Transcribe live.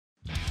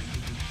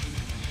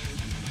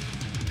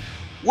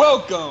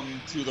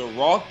Welcome to the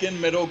Rock and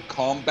Metal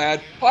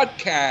Combat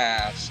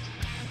Podcast.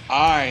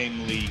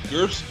 I'm Lee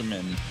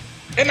Gerstmann,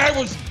 and I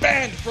was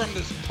banned from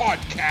this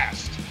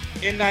podcast,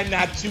 and I'm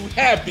not too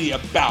happy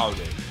about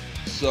it.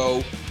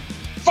 So,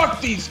 fuck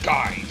these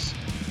guys.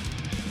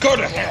 Go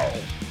to hell.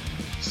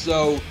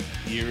 So,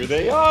 here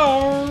they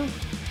are.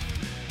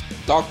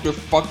 Dr.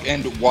 Fuck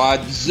and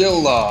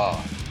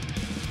Wadzilla.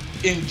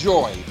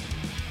 Enjoy.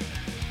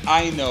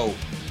 I know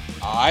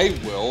I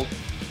will,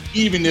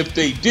 even if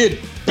they did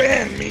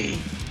ban me.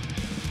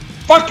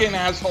 Fucking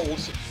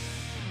assholes.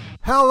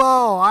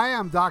 Hello, I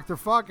am Dr.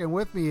 Fuck, and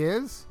with me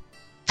is...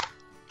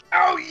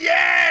 Oh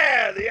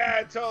yeah, the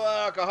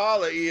Ayatollah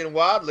alcoholic, Ian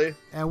Wadley.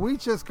 And we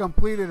just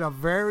completed a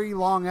very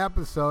long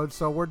episode,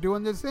 so we're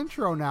doing this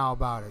intro now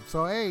about it.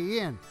 So hey,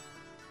 Ian,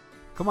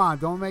 come on,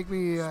 don't make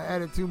me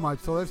edit too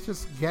much, so let's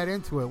just get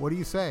into it. What do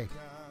you say?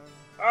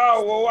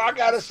 Oh, well, I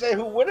gotta say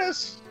who with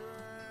us?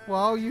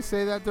 Well, you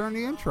say that during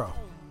the intro.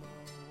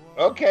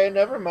 Okay,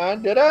 never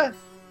mind. Did I?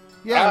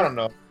 Yeah, I don't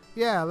know.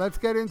 Yeah, let's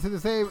get into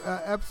this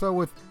episode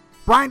with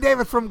Brian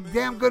Davis from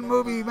Damn Good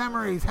Movie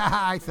Memories.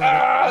 I said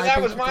it. That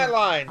was my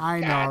line. I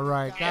know, God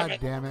right? damn God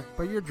it. damn it!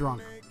 But you're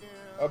drunk.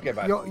 Okay,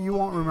 bye. You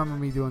won't remember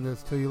me doing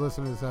this till you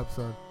listen to this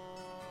episode.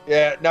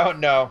 Yeah,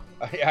 no.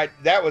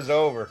 That was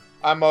over.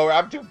 I'm over.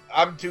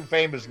 I'm too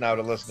famous now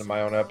to listen to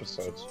my own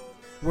episodes.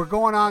 We're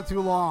going on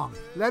too long.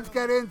 Let's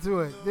get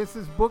into it. This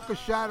is Book of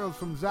Shadows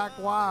from Zakk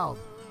Wylde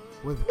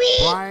with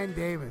Brian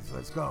Davis.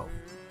 Let's go.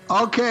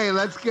 Okay,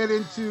 let's get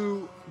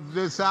into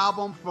this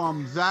album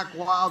from Zakk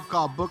Wylde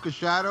called Book of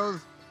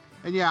Shadows.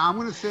 And yeah, I'm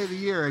going to say the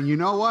year. And you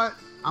know what?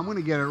 I'm going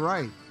to get it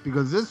right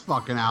because this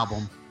fucking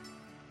album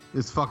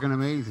is fucking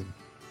amazing.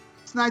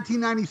 It's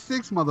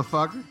 1996,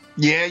 motherfucker.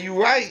 Yeah,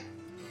 you right.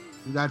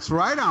 That's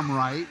right, I'm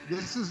right.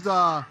 This is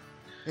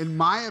in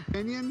my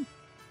opinion,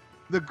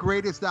 the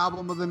greatest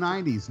album of the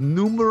 90s.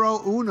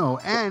 Numero uno.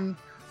 And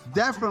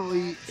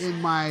definitely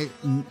in my,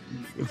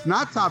 if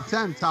not top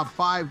 10, top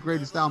 5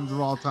 greatest albums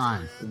of all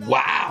time.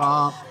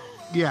 Wow.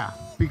 Yeah,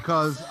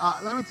 because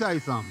let me tell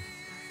you something.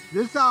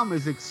 This album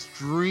is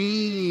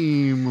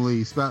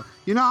extremely special.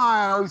 You know how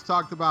I always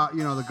talked about,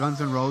 the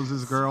Guns N'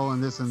 Roses girl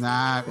and this and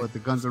that with the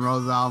Guns N'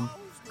 Roses album?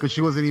 Because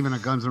she wasn't even a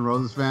Guns N'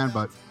 Roses fan,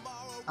 but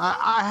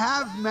I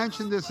have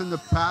mentioned this in the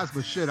past,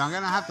 but shit, I'm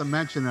going to have to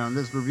mention it on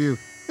this review.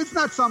 It's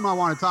not something I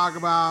want to talk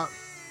about,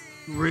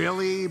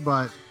 really,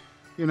 but,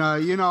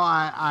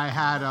 I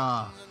had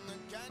a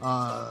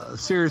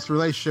serious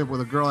relationship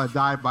with a girl that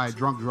died by a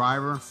drunk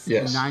driver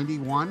in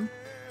 91.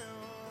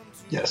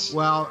 Yes.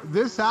 Well,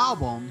 this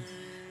album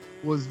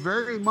was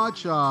very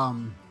much, how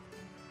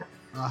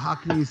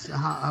can you,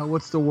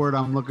 what's the word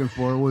I'm looking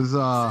for? It was,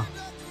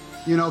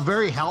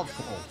 very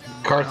helpful.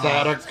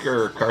 Cathartic.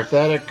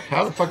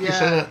 How the fuck you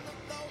say that?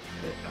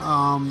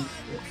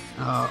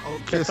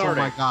 Kiss, oh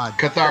my God.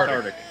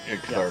 Cathartic.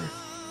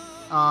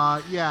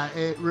 Yeah,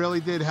 it really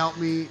did help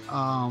me.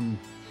 I'm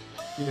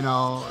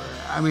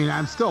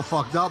still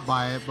fucked up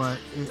by it, but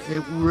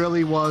it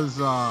really was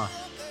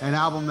an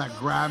album that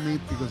grabbed me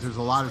because there's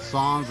a lot of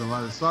songs and a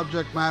lot of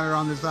subject matter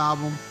on this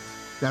album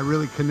that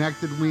really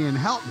connected me and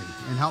helped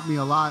me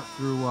a lot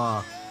through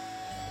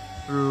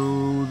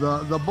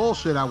the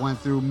bullshit I went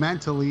through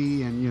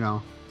mentally, and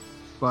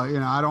but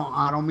I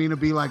don't mean to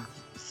be like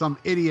some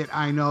idiot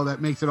I know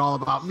that makes it all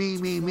about me,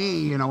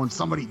 when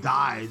somebody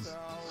dies.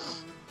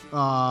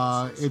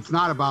 It's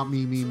not about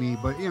me,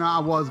 but I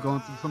was going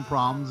through some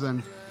problems,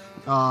 and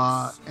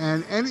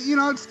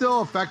it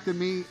still affected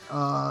me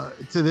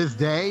to this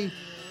day,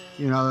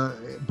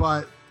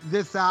 but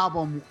this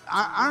album,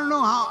 I don't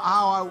know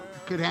how I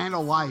could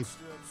handle life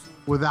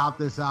without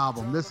this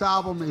album. This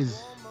album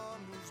is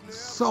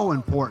so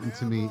important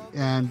to me,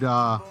 and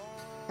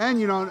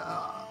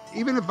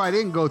even if I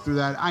didn't go through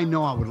that, I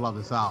know I would love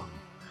this album.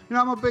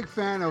 I'm a big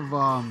fan of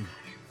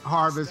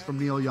Harvest from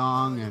Neil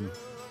Young, and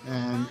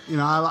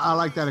I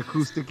like that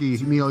acoustic-y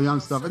Neil Young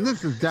stuff, and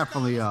this is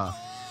definitely a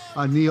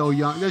Neil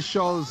Young. This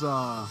shows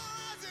the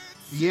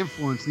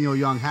influence Neil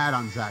Young had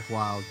on Zakk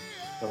Wylde.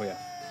 Oh yeah,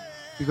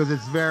 because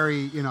it's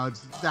very,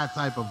 it's that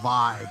type of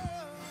vibe.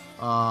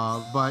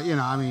 But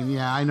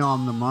I know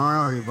I'm the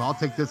minority, but I'll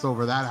take this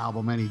over that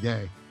album any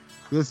day.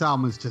 This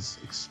album is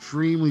just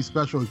extremely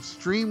special,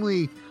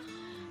 extremely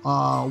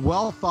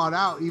well thought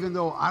out, even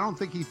though I don't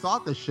think he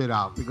thought this shit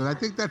out, because I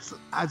think that's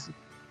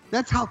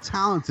how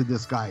talented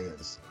this guy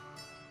is.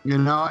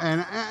 And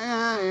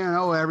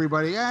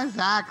everybody,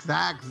 Zakk,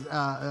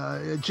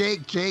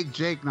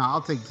 Jake. No,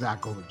 I'll take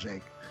Zakk over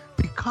Jake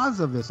because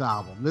of this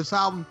album. This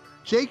album,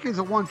 Jake is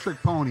a one-trick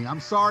pony.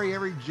 I'm sorry,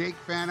 every Jake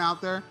fan out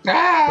there,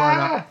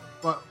 but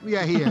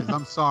yeah, he is.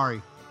 I'm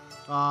sorry.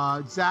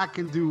 Zakk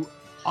can do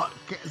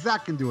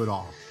it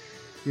all.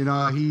 He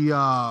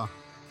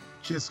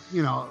just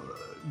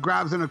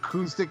grabs an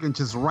acoustic and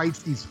just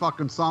writes these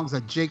fucking songs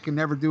that Jake can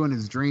never do in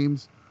his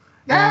dreams,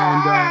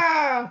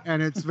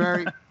 and it's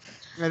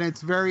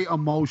very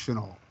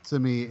emotional to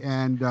me,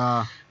 and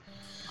I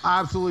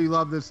absolutely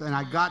love this. And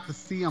I got to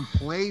see him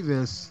play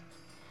this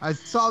I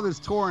saw this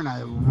tour in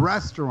a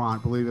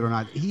restaurant, believe it or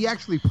not. He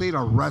actually played a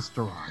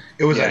restaurant.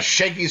 It was a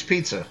Shakey's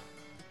Pizza.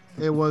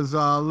 It was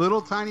a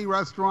little tiny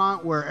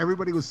restaurant where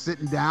everybody was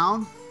sitting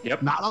down.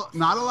 Yep. Not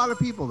a lot of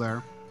people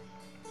there.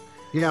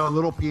 He had a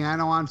little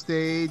piano on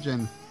stage,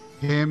 and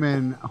him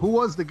and who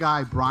was the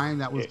guy, Brian,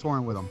 that was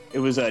touring with him? It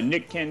was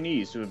Nick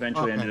Canese, who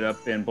eventually ended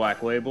up in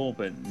Black Label,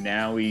 but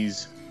now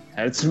he's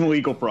had some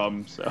legal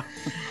problems. So.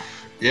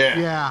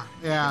 Yeah.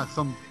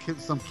 Some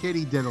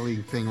kitty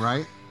diddly thing,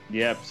 right?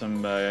 Yep,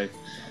 some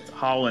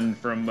Holland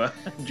from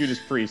Judas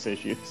Priest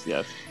issues.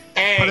 Yes.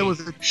 Hey, but it was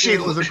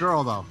a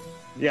girl though.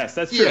 Yes,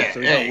 that's true. So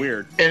it's not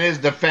weird. In his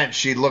defense,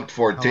 she looked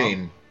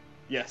 14.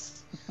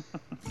 Yes.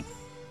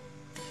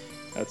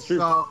 That's true.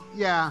 So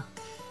yeah.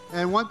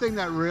 And one thing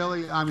that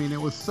really, I mean,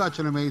 it was such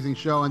an amazing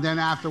show. And then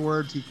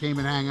afterwards, he came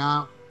and hang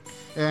out.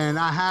 And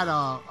I had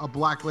a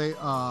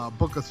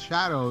Book of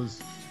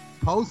Shadows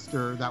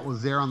poster that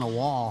was there on the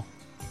wall.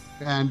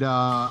 And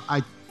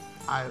I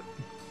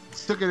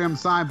took it him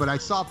signed, but I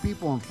saw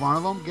people in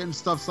front of him getting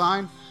stuff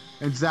signed.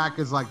 And Zach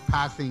is like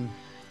passing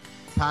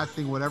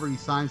whatever he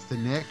signs to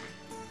Nick.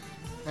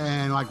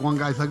 And like one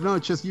guy's like, no,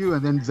 it's just you.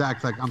 And then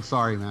Zach's like, I'm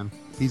sorry, man.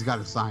 He's got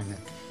to sign it.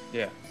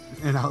 Yeah.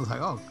 And I was like,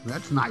 oh,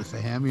 that's nice of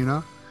him, you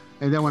know?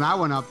 And then when I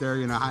went up there,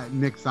 you know,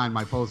 Nick signed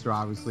my poster,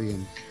 obviously,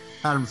 and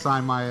had him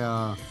sign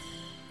my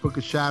Book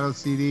of Shadows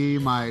CD,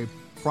 my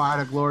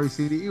Pride of Glory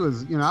CD. He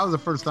was, you know, that was the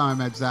first time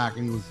I met Zach,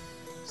 and he was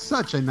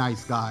such a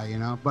nice guy, you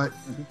know? But,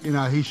 you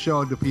know, he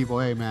showed the people,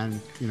 hey,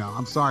 man, you know,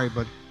 I'm sorry,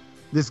 but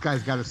this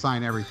guy's got to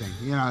sign everything.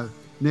 You know,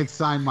 Nick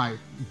signed my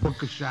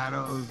Book of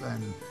Shadows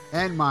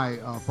and my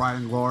Pride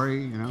and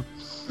Glory, you know?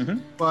 Mm-hmm.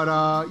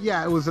 But,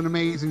 yeah, it was an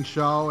amazing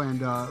show,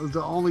 and it was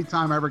the only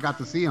time I ever got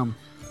to see him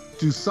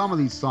do some of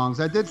these songs.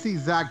 I did see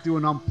Zach do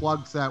an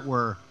unplugged set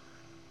where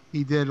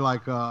he did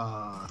like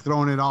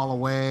Throwing It All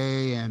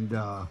Away and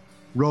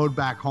Road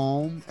Back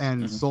Home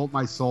and Sold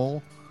My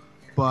Soul.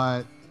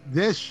 But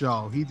this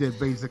show, he did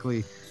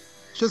basically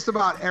just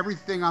about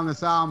everything on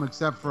this album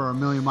except for A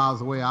Million Miles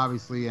Away,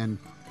 obviously. And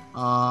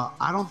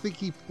I don't think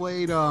he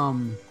played...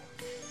 no,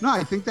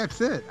 I think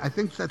that's it. I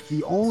think that's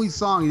the only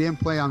song he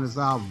didn't play on this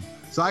album.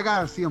 So I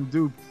got to see him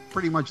do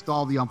pretty much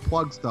all the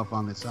unplugged stuff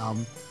on this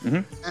album.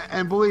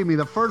 And believe me,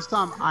 the first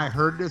time I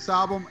heard this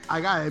album,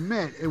 I gotta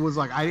admit, it was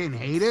like I didn't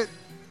hate it,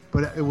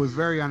 but it was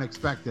very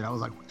unexpected. I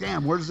was like,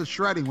 damn, where's the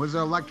shredding? Where's the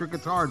electric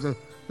guitars? This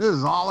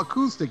is all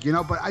acoustic, you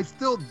know? But I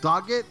still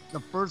dug it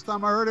the first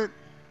time I heard it,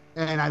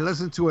 and I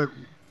listened to it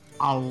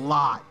a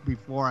lot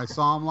before I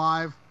saw him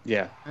live.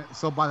 Yeah.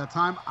 So by the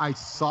time I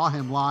saw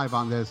him live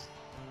on this,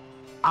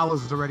 I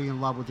was already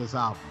in love with this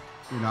album.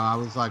 You know, I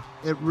was like,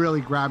 it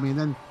really grabbed me. And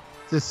then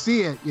to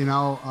see it, you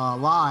know,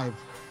 live,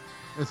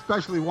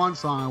 especially one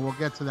song, and we'll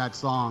get to that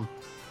song,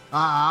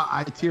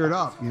 I teared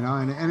up, you know,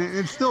 and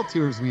it still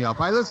tears me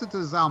up. I listened to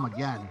this album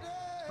again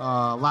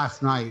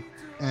last night,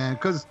 and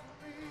because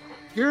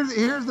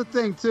here's the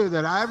thing, too,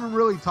 that I haven't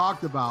really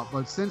talked about,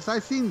 but since I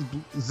seen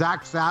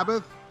Zach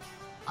Sabbath,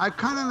 I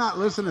kind of not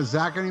listen to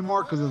Zach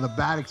anymore because of the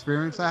bad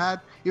experience I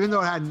had, even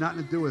though it had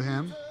nothing to do with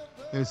him.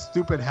 This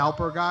stupid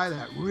helper guy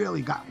that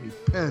really got me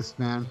pissed,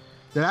 man,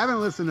 that I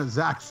haven't listened to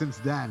Zach since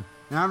then.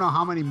 And I don't know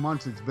how many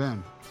months it's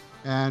been.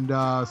 And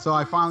so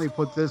I finally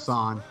put this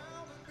on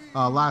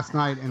last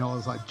night, and it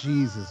was like,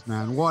 Jesus,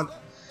 man, what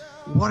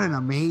an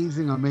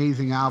amazing,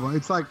 amazing album.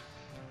 It's like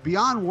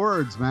beyond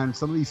words, man.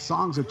 Some of these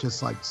songs are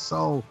just like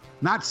so,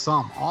 not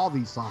some, all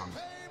these songs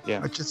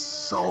are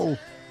just so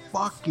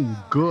fucking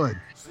good.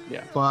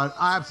 Yeah. But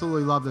I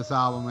absolutely love this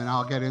album, and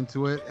I'll get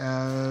into it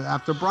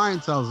after Brian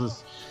tells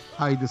us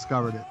how he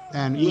discovered it.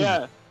 And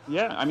yeah.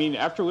 I mean,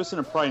 after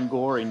listening to Pride and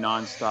Glory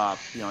nonstop,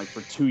 you know, like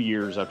for 2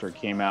 years after it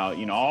came out,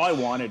 you know, all I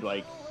wanted,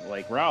 like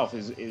Ralph,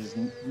 is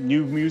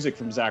new music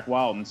from Zakk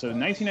Wylde. And so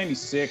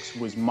 1996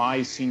 was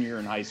my senior year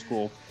in high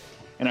school,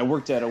 and I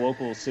worked at a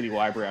local city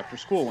library after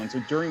school. And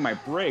so during my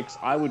breaks,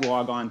 I would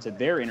log on to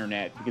their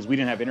internet because we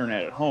didn't have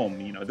internet at home.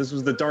 You know, this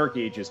was the dark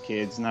ages,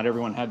 kids. Not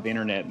everyone had the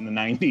internet in the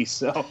 90s.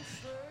 So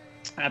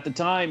at the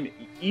time,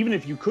 even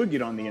if you could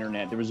get on the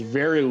internet, there was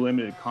very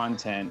limited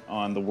content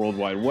on the World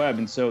Wide Web.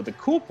 And so the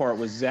cool part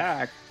was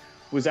Zach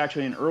was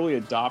actually an early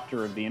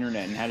adopter of the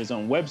internet and had his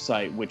own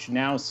website, which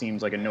now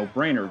seems like a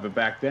no-brainer, but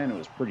back then it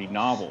was pretty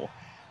novel.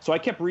 So I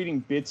kept reading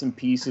bits and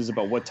pieces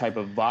about what type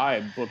of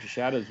vibe Book of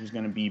Shadows was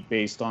going to be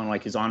based on,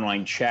 like his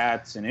online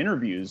chats and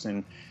interviews,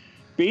 and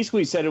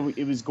basically said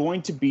it was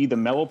going to be the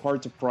mellow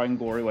parts of Pride and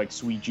Glory, like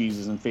Sweet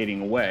Jesus and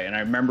Fading Away. And I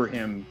remember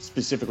him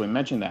specifically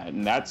mention that,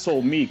 and that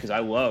sold me because I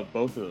love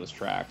both of those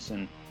tracks.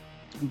 And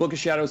Book of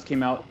Shadows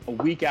came out a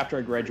week after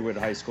I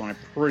graduated high school, and I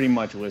pretty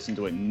much listened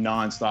to it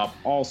nonstop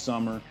all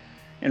summer.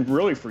 And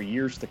really for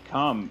years to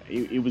come,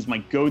 it was my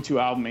go-to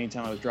album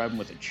anytime I was driving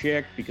with a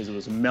chick because it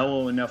was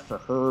mellow enough for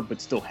her,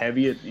 but still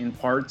heavy in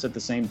parts at the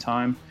same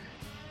time.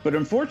 But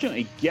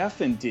unfortunately,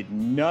 Geffen did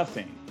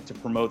nothing to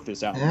promote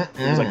this album.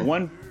 It was like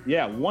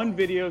one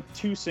video,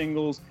 2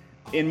 singles.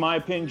 In my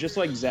opinion, just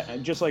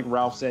like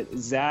Ralph said,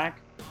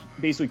 Zach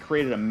basically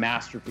created a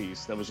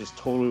masterpiece that was just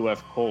totally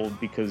left cold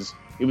because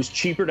it was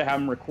cheaper to have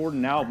him record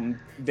an album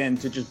than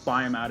to just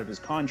buy him out of his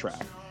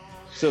contract.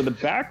 So the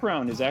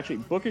background is actually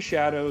Book of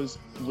Shadows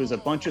was a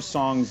bunch of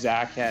songs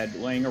Zach had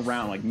laying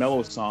around, like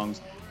mellow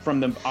songs from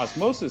the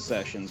Osmosis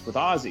sessions with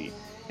Ozzy.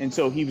 And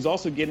so he was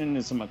also getting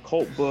into some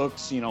occult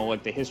books,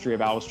 like the history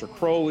of Aleister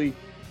Crowley,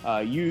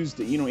 used,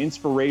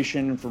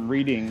 inspiration from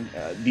reading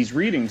these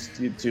readings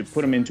to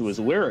put them into his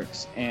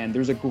lyrics. And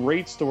there's a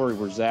great story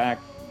where Zach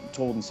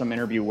told in some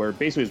interview where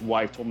basically his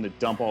wife told him to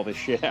dump all this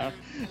shit out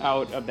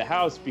of the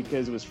house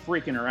because it was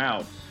freaking her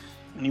out.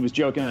 And he was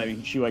joking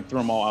that she threw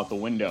them all out the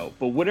window.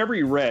 But whatever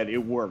he read, it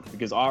worked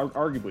because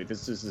arguably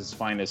this is his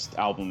finest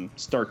album,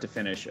 start to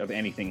finish, of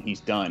anything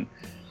he's done.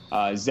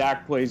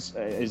 Zach plays,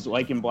 is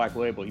like in Black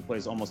Label, he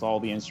plays almost all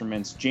the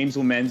instruments. James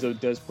Lomenzo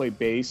does play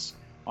bass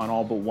on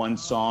all but one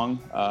song.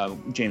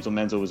 James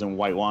Lomenzo was in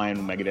White Lion,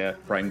 Megadeth,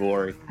 Pride and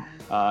Glory.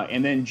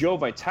 And then Joe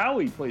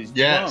Vitale plays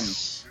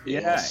drums.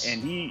 Yes. Yeah,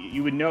 and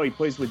you would know he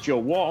plays with Joe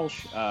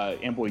Walsh,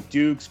 Amboy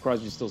Dukes,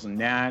 Crosby, Stills and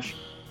Nash,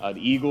 the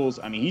Eagles.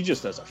 I mean, he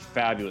just does a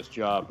fabulous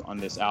job on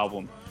this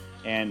album.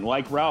 And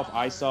like Ralph,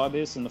 I saw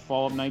this in the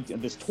fall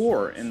of this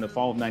tour in the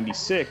fall of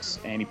 '96,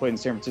 and he played in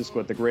San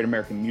Francisco at the Great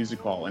American Music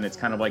Hall, and it's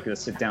kind of like a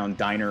sit-down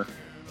diner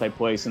type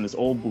place. And this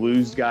old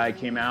blues guy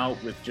came out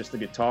with just the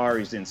guitar.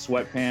 He's in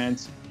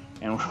sweatpants,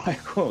 and we're like,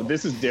 "Whoa,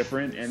 this is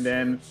different." And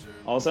then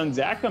all of a sudden,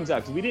 Zach comes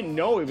out because we didn't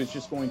know it was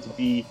just going to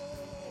be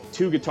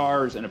 2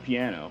 guitars and a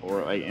piano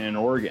and an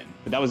organ,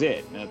 but that was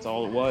it. That's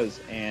all it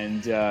was.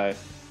 And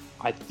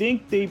I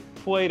think they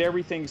played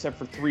everything except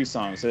for 3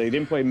 songs. So they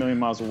didn't play A Million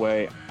Miles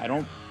Away. I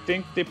don't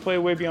think they played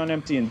Way Beyond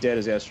Empty and Dead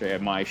as Yesterday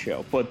at my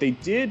show, but they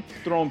did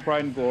throw in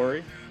Pride and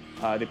Glory.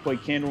 They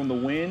played Candle in the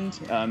Wind.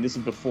 This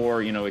is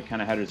before, it kind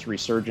of had its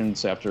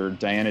resurgence after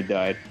Diana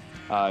died.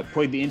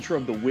 Played the intro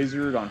of The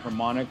Wizard on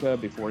harmonica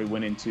before he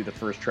went into the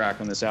first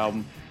track on this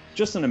album.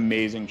 Just an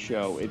amazing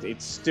show.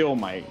 It's still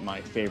my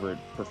favorite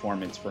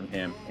performance from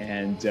him.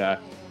 And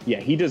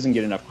he doesn't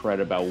get enough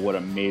credit about what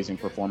an amazing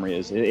performer he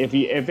is.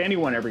 If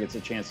anyone ever gets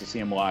a chance to see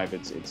him live,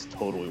 it's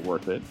totally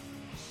worth it.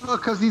 Well,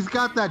 because he's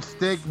got that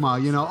stigma,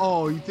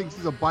 he thinks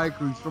he's a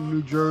biker, he's from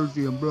New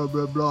Jersey and blah,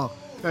 blah, blah.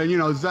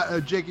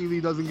 And, Jake E.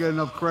 Lee doesn't get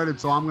enough credit,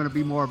 so I'm going to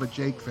be more of a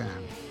Jake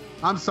fan.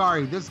 I'm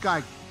sorry, this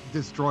guy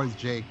destroys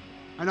Jake.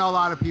 I know a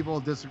lot of people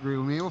disagree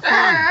with me. Well,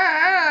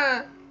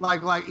 fine.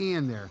 like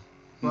Ian there.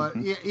 But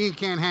Ian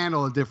can't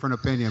handle a different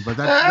opinion, but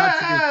that's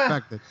to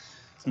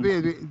be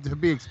expected. To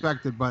be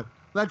expected, but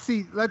let's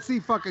see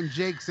fucking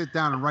Jake sit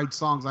down and write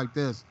songs like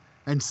this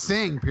and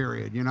sing,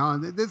 period,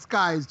 This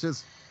guy is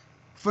just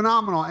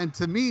phenomenal, and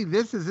to me,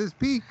 this is his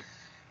peak.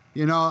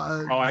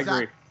 I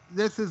agree.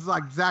 This is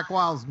like Zakk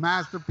Wylde's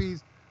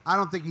masterpiece. I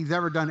don't think he's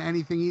ever done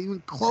anything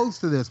even close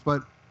to this,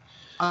 but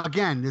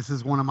again, this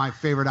is one of my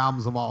favorite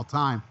albums of all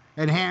time,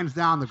 and hands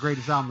down the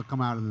greatest album to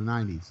come out in the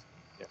 90s.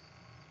 Yeah.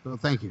 So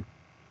thank you.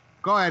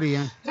 Go ahead,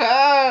 Ian.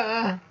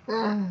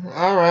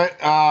 All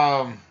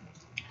right.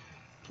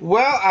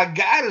 Well, I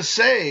gotta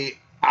say,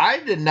 I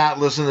did not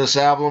listen to this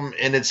album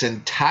in its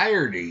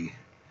entirety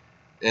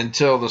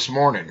until this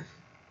morning.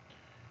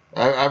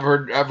 I've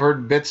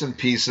heard bits and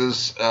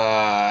pieces, but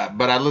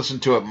I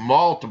listened to it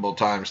multiple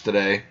times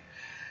today.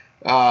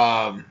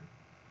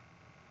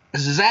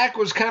 Zach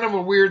was kind of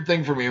a weird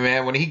thing for me,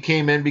 man, when he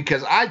came in,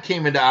 because I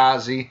came into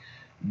Ozzy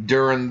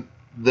during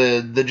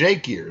the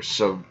Jake years.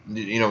 So,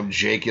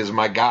 Jake is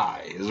my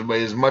guy.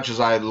 As much as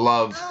I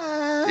love,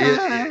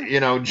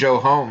 Joe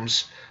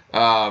Holmes,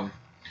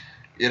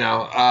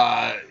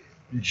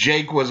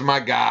 Jake was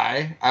my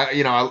guy.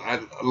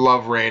 I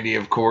love Randy,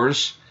 of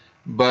course.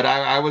 But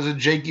I was a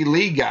Jakey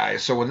Lee guy.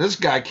 So when this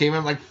guy came in,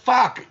 I'm like,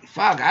 fuck,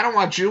 I don't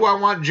want you. I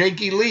want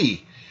Jakey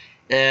Lee.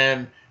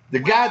 And the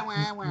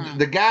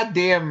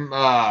goddamn,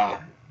 I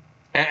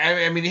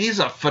mean,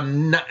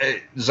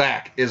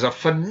 Zach is a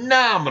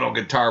phenomenal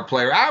guitar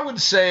player. I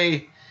would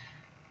say,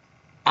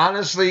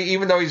 honestly,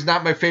 even though he's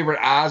not my favorite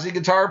Ozzy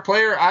guitar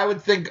player, I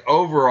would think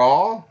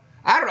overall,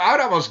 I would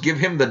almost give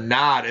him the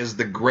nod as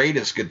the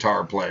greatest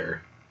guitar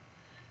player.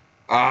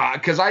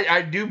 Because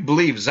I do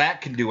believe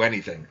Zach can do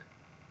anything.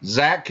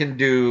 Zach can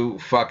do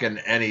fucking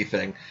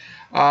anything.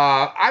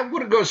 I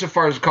wouldn't go so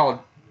far as to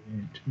call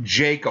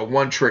Jake a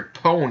one-trick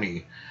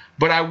pony,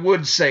 but I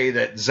would say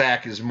that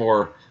Zach is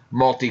more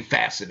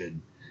multifaceted,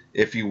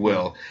 if you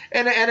will.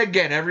 And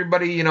again,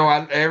 everybody,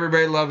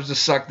 everybody loves to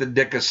suck the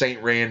dick of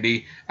Saint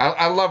Randy.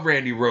 I love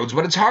Randy Rhoads,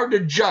 but it's hard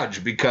to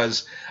judge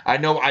because I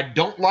know I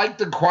don't like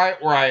the Quiet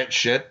Riot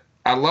shit.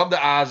 I love the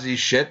Ozzy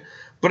shit,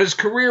 but his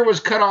career was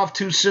cut off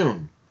too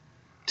soon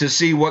to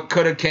see what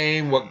could have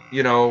came, what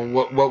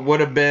would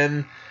have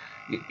been.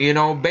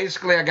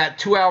 Basically I got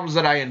 2 albums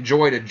that I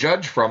enjoy to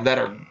judge from that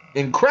are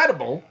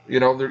incredible.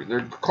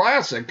 They're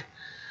classic.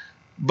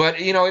 But,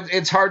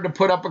 it's hard to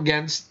put up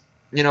against,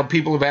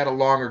 people who've had a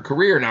longer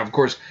career. Now, of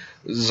course,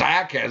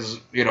 Zach has,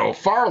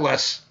 far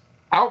less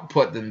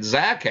output than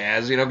Zach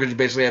has, because you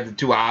basically have the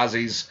 2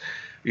 Ozzies,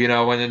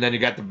 and then you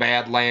got the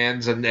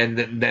Badlands, and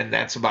then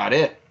that's about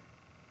it.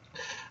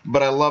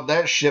 But I love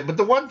that shit. But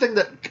the one thing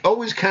that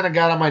always kind of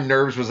got on my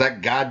nerves was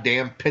that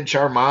goddamn pinch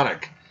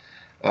harmonic.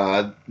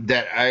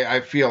 that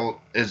I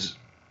feel is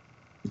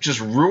just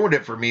ruined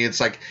it for me. It's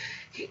like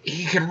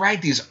he can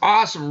write these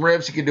awesome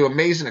riffs, he can do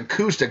amazing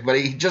acoustic, but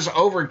he just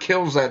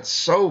overkills that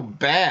so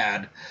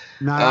bad.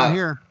 Not on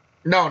here.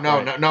 No,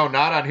 not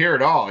on here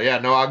at all. Yeah,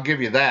 no, I'll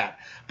give you that.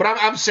 But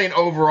I'm saying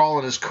overall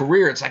in his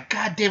career, it's like,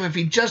 God damn, if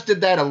he just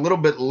did that a little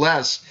bit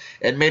less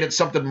and made it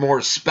something more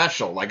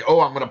special, like,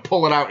 oh, I'm going to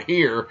pull it out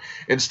here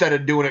instead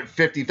of doing it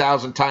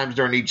 50,000 times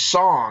during each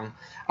song,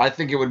 I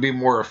think it would be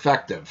more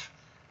effective.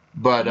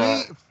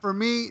 But for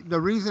me, the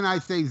reason I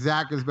say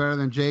Zach is better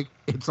than Jake,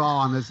 it's all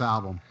on this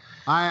album.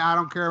 I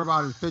don't care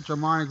about his pitch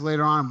harmonics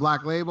later on in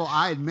Black Label.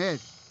 I admit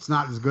it's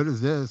not as good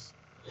as this.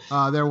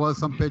 There was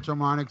some pitch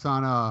harmonics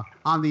on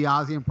the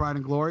Ozzy and Pride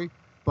and Glory.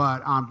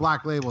 But on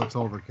Black Label, it's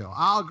overkill.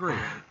 I'll agree.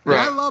 Right.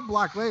 I love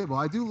Black Label.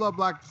 I do love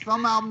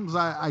some albums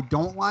I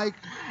don't like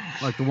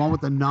the one with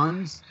the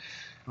nuns.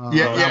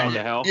 Everybody.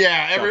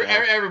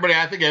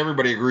 I think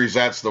everybody agrees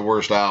that's the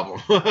worst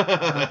album.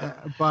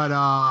 But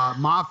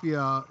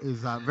Mafia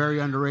is very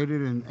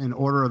underrated in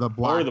Order of the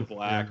Black. Order of the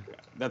Black.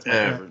 That's my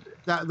favorite.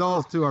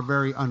 Those two are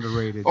very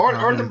underrated.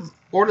 Order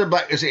of the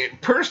Black.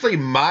 Personally,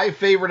 my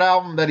favorite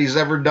album that he's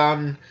ever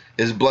done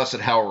is Blessed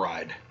Hell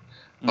Ride.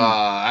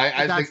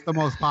 I that's think the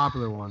most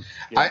popular one.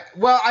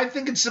 I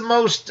think it's the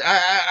most.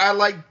 I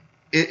like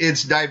it,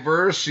 it's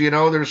diverse.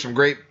 There's some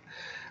great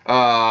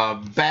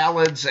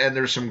ballads and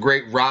there's some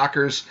great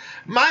rockers.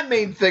 My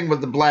main thing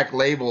with the Black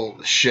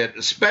Label shit,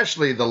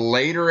 especially the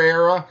later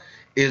era,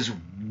 is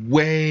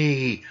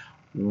way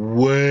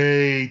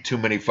too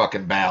many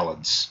fucking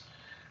ballads.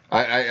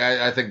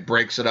 I think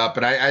breaks it up,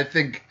 and I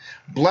think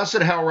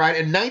Blessed Hell Ride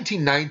in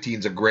 1919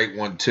 is a great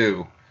one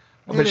too.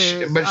 I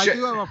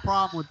do have a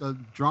problem with the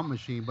drum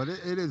machine, but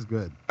it is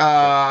good.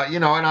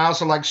 And I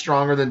also like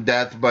Stronger Than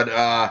Death, but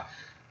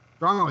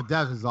Stronger Than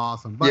Death is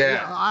awesome. But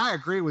yeah, I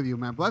agree with you,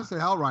 man. Blessed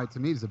Hell Ride to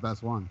me is the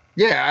best one.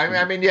 Yeah,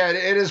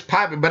 it is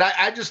popular, but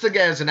I just think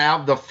as an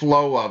album, the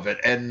flow of it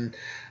and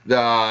the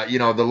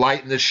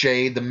light and the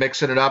shade, the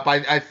mixing it up,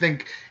 I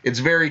think it's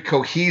very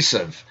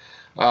cohesive.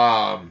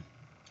 But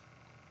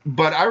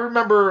I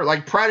remember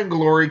like Pride and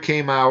Glory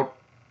came out.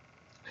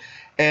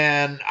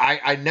 And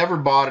I never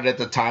bought it at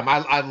the time.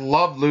 I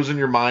loved Losing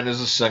Your Mind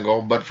as a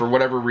single, but for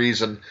whatever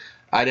reason,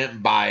 I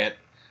didn't buy it.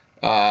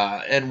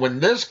 And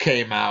when this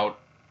came out,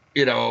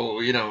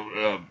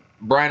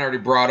 Brian already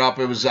brought up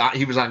he was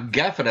on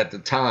Geffen at the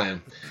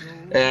time,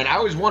 and I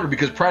always wondered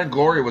because Pride and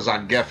Glory was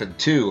on Geffen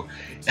too,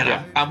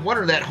 and I'm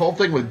wondering that whole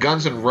thing with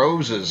Guns N'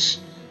 Roses.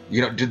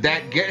 Did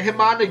that get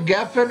him onto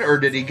Geffen, or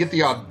did he get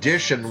the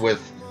audition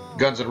with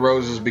Guns N'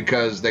 Roses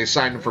because they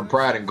signed him for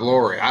Pride and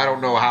Glory? I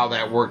don't know how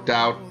that worked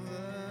out.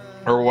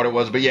 Or what it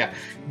was, but yeah,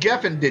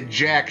 Geffen did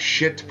jack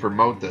shit to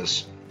promote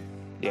this.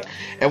 Yeah.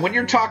 And when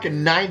you're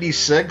talking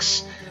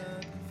 96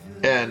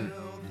 and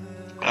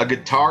a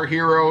Guitar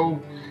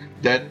Hero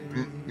that,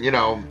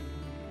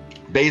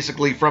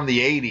 basically from the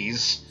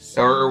 80s,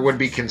 or would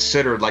be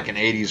considered like an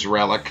 80s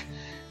relic,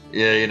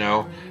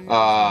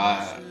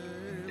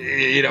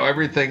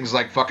 everything's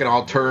like fucking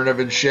alternative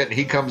and shit, and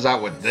he comes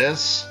out with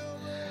this.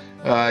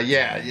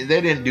 They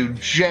didn't do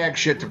jack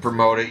shit to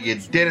promote it. You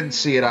didn't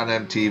see it on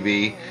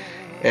MTV.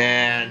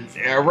 And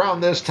around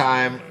this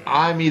time,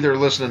 I'm either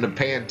listening to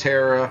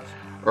Pantera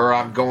or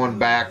I'm going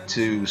back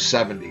to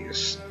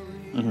 70s.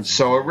 Mm-hmm.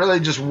 So it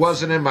really just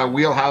wasn't in my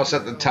wheelhouse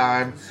at the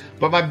time.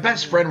 But my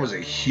best friend was a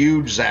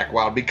huge Zakk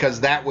Wylde because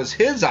that was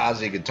his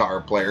Ozzy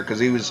guitar player because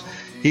he was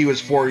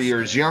 4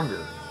 years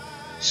younger.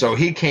 So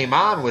he came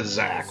on with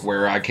Zakk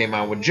where I came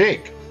on with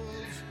Jake.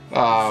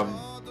 And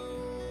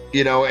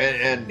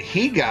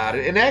he got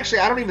it. And actually,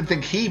 I don't even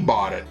think he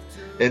bought it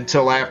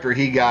until after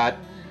he got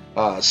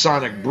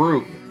Sonic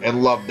Brute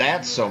and loved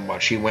that so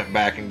much he went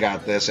back and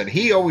got this, and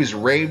he always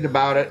raved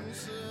about it,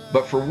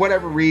 but for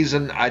whatever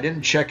reason I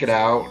didn't check it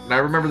out. And I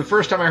remember the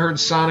first time I heard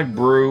Sonic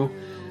Brew,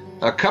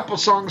 a couple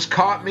songs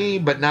caught me,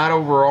 but not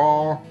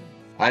overall.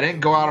 I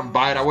didn't go out and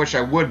buy it. I wish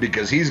I would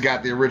because he's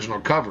got the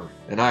original cover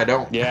and I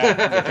don't.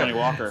 Yeah, Johnny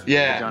Walker.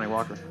 Yeah, Johnny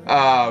Walker.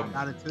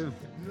 Got it too.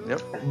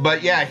 Yep.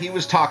 But yeah, he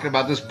was talking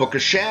about this Book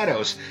of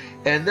Shadows,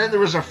 and then there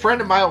was a friend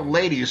of my old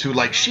lady's who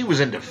she was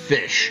into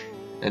Fish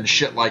and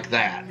shit like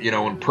that,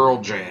 and Pearl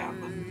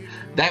Jam. And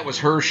that was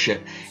her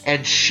shit.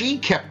 And she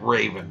kept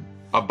raving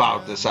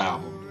about this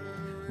album,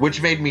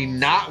 which made me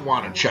not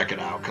want to check it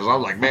out because I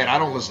was like, man, I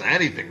don't listen to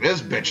anything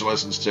this bitch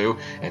listens to.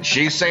 And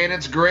she's saying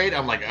it's great.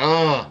 I'm like,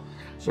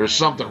 there's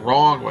something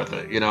wrong with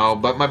it,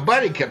 But my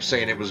buddy kept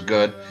saying it was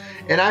good.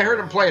 And I heard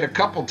him play it a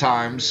couple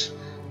times,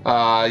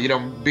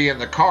 be in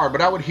the car.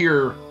 But I would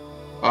hear,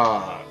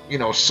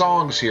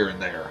 songs here and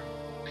there.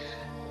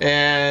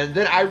 And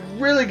then I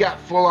really got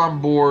full on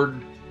board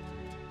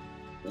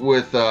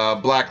with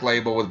Black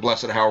Label with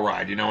Blessed Hell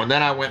Ride, and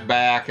then I went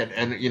back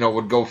and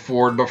would go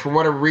forward, but for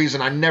whatever reason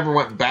I never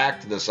went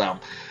back to this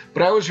album.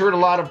 But I always heard a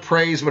lot of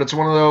praise, but it's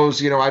one of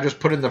those, I just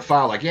put in the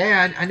file like,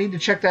 I need to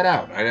check that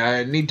out.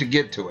 I need to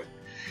get to it.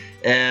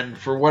 And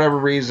for whatever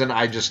reason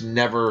I just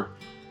never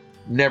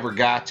never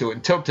got to it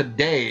until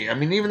today. I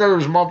mean, even though there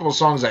was multiple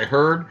songs I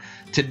heard,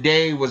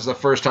 today was the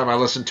first time I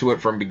listened to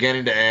it from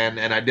beginning to end,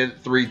 and I did it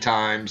 3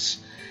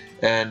 times.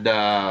 And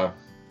I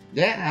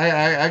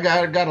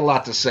got a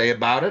lot to say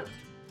about it.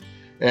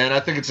 And I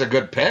think it's a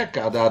good pick.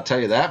 I'll tell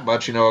you that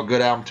much. You know, a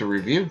good album to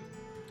review.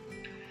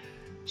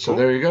 So Cool.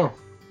 There you go.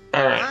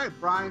 All All right. right,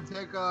 Brian,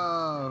 take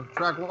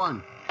track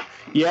 1.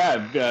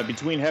 Yeah,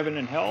 Between Heaven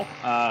and Hell.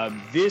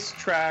 This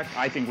track,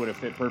 I think, would have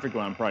fit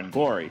perfectly on Pride and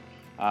Glory.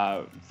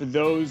 For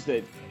those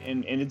that,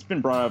 and it's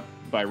been brought up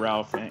by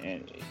Ralph,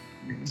 and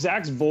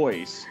Zach's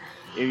voice,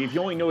 if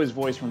you only know his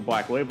voice from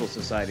Black Label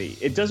Society,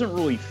 it doesn't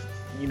really,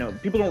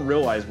 people don't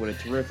realize what a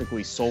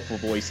terrifically soulful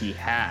voice he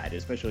had,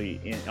 especially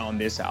on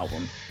this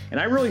album. And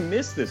I really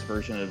miss this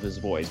version of his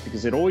voice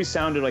because it always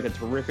sounded like a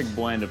terrific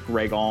blend of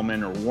Greg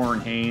Allman or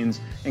Warren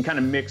Haynes and kind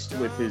of mixed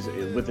with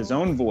his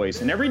own voice.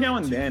 And every now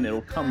and then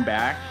it'll come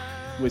back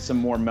with some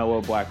more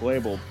mellow Black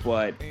Label,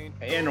 or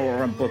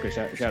on Book of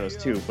Shadows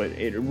too. But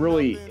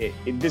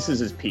this is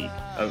his peak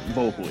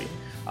vocally.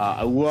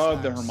 I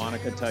love the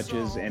harmonica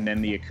touches and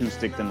then the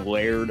acoustic, then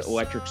layered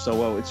electric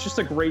solo. It's just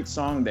a great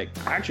song that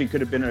actually could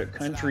have been a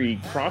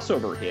country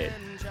crossover hit.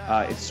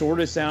 It sort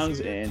of sounds,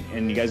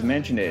 and you guys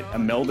mentioned it, a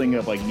melding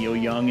of like Neil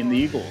Young and the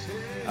Eagles.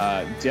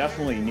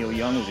 Definitely Neil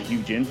Young was a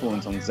huge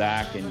influence on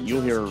Zach, and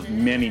you'll hear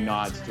many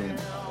nods to him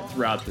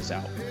throughout this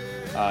album.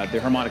 The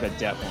harmonica,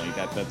 definitely,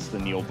 that's the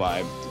Neil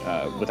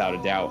vibe, without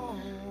a doubt.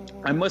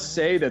 I must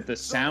say that the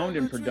sound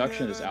and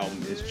production of this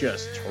album is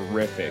just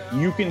terrific.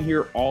 You can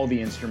hear all the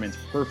instruments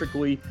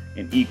perfectly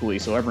and equally,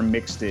 so whoever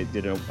mixed it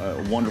did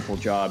a wonderful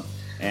job.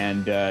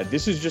 And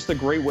this is just a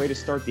great way to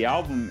start the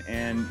album.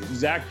 And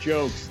Zach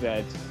jokes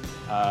that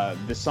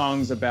the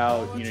song's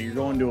about, you're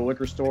going to a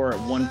liquor store at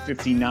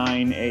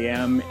 1:59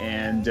 a.m.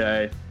 and,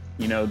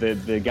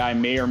 the guy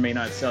may or may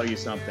not sell you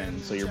something,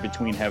 so you're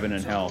between heaven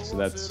and hell. So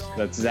that's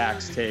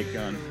Zach's take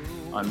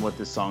on what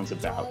this song's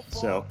about.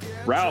 So,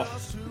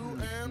 Ralph.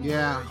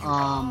 Yeah.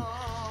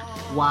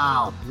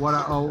 Wow. What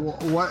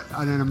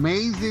an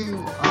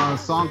amazing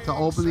song to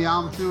open the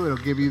album to. It'll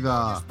give you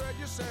the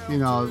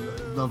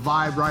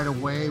vibe right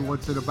away.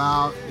 What's it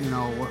about?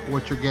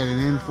 What you're getting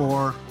in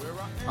for.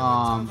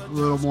 A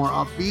little more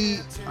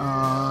upbeat,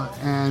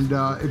 and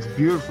it's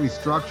beautifully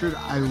structured.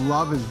 I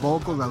love his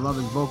vocals. I love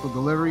his vocal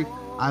delivery.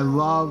 I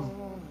love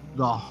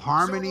the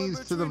harmonies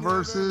to the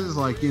verses,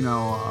 like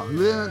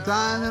live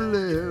time to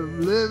live,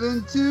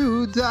 living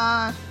to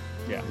die.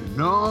 Yeah.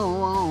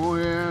 No,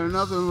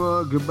 nothing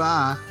but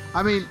goodbye.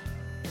 I mean,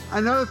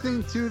 another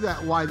thing too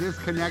why this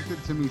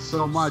connected to me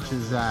so much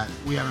is that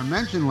we haven't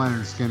mentioned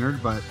Leonard Skinner,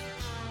 but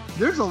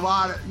there's a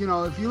lot of,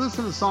 if you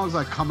listen to songs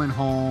like Coming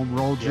Home,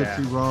 Roll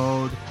Gypsy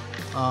Road,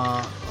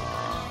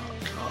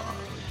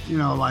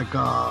 like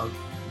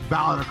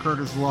Ballad of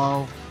Curtis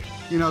Lowe,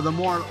 the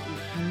more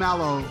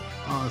mellow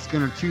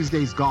Skinner,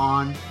 Tuesday's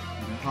Gone.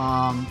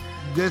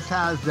 This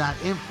has that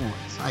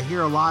influence. I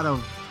hear a lot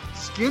of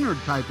Skinner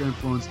type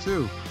influence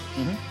too.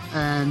 Mm-hmm.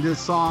 And this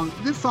song,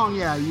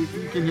 yeah, you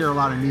can hear a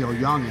lot of Neil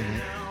Young in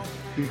it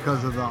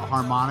because of the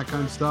harmonica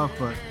and stuff,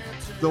 but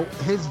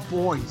his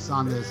voice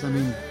on this, I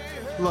mean,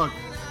 look,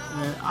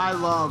 I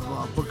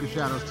love Book of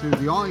Shadows 2.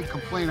 The only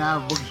complaint I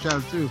have with Book of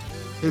Shadows 2,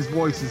 his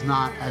voice is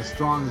not as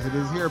strong as it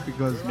is here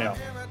because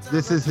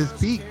this is his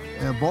peak.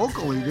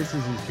 Vocally, this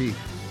is his peak.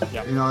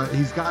 Yep.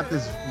 He's got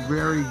this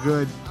very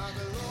good,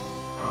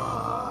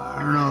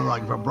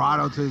 like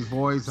vibrato to his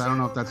voice. I don't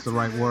know if that's the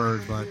right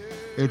word, but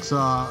it's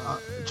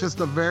just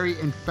a very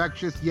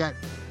infectious yet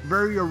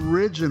very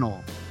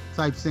original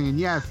type singing.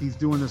 Yes, he's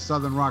doing the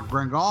Southern rock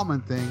Greg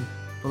Allman thing,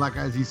 but like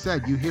as you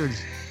said, you hear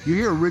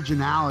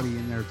originality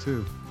in there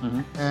too.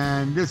 Mm-hmm.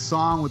 And this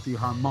song with the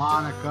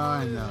harmonica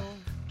and the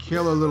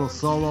killer little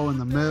solo in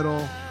the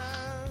middle,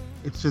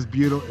 it's just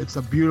beautiful. It's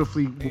a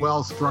beautifully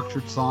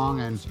well-structured song,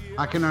 and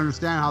I can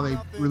understand how they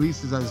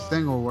released this as a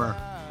single where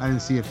I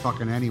didn't see it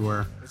fucking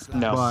anywhere.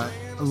 No. But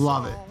I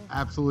love it.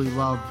 Absolutely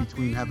love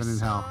Between Heaven and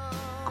Hell.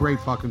 Great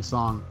fucking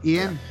song.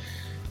 Ian?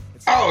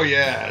 Oh,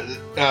 yeah.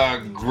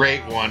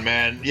 Great one,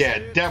 man. Yeah,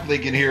 definitely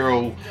can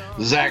hear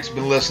Zach's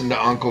been listening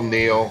to Uncle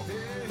Neil.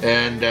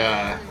 And,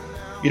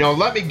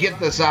 let me get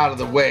this out of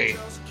the way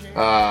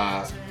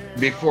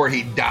before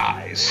he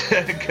dies.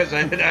 Because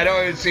I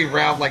don't even see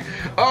Ralph like,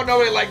 oh,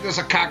 nobody liked this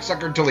a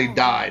cocksucker until he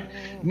died.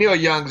 Neil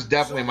Young's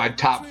definitely my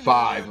top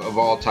 5 of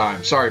all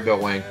time. Sorry, Bill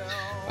Wayne.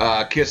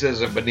 Kiss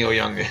isn't, but Neil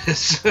Young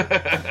is.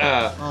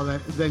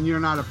 Then you're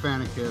not a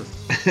fan of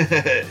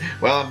Kiss.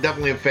 Well, I'm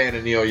definitely a fan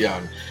of Neil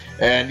Young.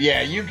 And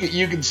yeah, you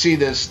can see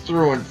this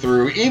through and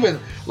through. Even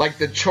like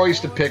the choice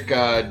to pick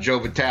Joe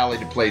Vitale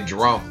to play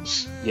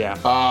drums,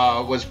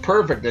 was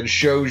perfect and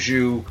shows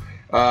you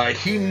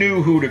he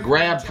knew who to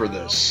grab for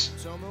this.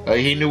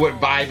 He knew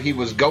what vibe he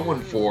was going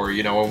for,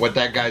 and what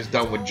that guy's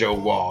done with Joe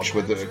Walsh,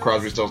 with the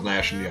Crosby, Stills,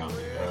 Nash and Young,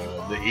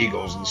 the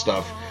Eagles and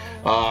stuff.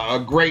 A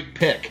great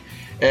pick.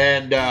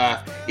 And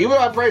even though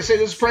I'd probably say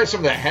this is probably some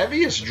of the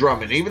heaviest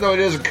drumming, even though it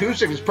is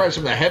acoustic, it's probably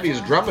some of the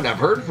heaviest drumming I've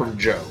heard from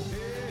Joe.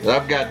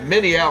 I've got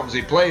many albums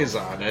he plays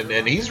on,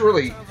 and he's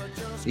really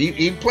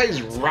He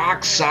plays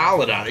rock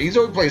solid on it. He's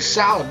always plays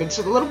solid, but it's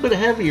a little bit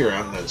heavier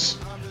on this.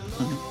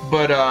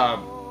 But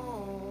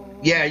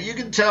yeah, you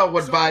can tell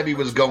what vibe he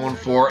was going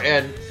for,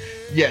 and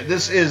yeah,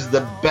 this is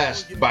the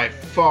best by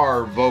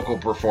far vocal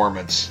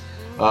performance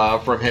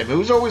from him.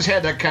 Who's always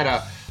had that kind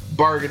of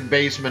bargain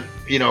basement,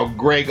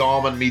 Greg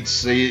Allman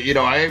meets,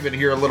 I even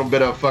hear a little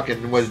bit of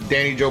was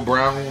Danny Joe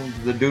Brown,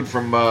 the dude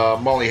from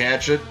Molly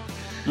Hatchet,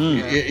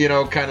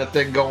 kind of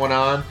thing going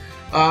on.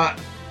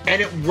 And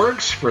it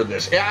works for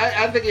this.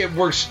 I think it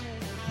works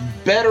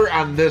better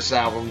on this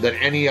album than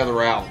any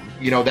other album.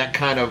 That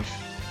kind of,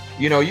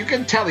 you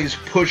can tell he's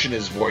pushing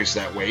his voice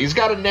that way. He's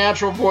got a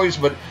natural voice,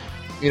 but,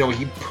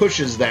 he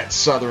pushes that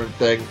southern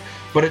thing.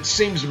 But it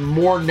seems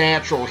more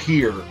natural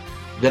here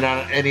than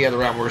on any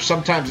other album, where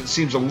sometimes it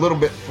seems a little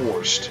bit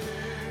forced.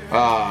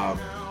 A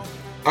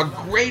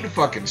great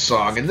fucking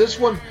song. And this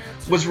one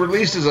was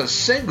released as a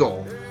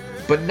single,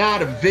 but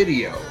not a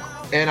video.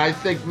 And I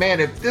think, man,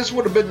 if this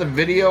would have been the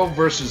video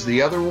versus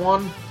the other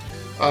one,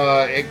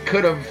 it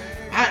could have,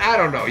 I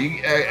don't know.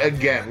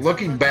 Again,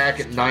 looking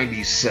back at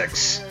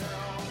 96,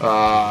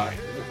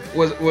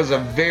 was a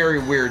very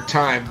weird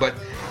time. But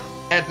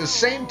at the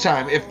same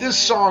time, if this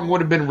song would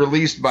have been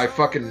released by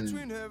fucking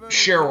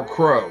Sheryl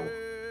Crow,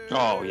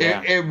 oh,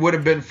 yeah, it would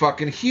have been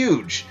fucking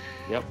huge.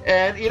 Yep.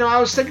 And, I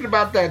was thinking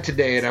about that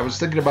today, and I was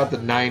thinking about the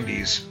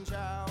 90s.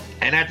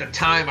 And at the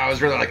time, I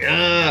was really like,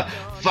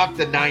 fuck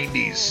the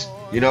 90s.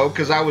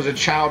 Because I was a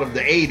child of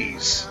the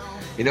 80s.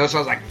 So I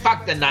was like,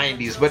 fuck the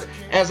 90s. But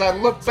as I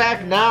look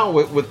back now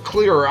with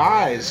clearer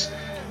eyes,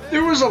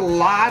 there was a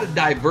lot of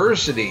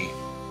diversity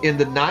in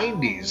the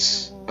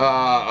 90s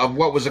of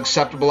what was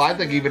acceptable, I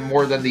think even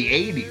more than the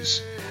 80s.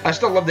 I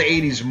still love the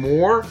 80s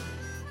more,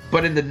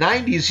 but in the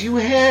 90s, you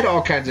had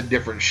all kinds of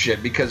different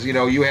shit because,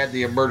 you had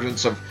the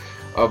emergence of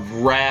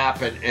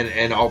rap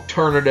and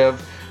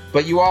alternative,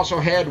 but you also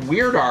had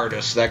weird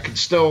artists that could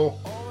still...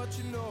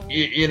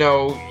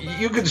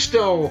 you could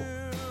still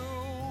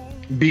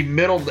be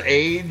middle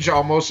age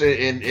almost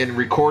in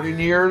recording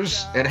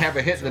years and have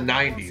a hit in the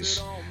 90s,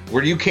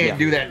 where you can't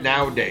do that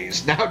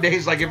nowadays.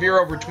 Nowadays, like if you're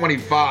over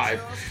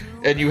 25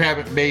 and you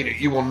haven't made it,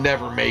 you will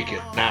never make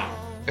it now.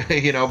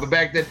 But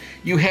back then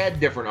you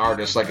had different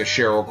artists like a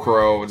Sheryl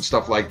Crow and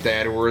stuff like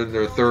that who were in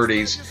their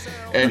 30s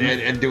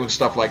and doing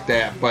stuff like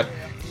that. But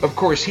of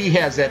course, he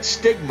has that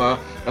stigma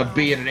of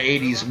being an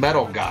 80s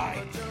metal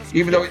guy.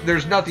 Even though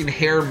there's nothing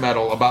hair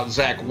metal about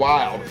Zakk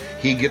Wylde,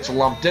 he gets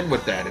lumped in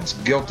with that. It's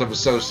guilt of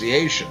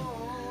association.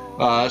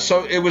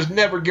 So it was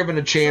never given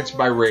a chance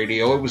by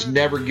radio. It was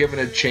never given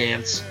a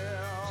chance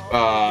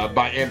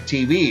by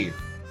MTV.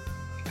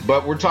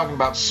 But we're talking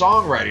about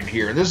songwriting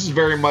here. And this is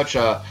very much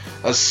a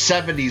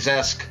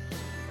 70s-esque,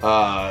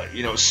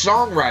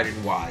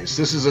 songwriting-wise.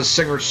 This is a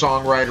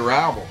singer-songwriter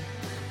album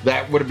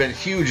that would have been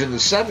huge in the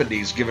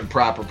 70s given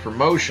proper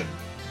promotion.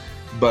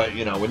 But,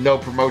 with no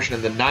promotion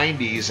in the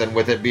 90s and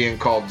with it being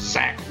called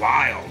Zakk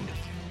Wylde,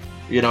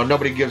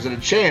 nobody gives it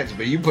a chance.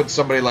 But you put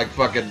somebody like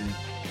fucking...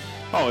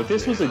 Oh, if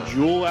this was a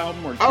Jewel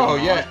album or... Oh,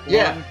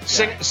 yeah.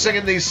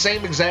 Singing these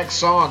same exact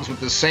songs with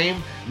the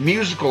same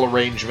musical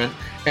arrangement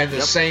and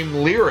the same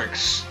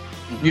lyrics,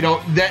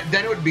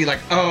 then it would be like,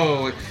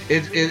 oh,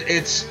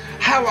 it's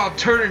how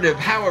alternative,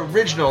 how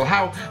original,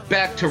 how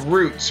back to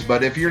roots.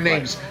 But if your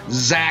name's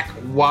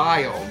Zakk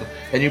Wylde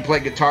and you play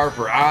guitar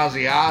for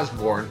Ozzy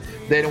Osbourne,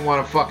 they don't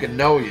want to fucking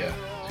know you.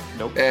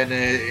 Nope. And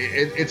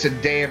it's a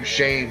damn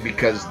shame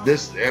because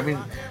this,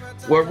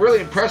 what really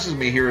impresses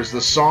me here is the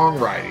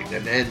songwriting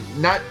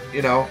and not,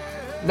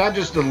 not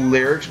just the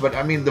lyrics, but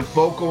the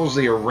vocals,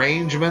 the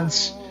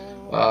arrangements,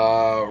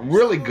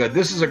 really good.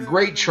 This is a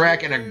great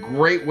track and a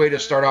great way to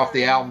start off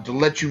the album to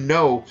let you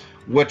know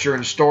what you're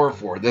in store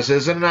for. This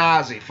isn't an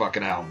Ozzy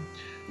fucking album.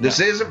 This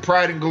isn't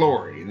Pride and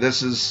Glory.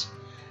 This is,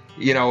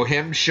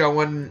 him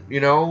showing,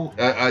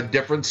 a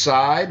different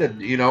side,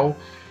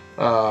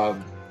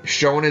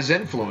 showing his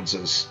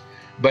influences.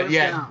 But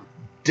yeah,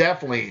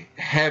 definitely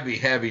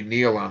heavy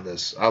Neil on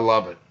this. I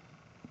love it.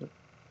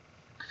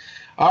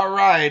 All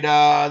right,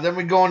 then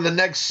we go on to the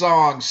next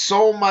song,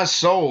 Soul My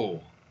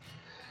Soul.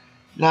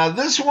 Now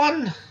this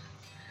one,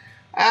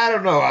 I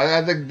don't know.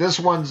 I think this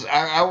one's,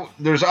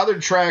 there's other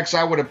tracks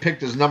I would have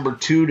picked as number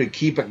 2 to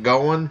keep it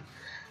going.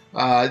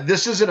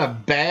 This isn't a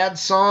bad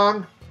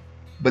song,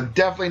 but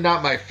definitely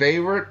not my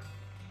favorite.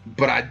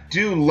 But I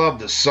do love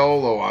the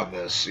solo on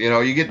this.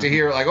 You get to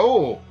hear like,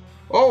 oh,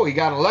 he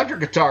got an electric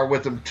guitar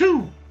with him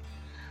too.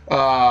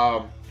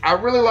 I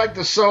really like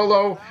the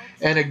solo.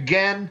 And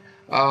again,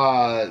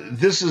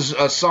 this is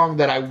a song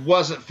that I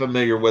wasn't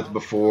familiar with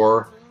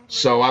before.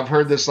 So I've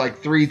heard this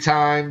like 3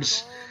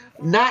 times.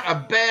 Not a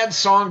bad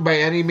song by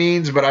any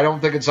means, but I don't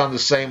think it's on the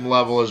same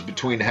level as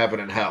Between Heaven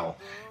and Hell.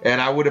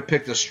 And I would have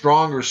picked a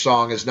stronger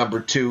song as number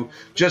 2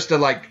 just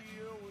to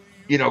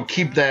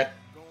keep that,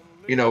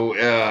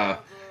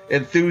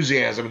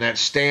 enthusiasm and that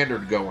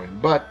standard going.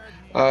 But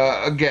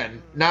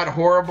again, not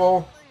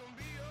horrible,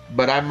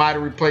 but I might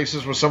have replaced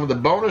this with some of the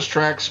bonus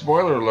tracks.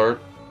 Spoiler alert.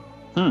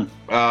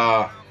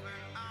 But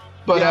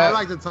I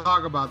like to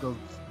talk about those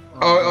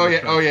Oh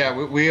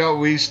yeah.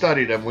 We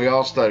studied him. We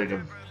all studied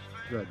him.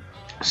 Good.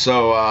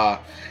 So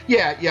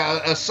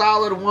a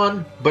solid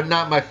one, but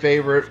not my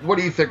favorite. What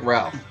do you think,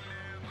 Ralph?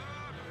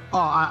 Oh,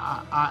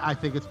 I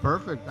think it's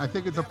perfect. I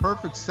think it's a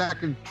perfect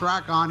second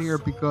track on here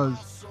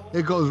because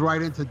it goes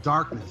right into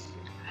darkness.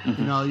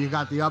 You know, you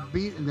got the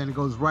upbeat, and then it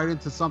goes right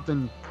into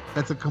something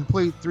that's a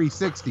complete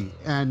 360,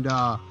 and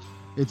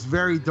it's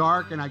very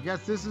dark. And I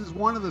guess this is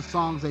one of the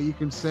songs that you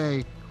can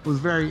say was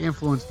very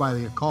influenced by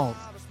the occult.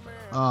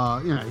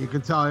 You know, you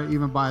can tell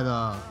even by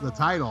the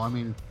title. I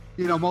mean,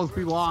 you know, most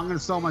people, I'm going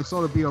to sell my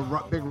soul to be a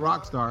big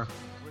rock star.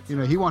 You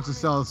know, he wants to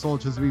sell his soul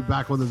just to be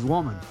back with his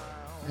woman.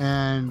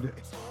 And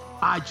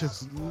I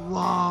just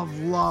love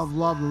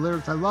the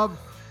lyrics.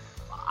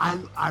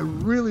 I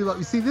really love.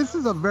 You see, this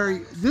is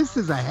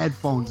a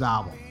headphones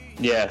album.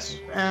 Yes.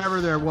 If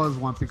ever there was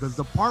one, because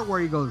the part where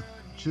he goes,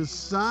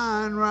 just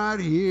sign right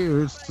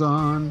here,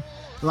 son.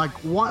 Like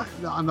one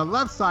on the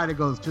left side, it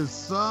goes,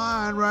 just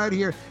sign right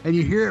here, and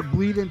you hear it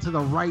bleed into the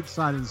right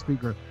side of the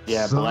speaker.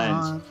 Yeah,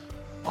 blends.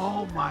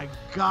 Oh my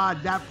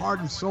God, that part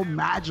is so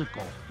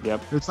magical.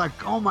 Yep. It's like,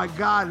 oh my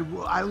God,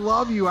 I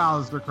love you,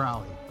 Aleister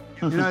Crowley.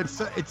 You know,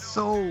 it's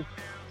so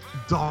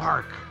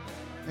dark.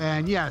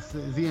 And yes,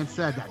 as Ian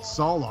said, that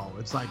solo,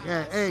 it's like,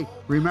 hey,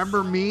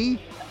 remember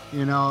me?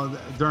 You know,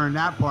 during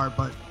that part.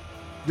 But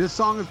this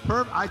song is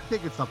perfect. I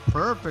think it's a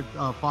perfect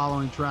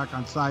following track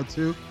on side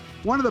 2.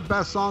 One of the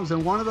best songs,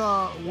 and one of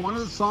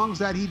the songs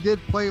that he did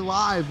play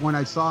live when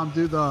I saw him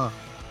do the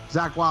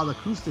Zakk Wylde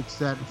acoustic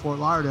set in Fort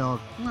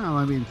Lauderdale. Well,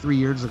 I mean, 3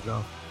 years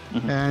ago.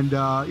 And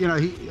you know,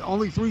 he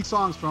only 3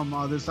 songs from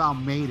this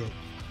album made it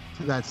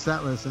to that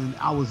set list, and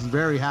I was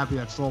very happy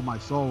that "Sold My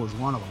Soul" was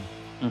one of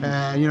them.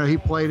 And you know, he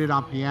played it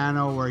on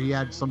piano where he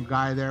had some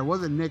guy there. It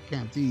wasn't Nick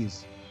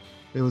Cantiz.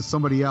 It was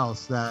somebody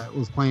else that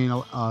was playing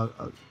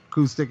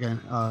acoustic and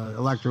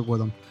electric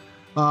with him.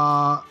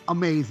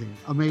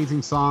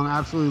 Amazing song.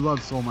 Absolutely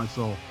love "Sold My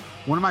Soul."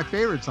 One of my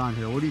favorites on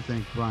here. What do you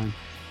think, Brian?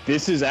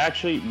 This is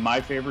actually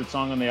my favorite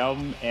song on the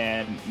album,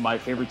 and my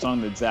favorite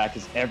song that Zakk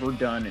has ever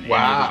done in any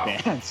of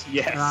his bands.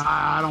 Yes.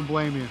 I don't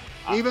blame you.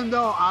 Even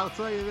though I'll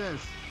tell you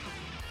this,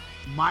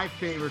 my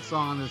favorite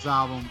song on this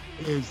album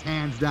is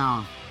hands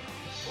down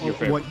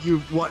what you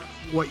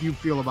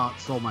feel about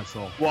 "Sold My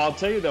Soul." Well, I'll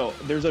tell you though,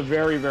 there's a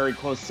very, very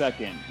close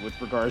second with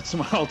regards to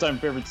my all-time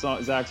favorite song,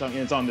 Zakk song, and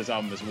it's on this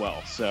album as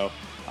well. So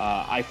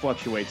I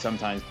fluctuate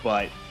sometimes,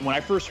 but when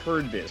I first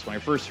heard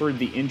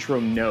the intro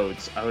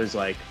notes, I was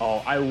like,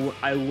 oh,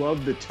 I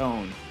love the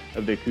tone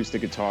of the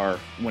acoustic guitar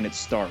when it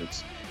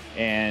starts,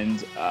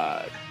 and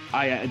I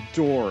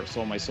adore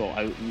 "Sold My Soul."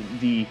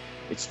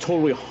 It's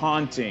totally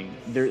haunting.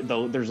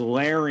 There's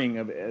layering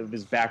of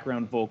his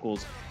background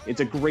vocals. It's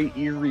a great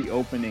eerie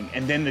opening,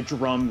 and then the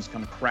drums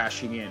come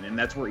crashing in, and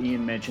that's where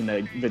Ian mentioned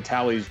that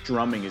Vitaly's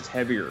drumming is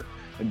heavier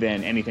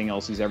than anything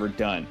else he's ever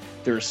done.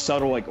 There's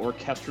subtle, like,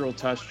 orchestral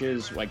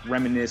touches, like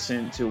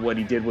reminiscent to what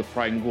he did with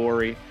Pride and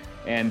Glory,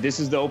 and this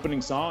is the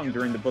opening song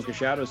during the Book of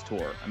Shadows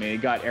tour. I mean,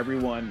 it got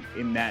everyone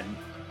in that,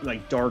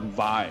 like, dark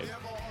vibe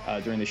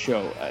during the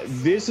show.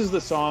 This is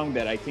the song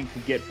that I think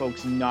could get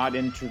folks not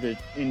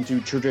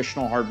into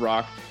traditional hard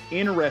rock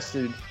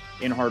interested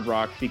in hard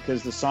rock,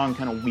 because the song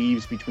kind of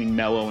weaves between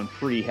mellow and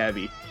pretty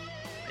heavy.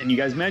 And you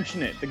guys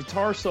mentioned it, the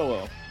guitar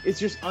solo, it's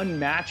just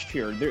unmatched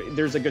here.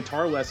 There's a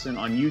guitar lesson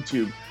on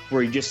YouTube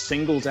where he just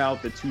singles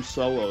out the 2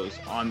 solos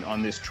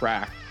on this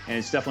track, and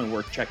it's definitely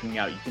worth checking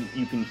out.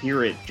 You can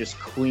hear it just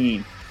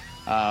clean.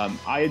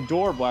 I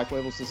adore Black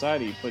Label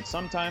Society, but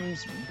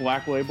sometimes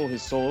Black Label,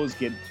 his solos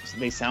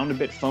they sound a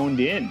bit phoned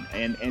in,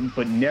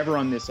 but never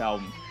on this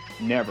album,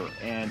 never.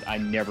 And I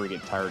never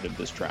get tired of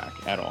this track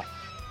at all.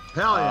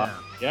 Hell yeah.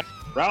 Yeah,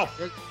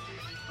 Ralph.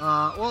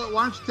 Well,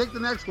 why don't you take the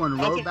next one,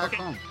 Road Back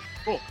Home?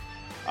 Cool.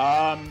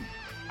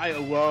 I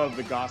love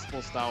the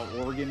gospel-style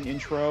organ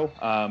intro.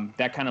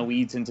 That kind of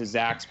leads into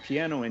Zakk's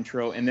piano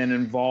intro, and then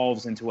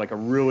evolves into like a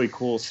really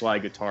cool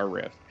slide guitar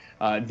riff.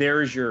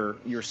 There's your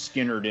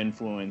Skynyrd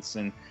influence,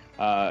 and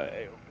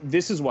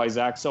this is why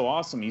Zakk's so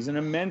awesome. He's an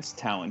immense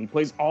talent. He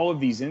plays all of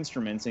these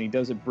instruments, and he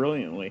does it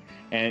brilliantly.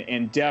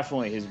 And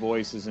definitely his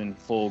voice is in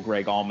full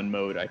Greg Allman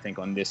mode, I think,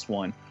 on this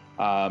one.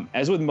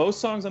 As with most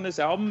songs on this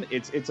album,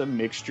 it's a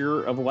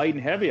mixture of light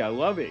and heavy. I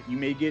love it. You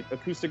may get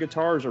acoustic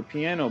guitars or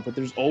piano, but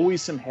there's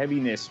always some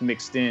heaviness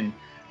mixed in,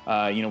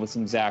 with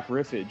some Zakk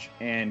riffage.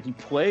 And he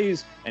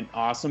plays an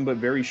awesome but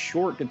very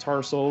short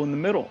guitar solo in the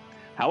middle.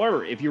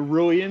 However, if you're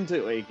really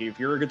into, if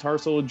you're a guitar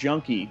solo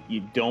junkie,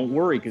 you don't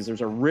worry, because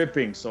there's a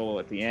ripping solo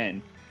at the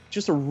end.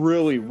 Just a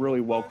really,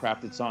 really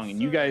well-crafted song. And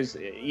you guys,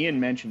 Ian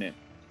mentioned it.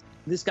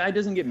 This guy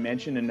doesn't get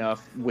mentioned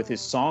enough with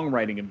his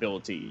songwriting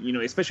ability,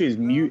 especially his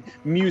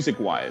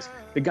music-wise.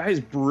 The guy is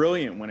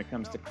brilliant when it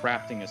comes to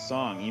crafting a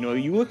song.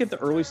 You look at the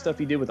early stuff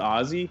he did with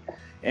Ozzy,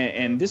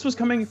 and this was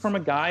coming from a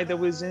guy that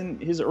was in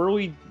his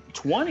early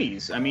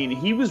 20s. I mean,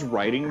 he was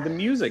writing the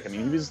music. I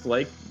mean, he was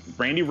like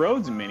Randy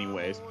Rhoads in many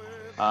ways.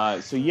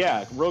 So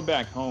yeah, Road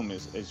Back Home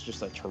is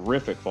just a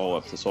terrific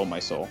follow-up to Sold My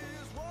Soul.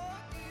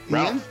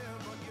 Ian?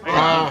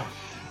 Boy.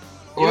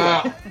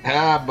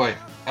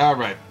 All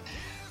right.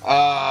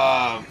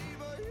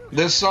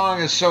 This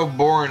song is so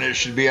boring it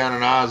should be on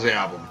an Oz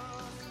album.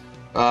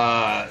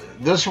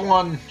 This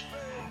one,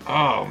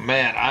 oh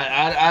man,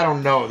 I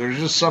don't know. There's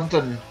just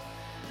something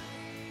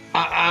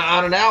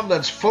on an album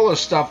that's full of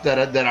stuff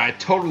that I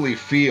totally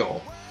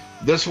feel.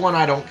 This one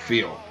I don't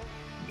feel.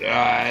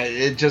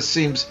 It just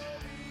seems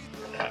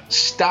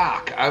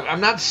stock.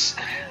 I'm not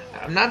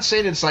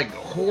saying it's like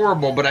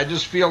horrible, but I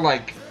just feel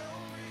like,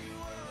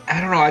 I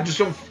don't know. I just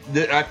don't.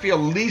 I feel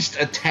least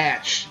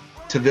attached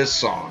to this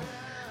song.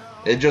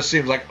 It just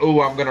seems like,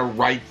 oh, I'm gonna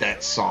write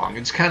that song.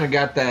 It's kind of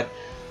got that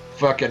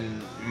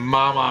fucking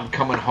Mama, I'm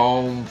Coming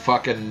Home,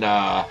 fucking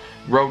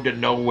Road to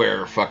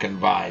Nowhere fucking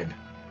vibe,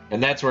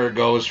 and that's where it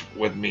goes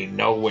with me.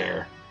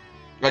 Nowhere.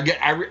 Again,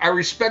 I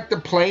respect the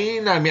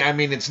playing. I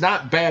mean, it's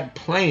not bad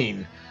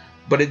playing,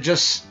 but it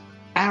just,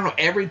 I don't know.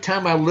 Every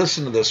time I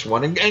listen to this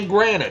one, and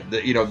granted,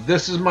 that, you know,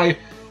 this is my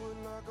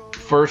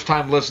first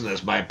time listening to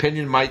this. My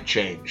opinion might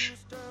change.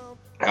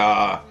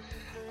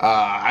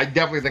 I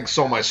definitely think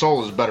 "Sold My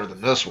Soul" is better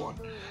than this one.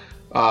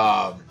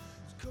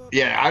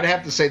 Yeah, I'd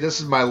have to say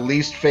this is my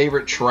least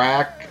favorite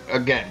track.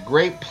 Again,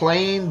 great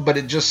playing, but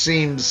it just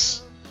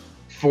seems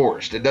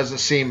forced. It doesn't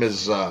seem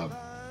as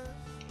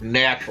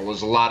natural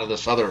as a lot of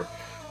this other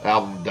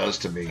album does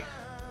to me.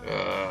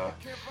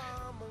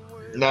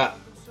 Not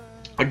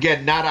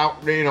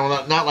out, you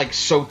know, not like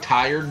So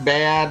Tired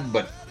bad,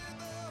 but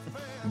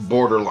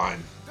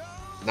borderline.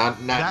 Not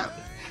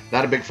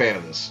a big fan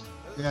of this.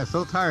 Yeah,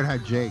 So Tired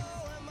had Jake.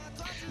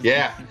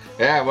 Yeah.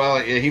 Well,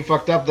 he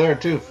fucked up there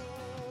too.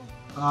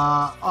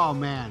 Oh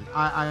man,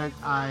 I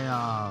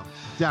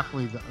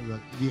definitely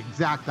the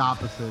exact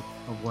opposite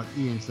of what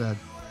Ian said.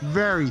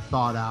 Very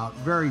thought out,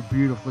 very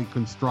beautifully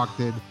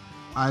constructed.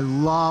 I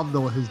love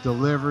his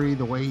delivery,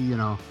 the way, you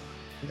know,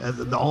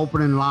 the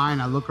opening line.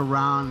 I look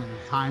around and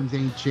the times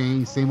ain't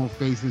changed, same old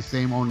faces,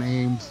 same old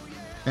names,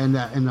 and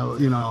that, and the,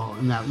 you know,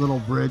 in that little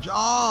bridge,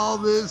 all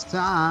this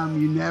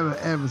time you never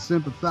ever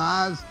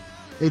sympathize.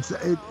 It's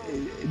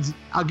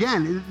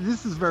again,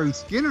 this is very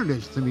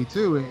Skinner-ish to me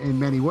too, in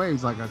many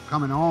ways, like a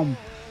coming home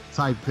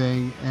type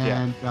thing.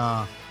 And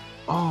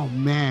oh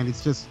man,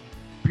 it's just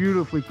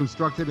beautifully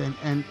constructed,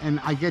 and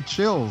I get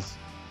chills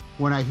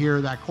when I hear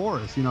that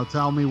chorus. You know,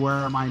 tell me where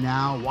am I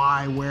now,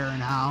 why, where,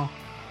 and how.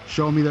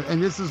 Show me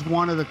and this is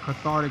one of the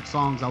cathartic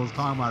songs I was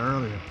talking about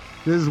earlier.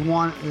 This is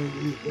one,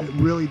 it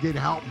really did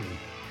help me,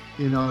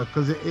 you know,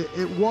 because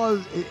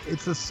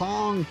it's a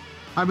song.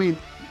 I mean,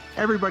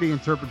 everybody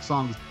interprets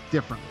songs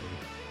differently,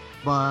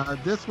 but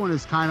this one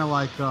is kind of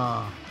like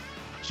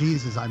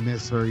Jesus, I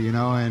miss her, you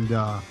know, and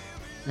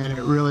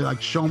it really,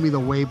 like, show me the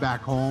way back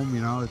home,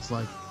 you know. It's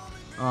like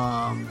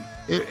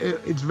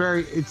it's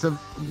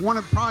one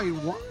of probably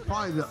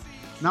the,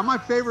 not my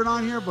favorite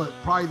on here, but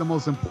probably the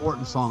most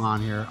important song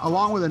on here,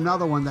 along with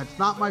another one that's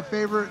not my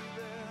favorite,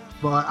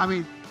 but I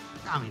mean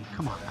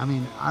come on, I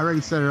mean, I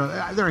already said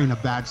it, there ain't a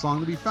bad song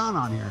to be found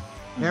on here.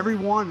 Every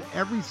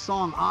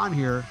song on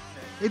here,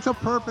 it's a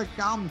perfect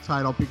album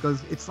title,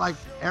 because it's like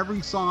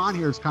every song on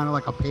here is kind of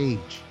like a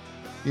page,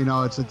 you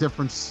know. It's a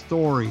different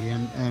story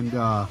and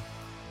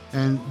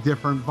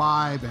different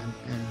vibe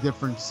and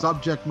different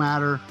subject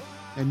matter.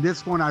 And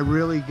this one, I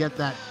really get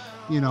that,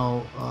 you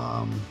know,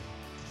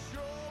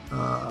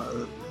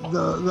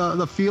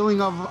 the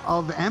feeling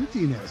of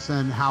emptiness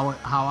and how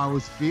I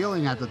was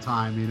feeling at the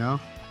time, you know.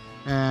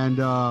 And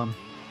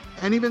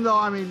even though,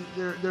 I mean,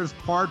 there's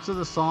parts of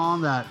the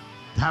song that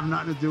have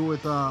nothing to do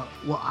with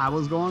what I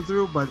was going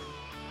through, but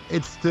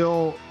it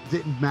still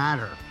didn't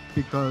matter,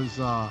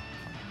 because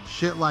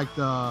shit like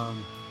the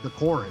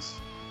chorus,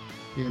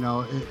 you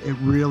know, it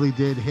really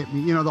did hit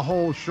me. You know, the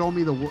whole "show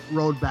me the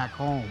road back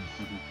home"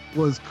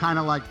 was kind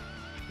of like,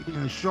 you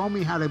know, show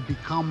me how to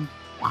become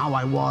how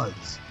I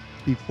was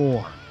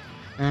before.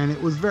 And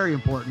it was very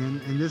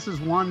important. And this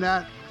is one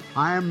that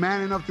I am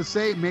man enough to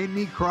say made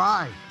me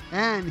cry.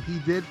 And he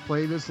did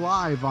play this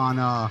live on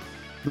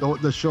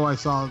the show I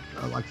saw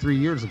like 3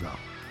 years ago.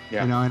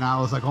 Yeah. You know, and I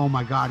was like, oh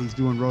my God, he's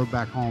doing Road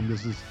Back Home.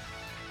 This is,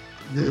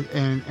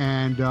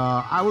 and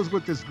I was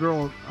with this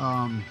girl,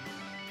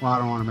 well, I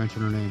don't want to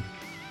mention her name.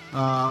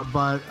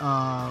 But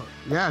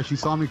yeah, she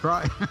saw me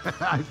cry.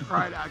 I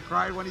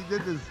cried when he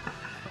did this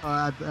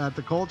at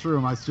the Culture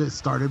Room. I just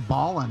started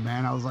bawling,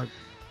 man. I was like,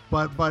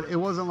 but it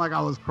wasn't like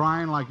I was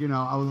crying, like, you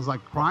know, I was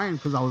like crying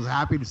because I was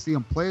happy to see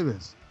him play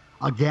this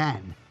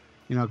again,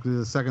 you know, because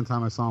it's the second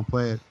time I saw him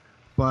play it.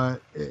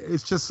 But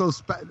it's just so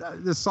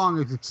this song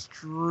is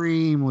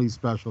extremely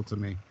special to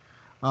me.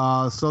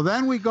 So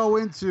then we go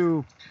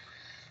into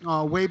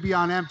Way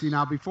Beyond Empty.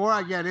 Now, before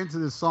I get into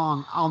this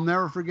song, I'll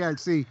never forget.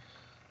 See,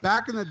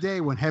 back in the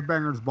day when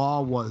Headbangers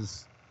Ball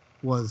was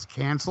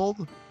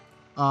canceled,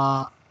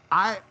 Miami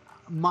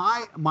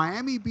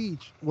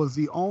Beach was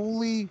the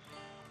only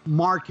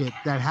market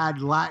that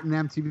had Latin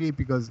MTV,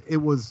 because it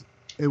was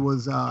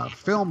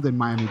filmed in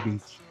Miami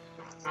Beach.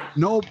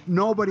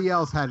 Nobody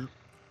else had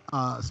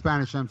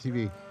Spanish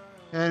MTV.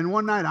 And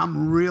one night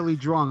I'm really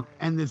drunk,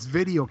 and this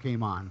video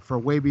came on for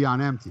Way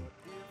Beyond Empty.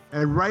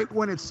 And right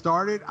when it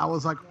started, I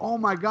was like, oh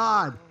my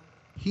God,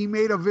 he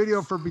made a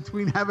video for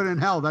Between Heaven and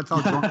Hell. That's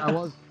how drunk I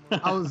was.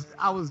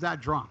 I was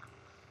that drunk.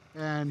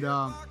 And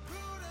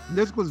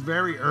this was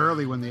very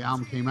early when the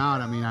album came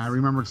out. I mean, I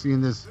remember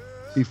seeing this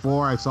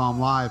before I saw him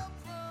live.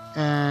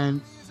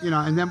 And,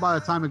 and then by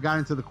the time it got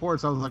into the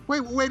chorus, I was like,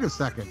 wait a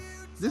second.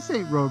 This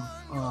ain't Road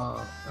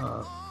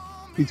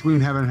Between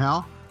Heaven and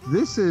Hell.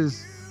 This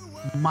is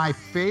my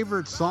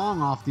favorite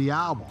song off the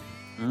album.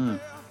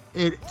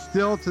 It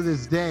still to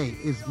this day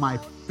is my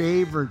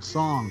favorite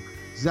song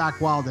Zakk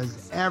Wylde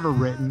has ever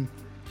written.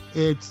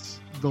 It's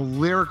the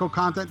lyrical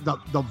content,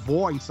 the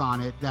voice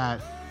on it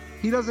that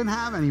he doesn't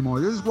have anymore.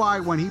 This is why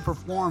when he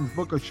performs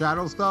Book of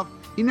Shadows stuff,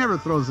 he never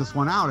throws this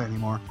one out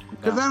anymore,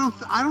 because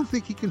I don't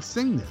think he can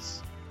sing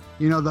this.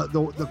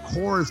 The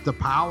chorus, the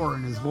power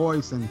in his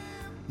voice, and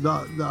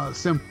the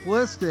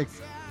simplistic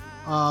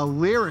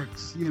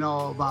lyrics.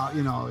 About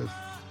if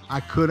I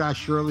could, I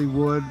surely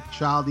would.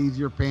 Child, ease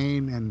your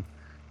pain. And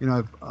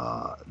if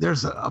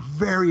there's a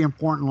very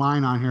important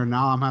line on here.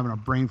 Now I'm having a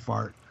brain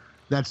fart.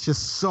 That's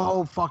just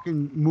so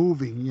fucking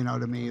moving.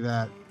 To me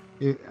that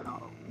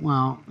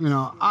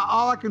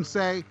all I can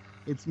say,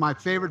 it's my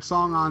favorite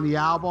song on the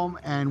album,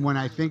 and when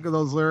I think of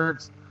those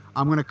lyrics,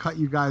 I'm going to cut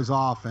you guys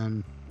off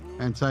and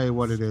tell you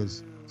what it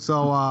is.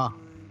 So,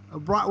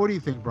 what do you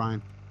think,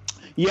 Brian?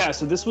 Yeah,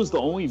 so this was the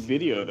only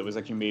video that was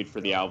actually made for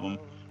the album,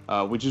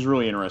 which is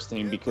really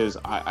interesting because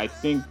I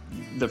think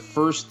the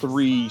first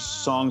 3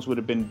 songs would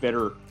have been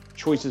better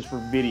choices for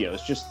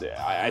videos. Just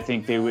I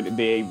think they would have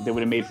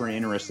made for an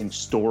interesting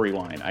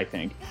storyline, I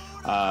think.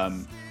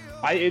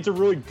 It's a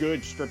really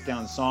good stripped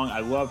down song. I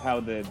love how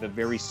the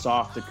very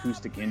soft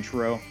acoustic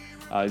intro.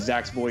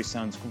 Zakk's voice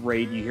sounds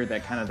great. You hear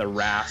that kind of the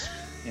rasp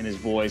in his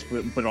voice,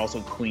 but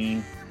also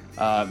clean.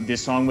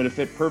 This song would have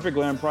fit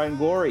perfectly on Pride and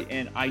Glory,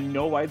 and I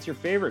know why it's your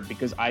favorite,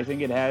 because I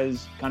think it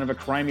has kind of a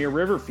Crimea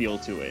River feel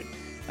to it.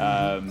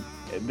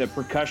 The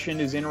percussion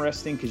is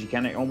interesting because you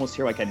kind of almost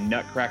hear like a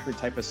Nutcracker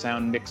type of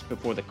sound mixed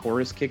before the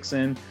chorus kicks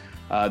in.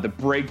 The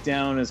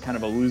breakdown is kind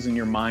of a losing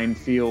your mind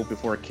feel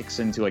before it kicks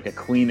into like a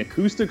clean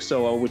acoustic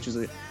solo, which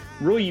is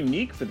really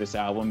unique for this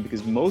album,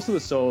 because most of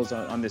the solos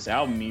on this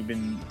album,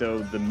 even though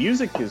the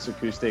music is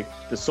acoustic,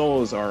 the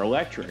solos are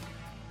electric.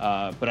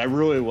 But I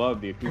really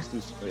love the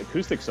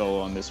acoustic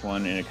solo on this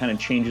one, and it kind of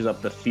changes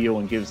up the feel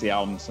and gives the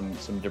album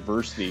some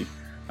diversity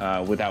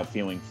without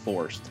feeling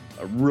forced.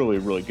 A really,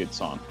 really good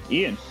song.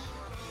 Ian?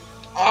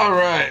 All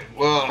right.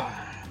 Well,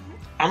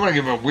 I'm going to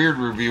give a weird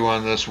review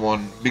on this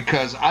one,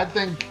 because I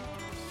think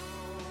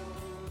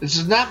this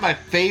is not my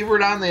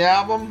favorite on the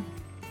album,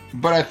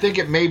 but I think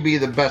it may be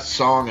the best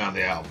song on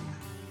the album.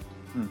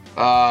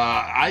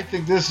 I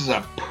think this is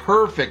a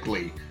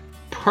perfectly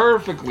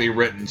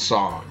written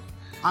song.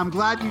 I'm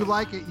glad you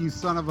like it, you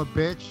son of a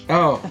bitch.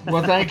 Oh,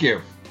 well, thank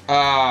you.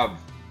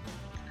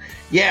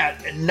 Yeah,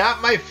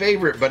 not my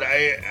favorite, but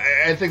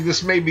I think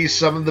this may be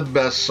some of the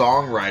best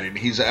songwriting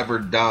he's ever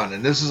done.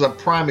 And this is a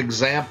prime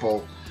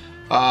example.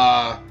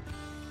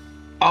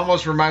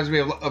 Almost reminds me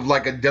of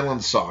like a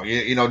Dylan song.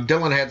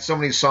 Dylan had so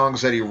many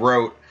songs that he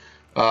wrote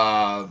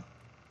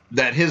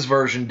that his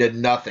version did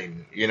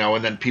nothing,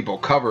 and then people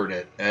covered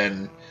it,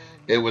 and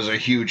it was a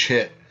huge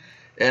hit.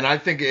 And I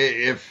think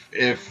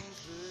if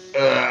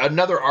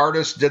another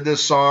artist did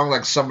this song,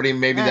 like somebody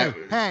maybe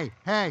Hey,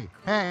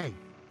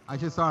 I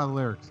just thought of the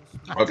lyrics.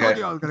 I Okay. told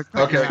you I was going to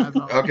cut your ass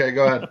off. Okay,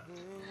 go ahead.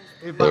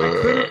 If I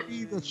couldn't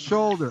be the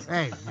shoulder.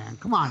 Hey, man,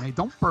 come on. Hey,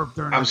 don't burp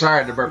during I'm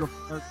sorry to burp.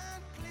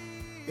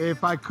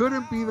 If I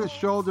couldn't be the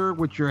shoulder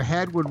which your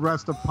head would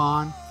rest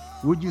upon,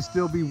 would you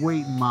still be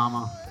waiting,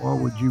 mama? Or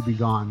would you be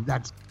gone?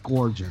 That's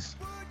gorgeous.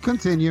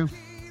 Continue.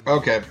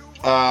 Okay.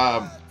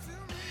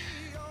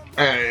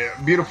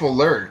 Beautiful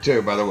lyric,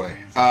 too, by the way.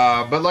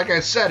 But like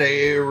I said,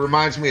 it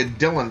reminds me of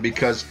Dylan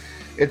because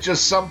it's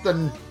just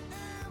something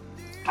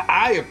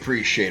I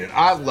appreciate it.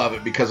 I love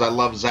it because I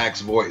love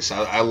Zakk's voice.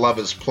 I love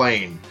his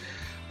playing.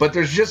 But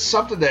there's just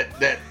something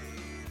that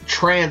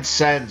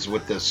transcends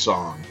with this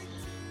song.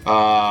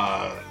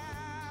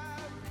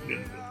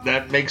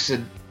 That makes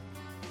it,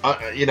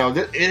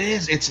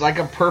 it's like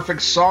a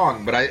perfect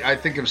song. But I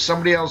think if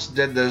somebody else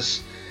did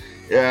this,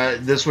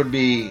 this would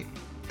be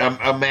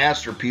a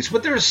masterpiece.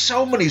 But there's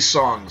so many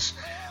songs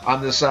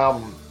on this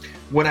album.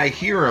 When I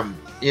hear them,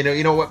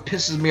 you know what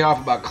pisses me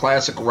off about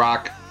classic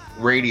rock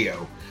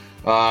radio,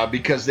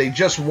 because they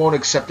just won't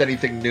accept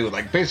anything new.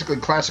 Like basically,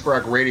 classic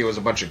rock radio is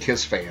a bunch of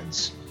Kiss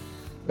fans.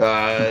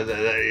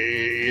 They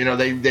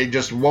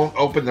just won't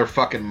open their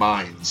fucking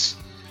minds.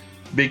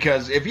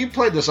 Because if you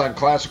played this on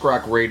classic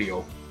rock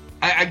radio,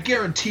 I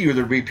guarantee you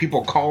there'd be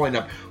people calling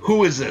up,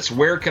 who is this?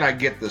 Where can I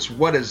get this?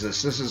 What is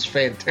this? This is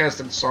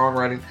fantastic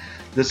songwriting.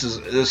 This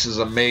is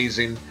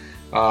amazing.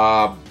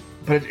 But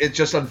it's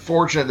just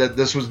unfortunate that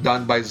this was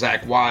done by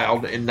Zakk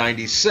Wylde in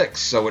 '96,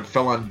 so it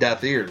fell on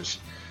deaf ears.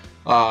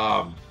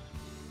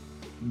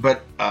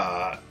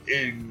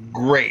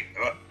 Great.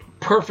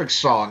 Perfect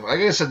song. Like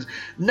I said,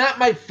 not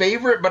my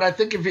favorite, but I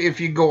think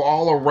if you go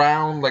all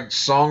around, like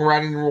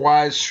songwriting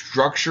wise,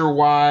 structure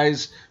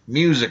wise,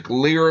 music,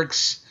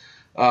 lyrics,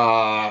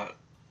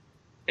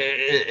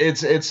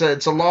 it's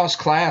a lost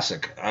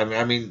classic.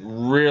 I mean,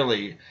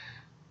 really,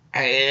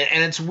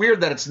 and it's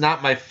weird that it's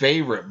not my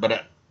favorite,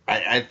 but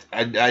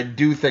I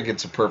do think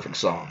it's a perfect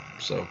song.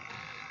 So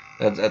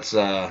that's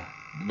the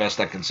best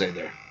I can say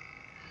there.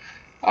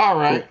 All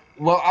right.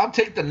 Well, I'll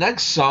take the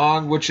next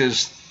song, which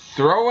is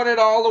Throwing It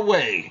All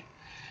Away.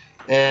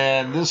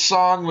 And this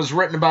song was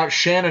written about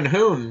Shannon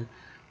Hoon,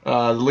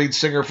 the lead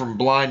singer from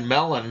Blind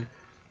Melon,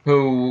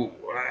 who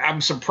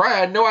I'm surprised. I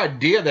had no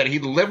idea that he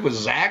lived with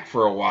Zach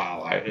for a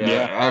while.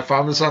 I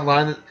found this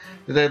online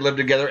that they lived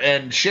together.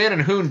 And Shannon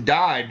Hoon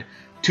died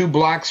 2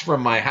 blocks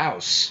from my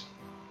house.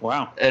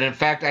 Wow. And in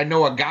fact, I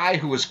know a guy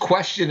who was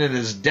questioning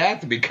his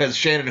death because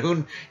Shannon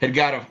Hoon had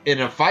got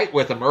in a fight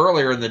with him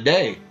earlier in the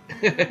day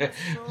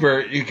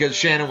because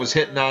Shannon was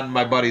hitting on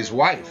my buddy's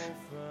wife.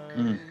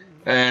 Mm.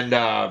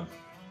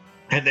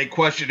 And they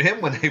questioned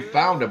him when they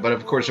found him, but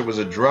of course it was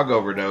a drug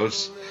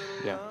overdose.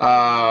 Yeah.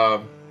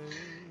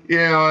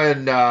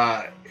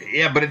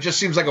 But it just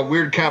seems like a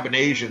weird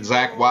combination,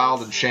 Zach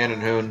Wilde and Shannon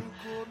Hoon.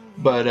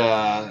 But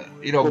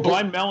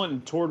Blind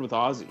Melon toured with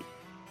Ozzy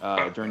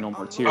during No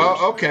More Tears.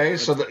 Oh, okay,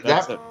 so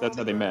that's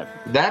how they met.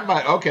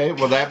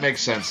 That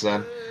makes sense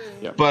then.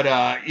 Yep. But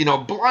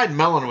Blind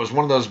Melon was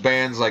one of those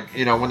bands, like,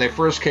 when they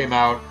first came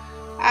out,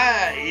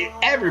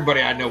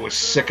 everybody I know was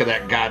sick of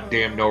that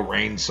goddamn No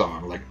Rain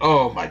song. Like,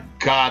 oh my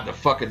God, the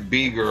fucking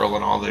B-Girl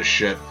and all this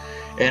shit.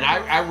 And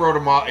I wrote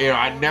them all.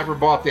 I never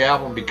bought the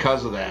album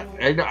because of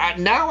that.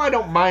 Now I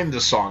don't mind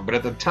the song, but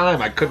at the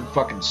time I couldn't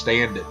fucking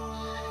stand it.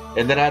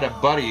 And then I had a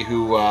buddy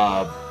who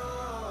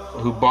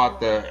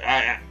bought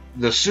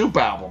the Soup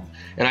album,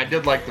 and I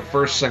did like the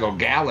first single,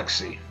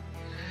 Galaxy.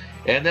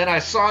 And then I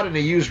saw it in a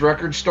used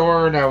record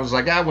store, and I was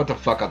like, what the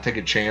fuck? I'll take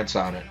a chance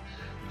on it.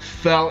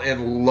 Fell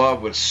in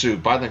love with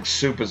Soup. I think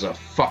Soup is a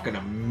fucking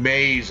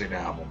amazing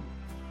album.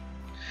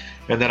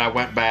 And then I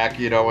went back,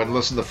 and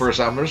listened to the first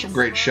album. There's some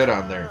great shit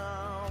on there.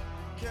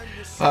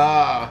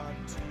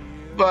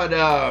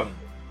 But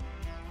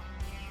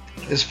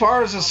as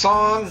far as the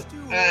song,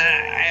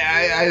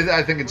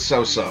 I think it's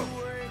so-so.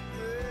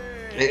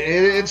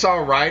 It's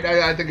all right.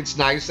 I think it's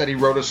nice that he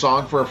wrote a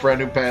song for a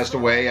friend who passed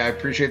away. I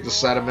appreciate the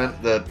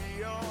sentiment that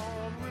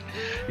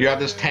you have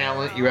this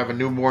talent, you have a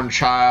newborn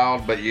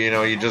child, but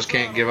you just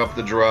can't give up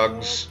the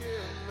drugs.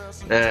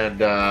 And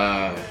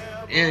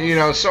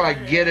so I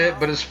get it.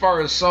 But as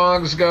far as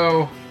songs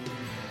go,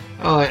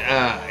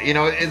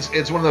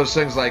 it's one of those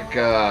things like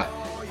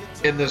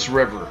In This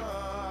River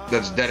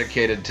that's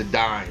dedicated to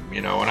Dime.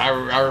 And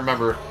I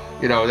remember,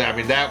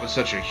 that was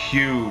such a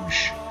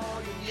huge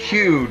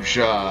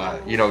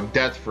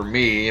death for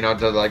me,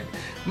 to like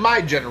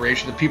my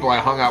generation, the people I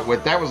hung out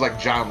with. That was like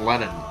John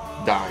Lennon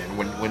dying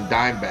when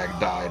Dimebag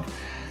died.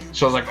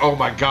 So I was like, oh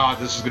my God,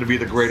 this is going to be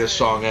the greatest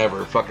song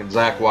ever. Fucking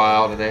Zach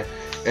Wilde.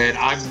 And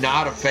I'm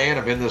not a fan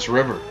of In This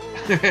River.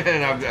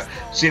 And I've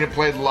seen it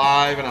played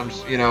live, and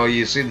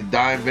you see the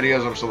Dime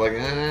videos, I'm still like,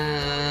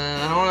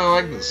 I don't really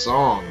like the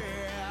song.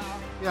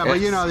 Yeah, but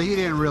he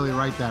didn't really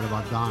write that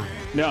about Dime.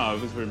 No,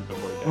 it was written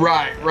before that.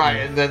 Right,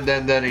 and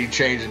then he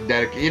changed and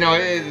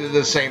dedicated.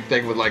 The same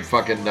thing with like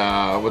fucking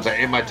what's that?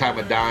 In My Time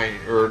of Dying,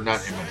 or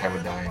not In My Time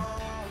of Dying.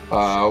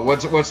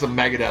 What's the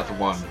Megadeth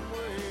one?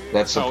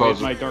 That's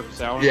supposed. My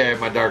Darkest Hour. Yeah,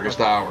 My Darkest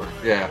Hour.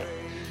 Yeah,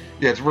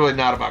 it's really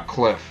not about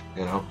Cliff,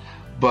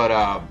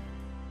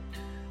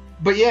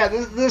 But yeah,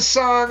 this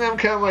song I'm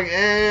kind of like,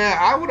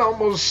 I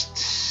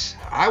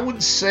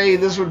would say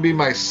this would be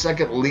my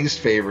second least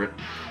favorite.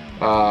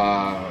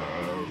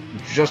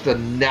 Just a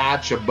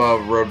notch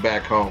above Road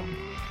Back Home.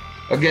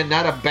 Again,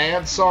 not a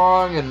bad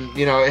song, and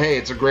hey,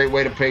 it's a great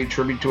way to pay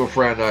tribute to a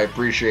friend. I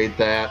appreciate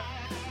that.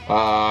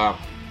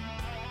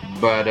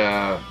 But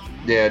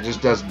it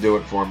just doesn't do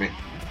it for me.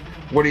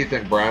 What do you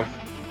think, Brian?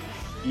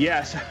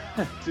 Yes,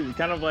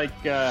 kind of like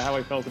how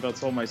I felt about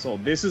Sold My Soul.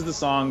 This is the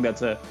song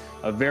that's a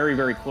very,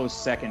 very close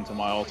second to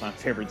my all-time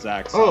favorite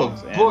Zach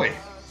songs. Oh, boy.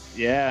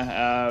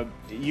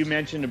 You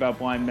mentioned about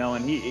Blind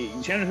Melon.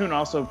 Shannon Hoon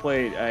also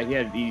played.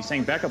 He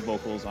sang backup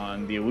vocals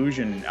on the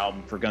Illusion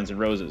album for Guns N'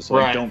 Roses. So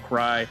like Don't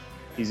Cry,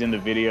 he's in the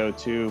video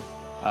too.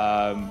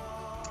 I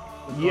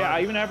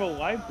even have a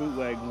live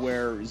bootleg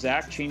where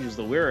Zach changes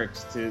the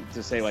lyrics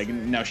to say like,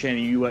 "Now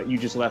Shannon, you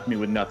just left me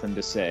with nothing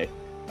to say."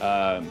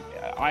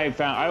 I've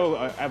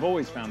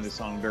always found this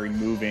song very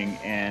moving,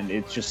 and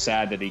it's just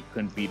sad that he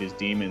couldn't beat his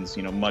demons.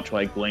 Much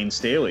like Blaine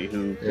Staley,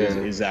 who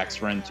is Zach's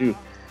friend too.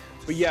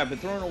 But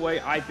Thrown Away,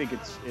 I think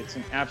it's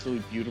an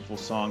absolutely beautiful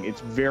song.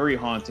 It's very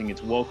haunting.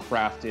 It's well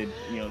crafted.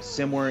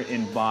 Similar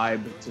in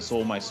vibe to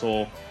Sold My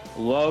Soul.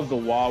 Love the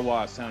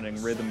wah-wah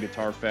sounding rhythm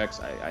guitar effects.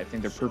 I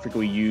think they're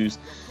perfectly used.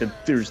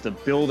 There's the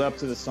build up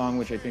to the song,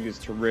 which I think is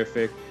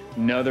terrific.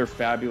 Another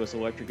fabulous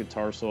electric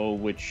guitar solo,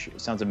 which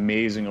sounds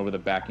amazing over the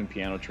backing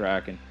piano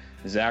track. And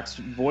Zach's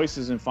voice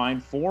is in fine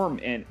form,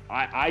 and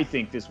I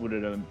think this would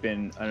have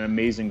been an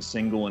amazing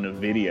single in a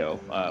video,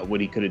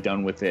 what he could have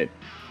done with it.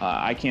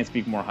 I can't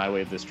speak more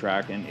highly of this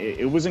track, and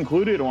it was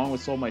included along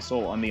with Sold My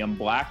Soul on the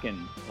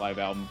Unblackened live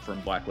album from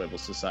Black Label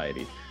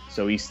Society.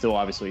 So he still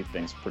obviously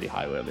thinks pretty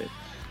highly of it.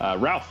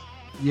 Ralph?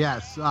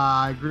 Yes,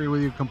 I agree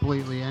with you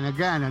completely. And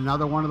again,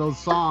 another one of those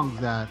songs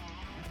that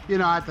you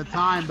know, at the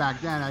time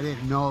back then, I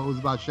didn't know it was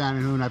about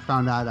Shannon Hoon. I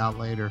found that out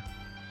later.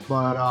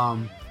 But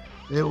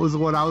it was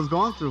what I was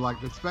going through.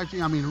 Like,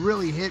 especially, I mean, it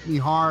really hit me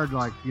hard.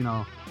 Like, you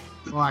know,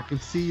 oh, I can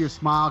see your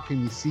smile.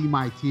 Can you see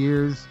my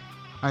tears?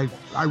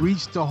 I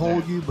reached to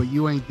hold you, but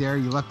you ain't there.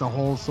 You left the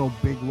hole so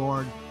big,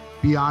 Lord,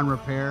 beyond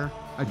repair.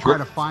 I try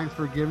to find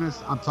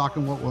forgiveness. I'm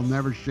talking what we'll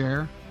never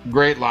share.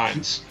 Great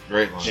lines.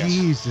 Great lines.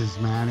 Jesus,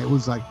 man. It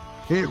was like,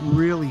 it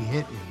really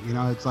hit me. You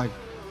know, it's like,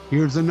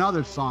 here's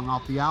another song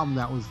off the album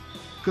that was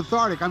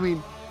cathartic. I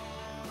mean,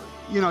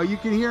 you know, you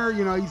can hear,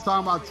 you know, he's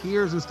talking about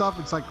tears and stuff.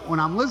 It's like, when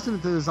I'm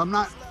listening to this, I'm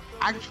not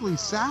actually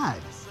sad.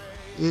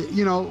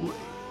 You know,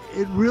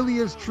 it really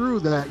is true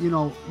that, you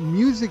know,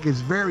 music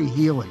is very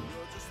healing.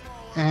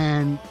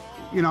 And,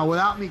 you know,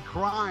 without me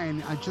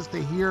crying, just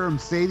to hear him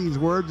say these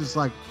words, it's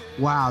like,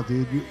 wow,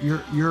 dude,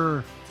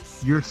 you're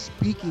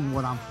speaking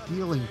what I'm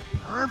feeling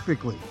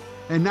perfectly.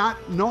 And not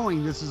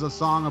knowing this is a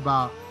song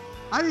about,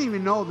 I didn't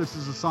even know this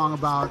is a song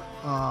about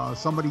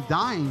somebody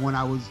dying when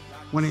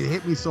it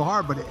hit me so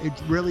hard, but it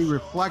really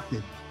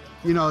reflected,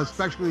 you know,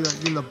 especially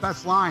the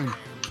best line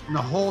in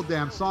the whole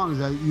damn song is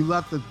that you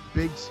left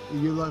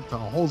a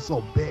hole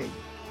so big,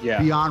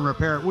 beyond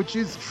repair, which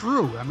is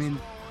true. I mean,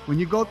 when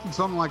you go through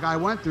something like I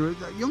went through,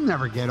 you'll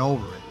never get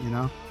over it, you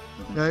know.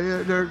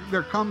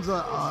 There comes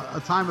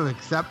a time of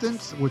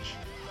acceptance, which,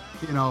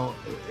 you know,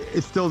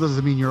 it still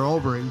doesn't mean you're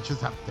over it. You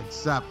just have to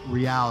accept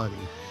reality.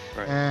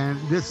 Right. And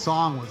this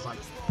song was like,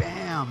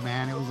 bam,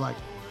 man. It was like,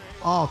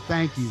 oh,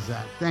 thank you,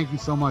 Zach. Thank you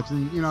so much.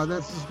 And, you know,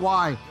 this is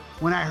why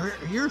when I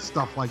hear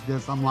stuff like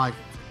this, I'm like,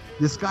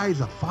 this guy is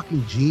a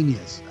fucking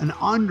genius, an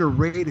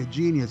underrated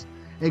genius,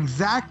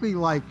 exactly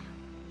like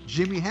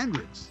Jimi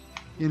Hendrix.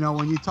 You know,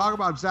 when you talk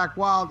about Zakk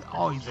Wylde,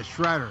 oh, he's a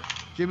shredder.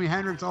 Jimi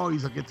Hendrix, oh,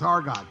 he's a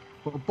guitar god.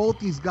 But both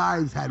these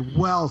guys had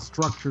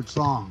well-structured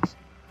songs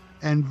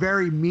and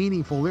very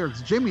meaningful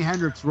lyrics. Jimi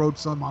Hendrix wrote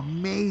some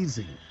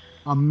amazing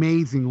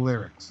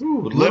lyrics.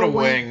 Ooh, Little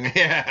Wing.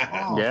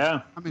 Yeah. Oh,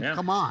 yeah. I mean,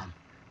 come on.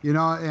 You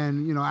know,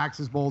 and, you know,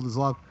 Axis Bold is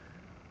Love.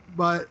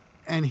 But,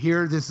 and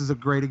here, this is a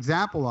great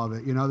example of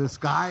it. You know, this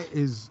guy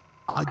is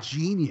a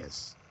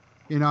genius.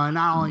 You know, and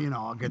not only, you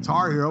know, a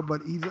guitar hero,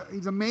 but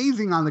he's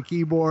amazing on the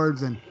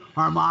keyboards and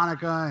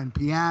harmonica and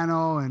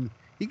piano, and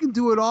he can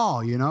do it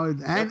all, you know,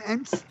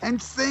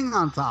 and sing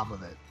on top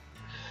of it.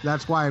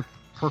 That's why I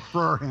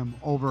prefer him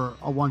over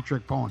a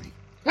one-trick pony.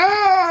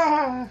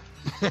 Ah!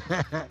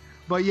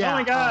 But yeah, oh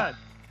my god,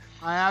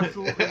 I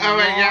absolutely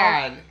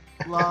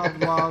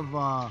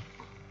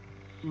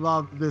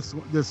love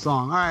this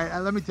song. All right,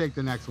 let me take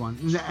the next one.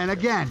 And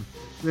again,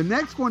 the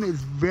next one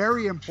is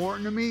very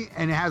important to me,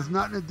 and it has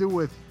nothing to do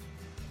with,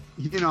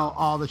 you know,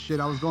 all the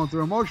shit I was going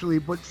through emotionally,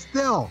 but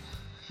still,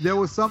 there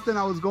was something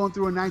I was going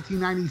through in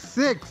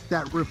 1996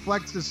 that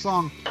reflects this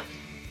song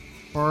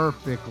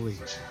perfectly.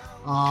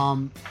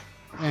 And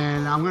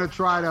I'm going to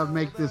try to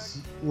make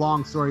this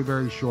long story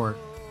very short.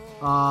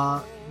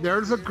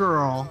 There's a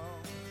girl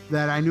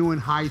that I knew in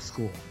high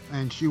school,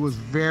 and she was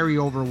very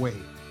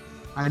overweight.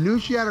 I knew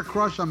she had a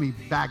crush on me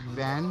back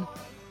then,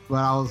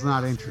 but I was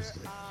not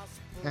interested.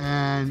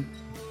 And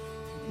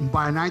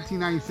by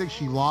 1996,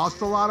 she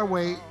lost a lot of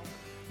weight.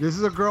 This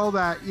is a girl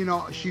that, you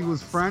know, she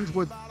was friends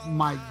with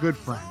my good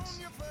friends.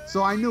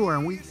 So I knew her,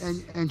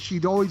 and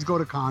she'd always go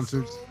to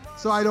concerts.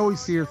 So I'd always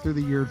see her through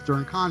the years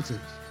during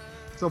concerts.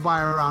 So by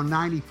around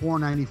 94,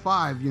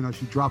 95, you know,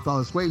 she dropped all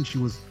this weight, and she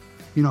was,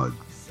 you know,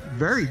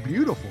 very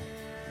beautiful.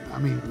 I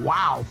mean,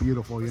 wow,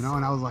 beautiful, you know.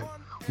 And I was like,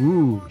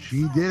 ooh,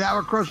 she did have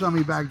a crush on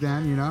me back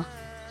then, you know.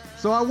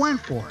 So I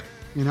went for it,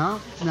 you know.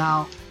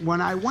 Now, when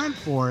I went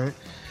for it,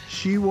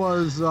 she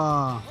was...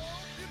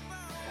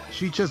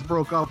 she just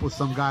broke up with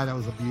some guy that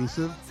was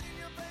abusive.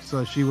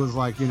 So she was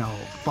like, you know,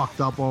 fucked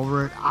up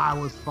over it. I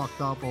was fucked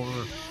up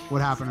over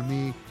what happened to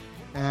me.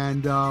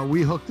 And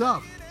we hooked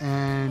up.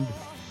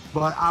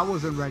 But I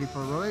wasn't ready for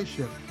a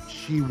relationship.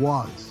 She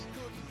was.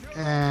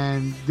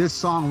 And this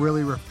song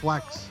really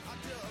reflects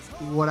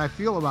what I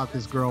feel about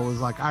this girl.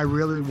 Was like, I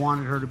really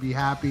wanted her to be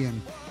happy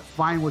and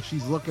find what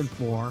she's looking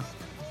for.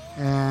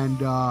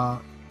 And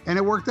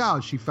it worked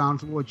out. She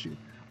found what she...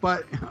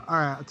 But, all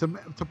right,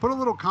 to put a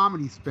little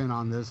comedy spin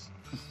on this,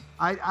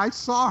 I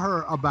saw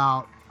her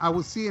I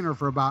was seeing her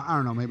for about, I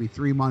don't know, maybe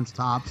 3 months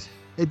tops.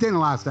 It didn't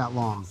last that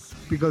long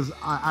because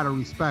out of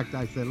respect,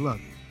 I said, look,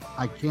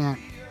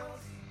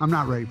 I'm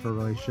not ready for a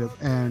relationship.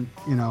 And,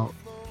 you know,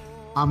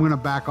 I'm going to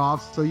back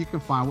off so you can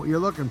find what you're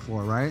looking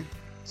for, right?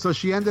 So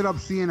she ended up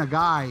seeing a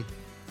guy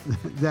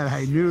that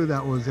I knew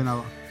that was in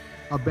a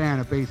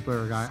band, a bass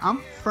player guy.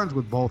 I'm friends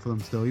with both of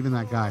them still, even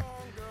that guy.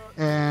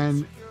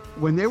 And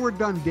when they were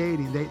done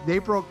dating, they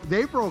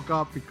broke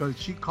up because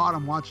she caught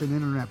him watching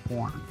internet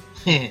porn.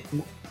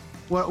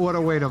 What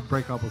a way to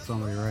break up with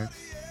somebody, right?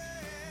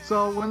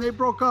 So when they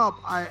broke up,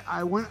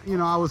 I went, you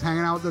know, I was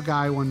hanging out with the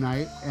guy one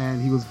night,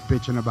 and he was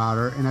bitching about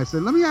her, and I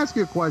said, let me ask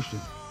you a question,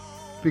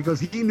 because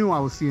he knew I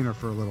was seeing her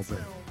for a little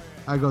bit.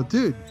 I go,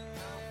 dude,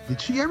 did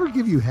she ever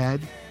give you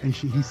head? And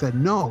he said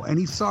no, and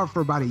he saw her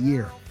for about a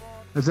year.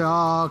 I said,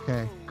 oh,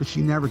 okay, because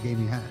she never gave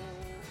me head.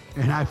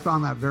 And I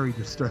found that very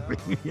disturbing,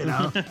 you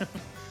know?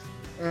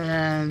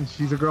 And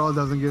she's a girl that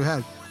doesn't give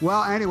head.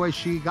 Well, anyway,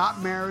 she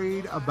got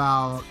married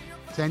about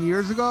 10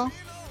 years ago.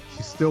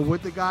 She's still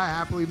with the guy,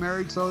 happily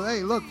married. So,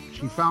 hey, look,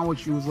 she found what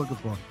she was looking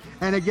for.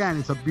 And again,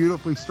 it's a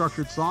beautifully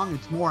structured song.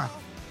 It's more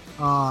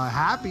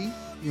happy,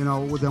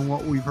 than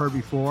what we've heard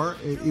before.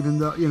 Even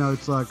though,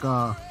 it's like,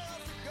 I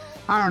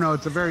don't know,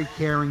 it's a very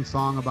caring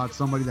song about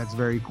somebody that's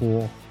very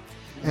cool.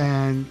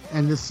 And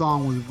this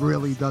song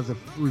really does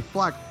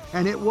reflect.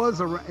 And it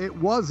was in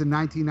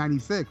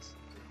 1996.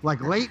 Like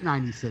late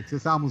 96,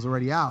 this album was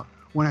already out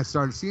when I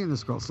started seeing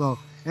this girl. So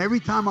every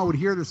time I would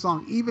hear the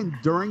song, even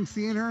during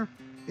seeing her,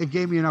 it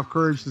gave me enough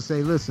courage to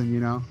say, listen,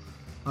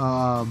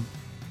 I'm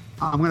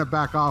going to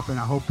back off and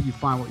I hope you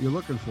find what you're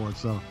looking for.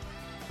 So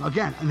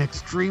again, an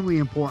extremely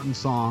important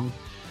song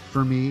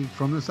for me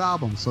from this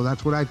album. So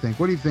that's what I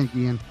think. What do you think,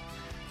 Ian?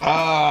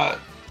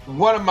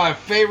 One of my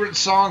favorite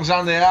songs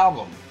on the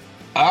album.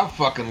 I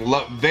fucking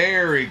love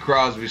very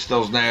Crosby,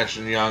 Stills, Nash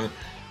and Young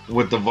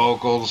with the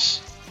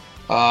vocals.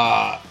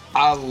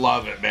 I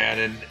love it,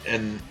 man,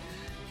 and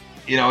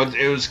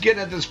it was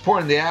getting at this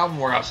point in the album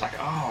where I was like,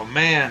 oh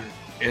man,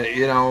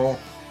 I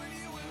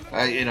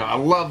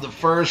love the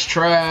first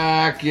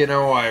track,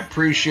 I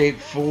appreciate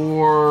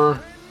 4,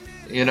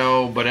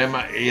 but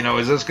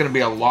is this going to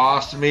be a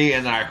loss to me?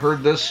 And I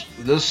heard this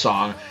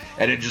song,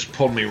 and it just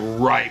pulled me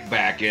right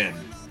back in.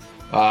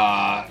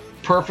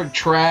 Perfect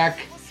track,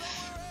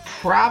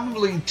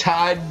 probably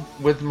tied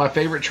with my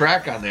favorite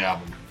track on the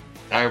album.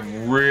 I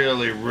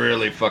really,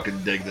 really fucking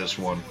dig this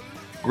one.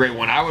 Great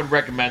one. I would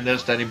recommend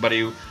this to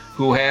anybody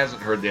who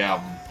hasn't heard the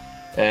album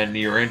and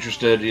you're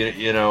interested,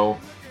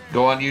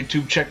 go on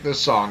YouTube, check this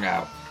song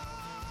out.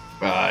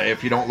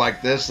 If you don't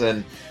like this,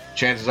 then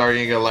chances are you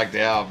ain't gonna like the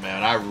album,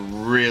 man. I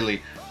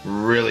really,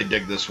 really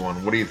dig this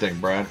one. What do you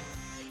think, Brian?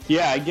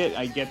 Yeah, I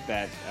get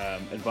that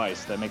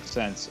advice. That makes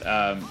sense.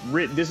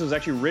 This was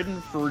actually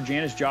written for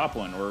Janis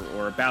Joplin,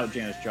 or about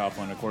Janis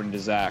Joplin, according to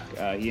Zach.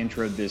 He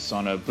introed this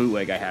on a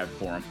bootleg I had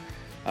for him.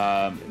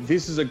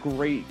 This is a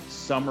great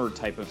summer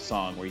type of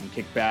song where you can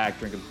kick back,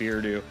 drink a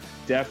beer to.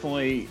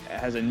 Definitely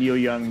has a Neil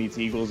Young meets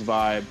Eagles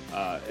vibe.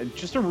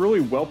 Just a really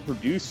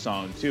well-produced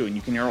song, too. And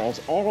you can hear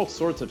all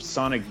sorts of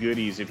sonic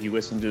goodies if you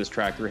listen to this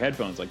track through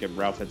headphones, like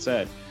Ralph had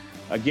said.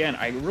 Again,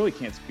 I really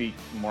can't speak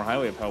more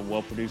highly of how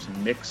well-produced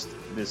and mixed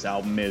this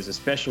album is,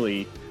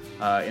 especially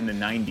in the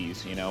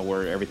 90s,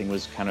 where everything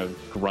was kind of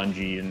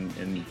grungy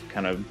and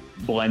kind of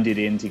blended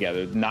in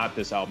together. Not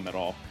this album at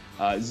all.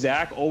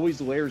 Zach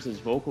always layers his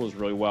vocals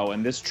really well,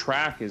 and this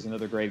track is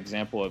another great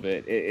example of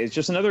it. It's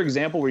just another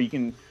example where you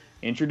can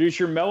introduce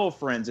your mellow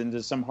friends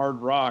into some hard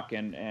rock,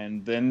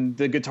 and then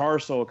the guitar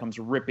solo comes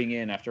ripping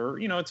in after,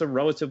 it's a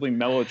relatively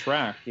mellow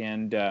track.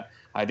 And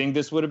I think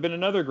this would have been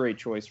another great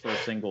choice for a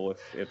single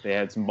if they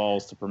had some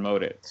balls to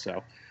promote it.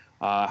 So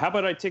how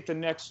about I take the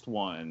next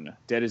one,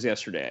 Dead as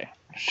Yesterday?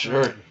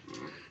 Sure.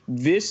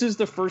 This is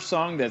the first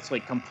song that's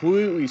like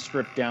completely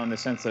stripped down in the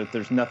sense that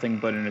there's nothing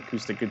but an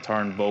acoustic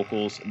guitar and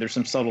vocals. There's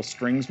some subtle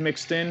strings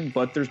mixed in,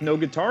 but there's no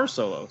guitar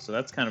solo. So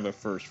that's kind of a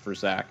first for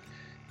Zach.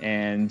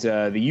 And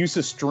the use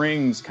of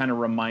strings kind of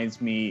reminds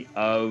me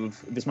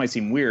of, this might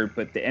seem weird,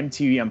 but the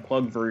MTV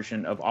Unplugged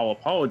version of All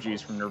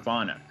Apologies from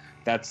Nirvana.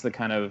 That's the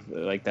kind of,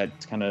 like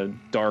that kind of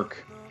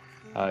dark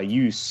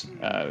use,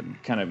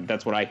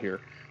 that's what I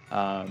hear.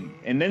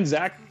 And then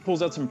Zach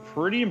pulls out some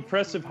pretty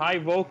impressive high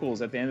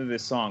vocals at the end of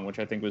this song, which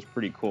I think was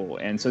pretty cool.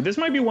 And so this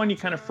might be one you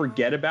kind of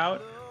forget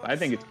about, but I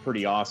think it's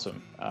pretty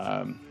awesome.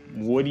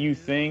 What do you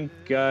think,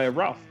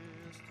 Ralph?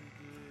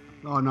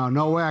 Oh,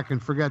 no way I can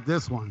forget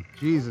this one.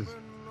 Jesus.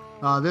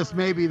 This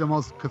may be the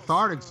most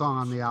cathartic song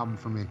on the album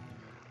for me.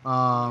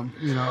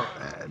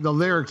 The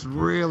lyrics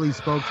really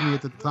spoke to me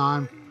at the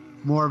time.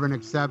 More of an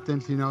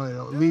acceptance,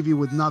 it'll leave you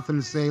with nothing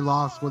to say,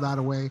 lost without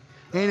a way.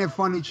 Ain't it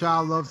funny,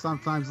 child love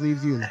sometimes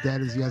leaves you as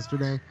dead as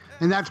yesterday.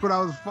 And that's what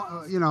I was,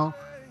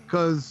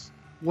 because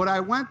what I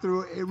went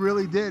through, it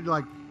really did,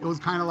 like, it was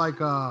kind of like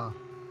a,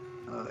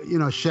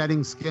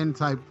 shedding skin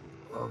type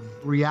of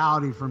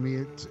reality for me.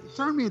 It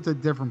turned me into a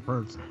different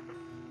person.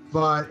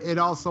 But it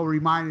also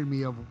reminded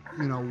me of,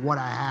 what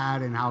I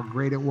had and how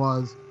great it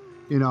was,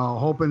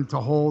 hoping to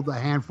hold a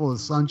handful of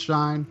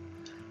sunshine,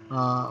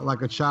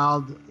 like a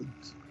child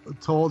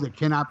told it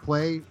cannot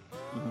play.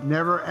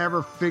 Never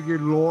ever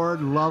figured,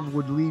 Lord, love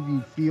would leave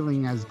you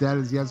feeling as dead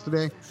as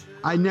yesterday.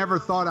 I never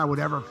thought I would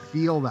ever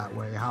feel that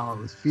way, how I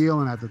was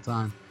feeling at the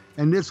time.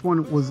 And this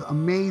one was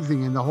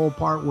amazing. And the whole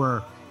part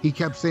where he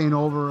kept saying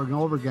over and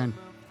over again,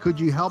 could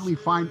you help me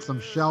find some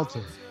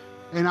shelter?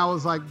 And I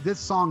was like, this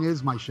song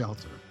is my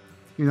shelter.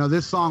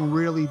 This song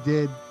really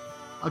did,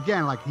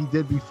 again, like he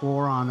did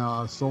before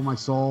on Soul My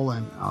Soul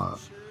and,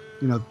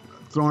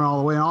 Throwing It All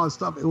Away and all this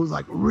stuff. It was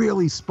like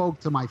really spoke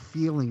to my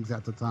feelings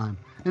at the time.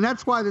 And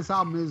that's why this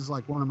album is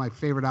like one of my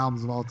favorite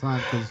albums of all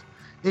time, because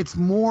it's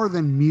more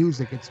than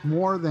music. It's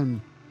more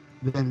than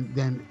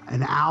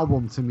an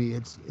album to me.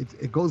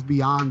 It goes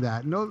beyond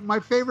that. My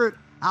favorite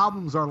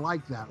albums are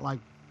like that. Like,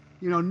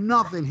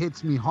 nothing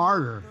hits me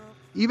harder,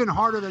 even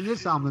harder than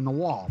this album, than The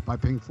Wall by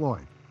Pink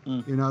Floyd.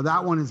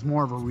 That one is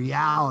more of a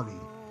reality.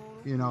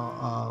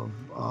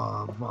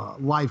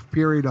 life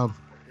period of,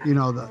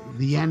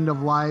 the end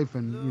of life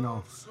and,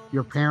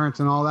 your parents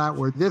and all that,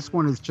 where this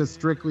one is just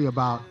strictly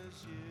about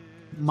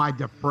my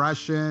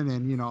depression.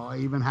 And, I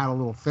even had a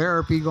little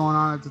therapy going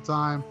on at the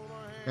time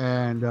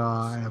and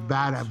a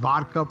bad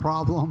vodka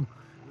problem.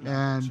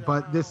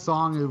 But this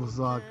song,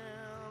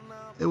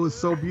 it was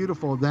so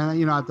beautiful.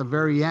 Then, at the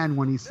very end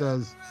when he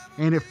says,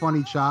 "Ain't it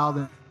funny, child?"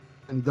 and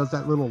he does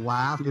that little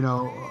laugh,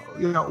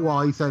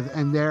 well, he says,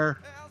 "And there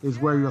is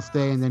where you'll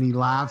stay," and then he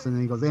laughs, and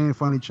then he goes, "Ain't it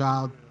funny,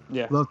 child?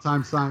 Yeah. Love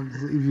time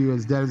leaves you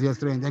as dead as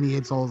yesterday," and then he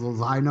hits all those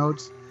high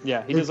notes.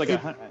 Yeah, he's like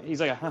a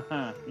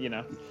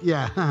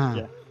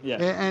Yeah. Yeah.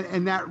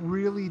 And that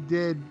really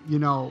did,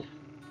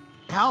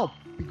 help,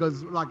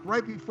 because like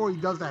right before he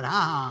does that,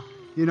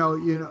 it'll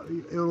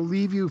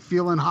leave you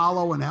feeling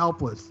hollow and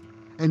helpless,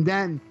 and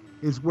then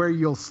is where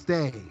you'll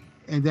stay,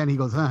 and then he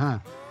goes,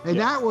 and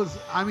that was,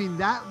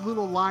 that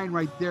little line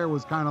right there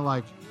was kind of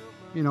like,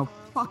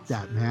 fuck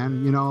that,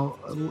 man,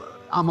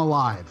 I'm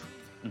alive.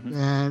 Mm-hmm.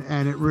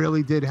 And it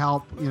really did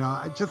help,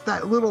 just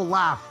that little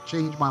laugh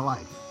changed my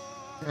life.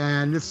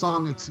 And this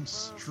song is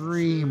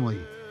extremely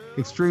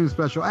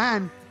special,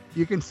 and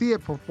you can see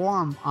it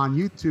perform on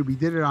YouTube. He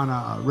did it on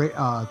a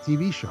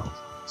TV show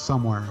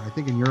somewhere, I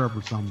think in Europe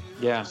or something.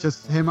 Yeah, it's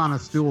just him on a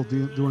stool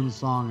doing the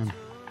song, and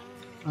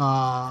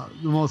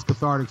the most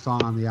cathartic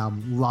song on the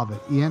album. Love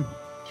it. Ian?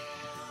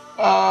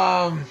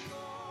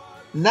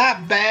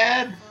 Not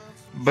bad,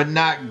 but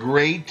not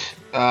great.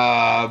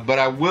 But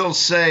I will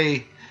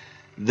say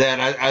that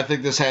I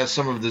think this has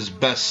some of this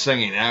best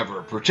singing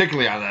ever,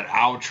 particularly on that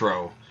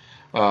outro.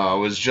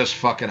 Was just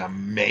fucking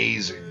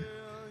amazing.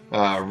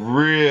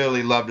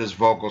 Really loved his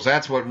vocals.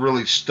 That's what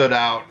really stood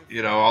out,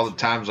 all the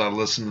times I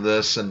listened to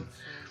this. And,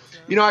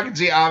 I can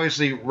see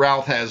obviously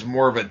Ralph has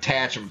more of an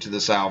attachment to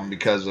this album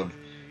because of,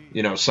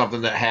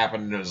 something that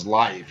happened in his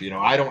life.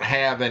 I don't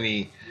have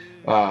any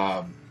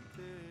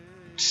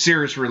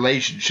serious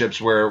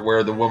relationships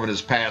where the woman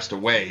has passed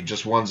away,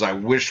 just ones I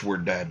wish were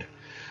dead.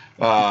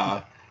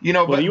 Well,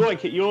 but you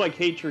like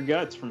Hate Your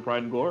Guts from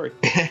Pride and Glory.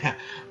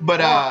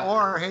 But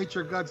or Hate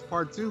Your Guts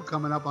Part 2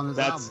 coming up on this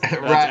album.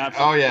 That's right.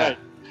 Oh yeah.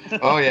 Right.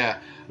 Oh yeah.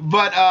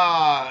 But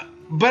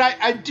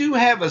I do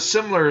have a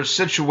similar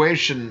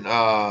situation,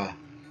 kind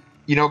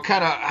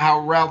of how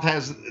Ralph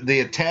has the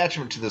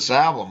attachment to this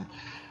album.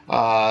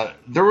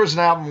 There was an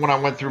album when I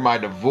went through my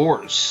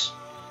divorce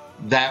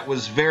that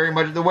was very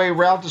much the way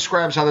Ralph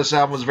describes how this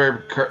album was very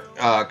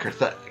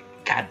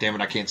God damn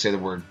it, I can't say the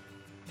word.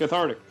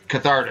 Cathartic.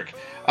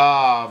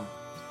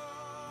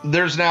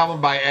 There's an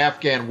album by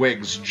Afghan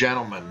Whigs,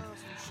 Gentlemen,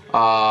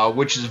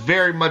 which is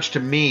very much to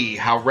me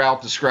how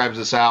Ralph describes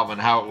this album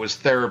and how it was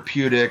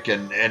therapeutic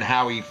and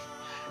how he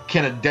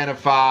can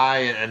identify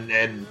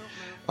and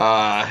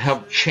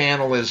help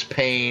channel his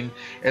pain.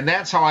 And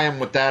that's how I am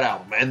with that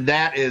album. And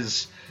that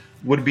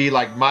would be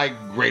like my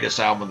greatest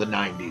album of the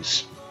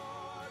 90s.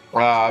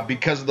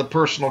 Because of the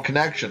personal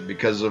connection,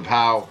 because of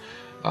how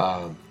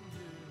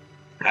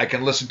I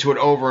can listen to it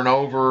over and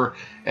over,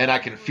 and I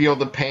can feel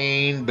the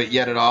pain, but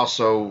yet it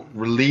also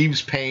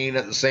relieves pain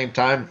at the same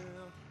time.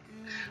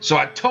 So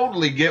I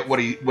totally get what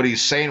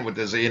he's saying with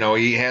this.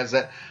 He has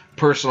that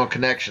personal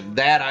connection.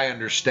 That I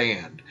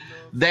understand.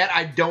 That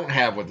I don't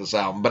have with this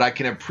album, but I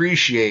can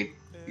appreciate,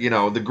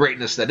 the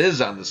greatness that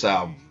is on this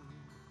album.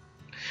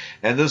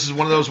 And this is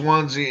one of those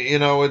ones,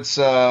 it's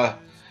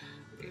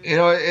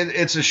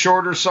it's a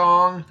shorter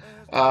song.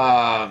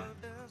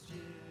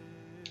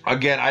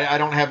 Again, I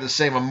don't have the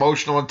same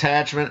emotional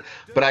attachment,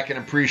 but I can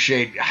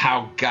appreciate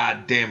how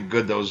goddamn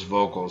good those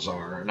vocals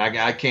are. And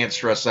I can't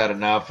stress that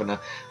enough. And I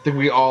think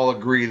we all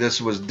agree this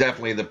was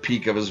definitely the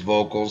peak of his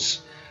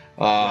vocals.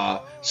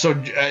 So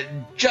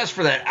just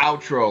for that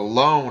outro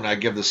alone, I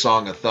give the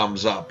song a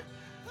thumbs up.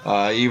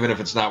 Even if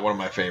it's not one of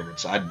my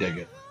favorites. I dig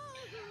it.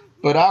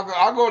 But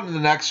I'll go to the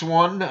next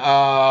one.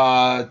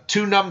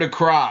 Too Numb to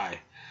Cry.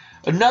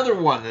 Another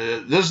one.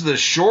 This is the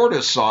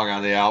shortest song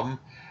on the album.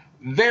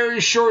 Very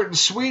short and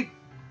sweet,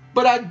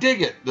 but I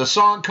dig it. The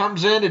song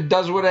comes in, it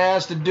does what it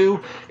has to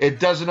do. It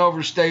doesn't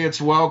overstay its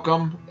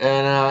welcome,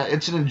 and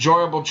it's an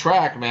enjoyable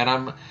track,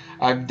 man.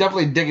 I'm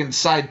definitely digging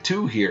side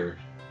 2 here,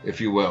 if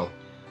you will.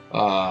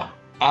 I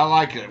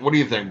like it. What do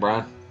you think,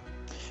 Brian?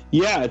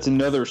 Yeah, it's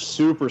another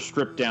super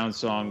stripped down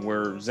song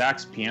where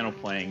Zach's piano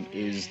playing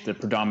is the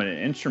predominant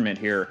instrument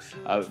here.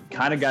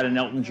 Kind of got an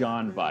Elton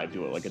John vibe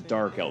to it, like a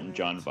dark Elton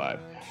John vibe.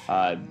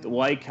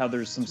 Like how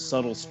there's some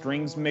subtle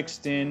strings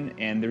mixed in,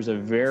 and there's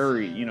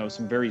a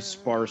some very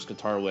sparse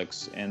guitar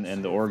licks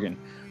and the organ.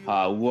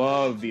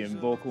 Love the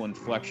vocal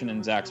inflection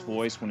in Zach's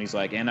voice when he's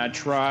like, and I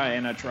try.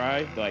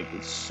 Like,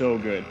 it's so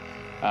good.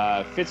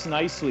 Fits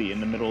nicely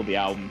in the middle of the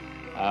album.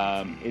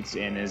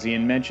 And as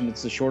Ian mentioned,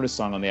 it's the shortest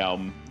song on the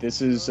album.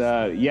 This is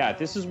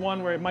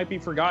one where it might be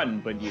forgotten,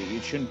 but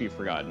it shouldn't be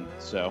forgotten.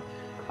 So,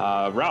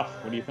 Ralph,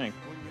 what do you think?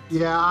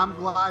 Yeah, I'm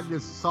glad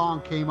this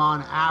song came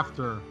on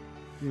after,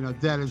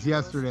 Dead as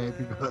Yesterday,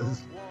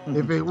 because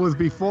if it was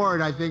before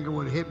it, I think it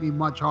would hit me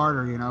much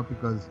harder,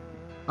 because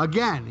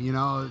again,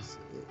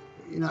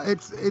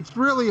 it's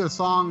really a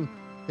song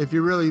if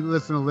you really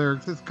listen to the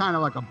lyrics, it's kind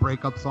of like a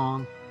breakup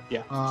song.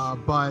 Yeah.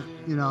 But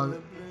you know,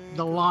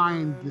 the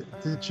line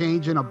to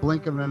change in a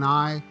blink of an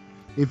eye.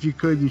 If you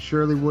could, you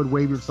surely would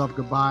wave yourself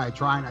goodbye. I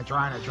try and I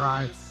try and I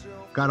try.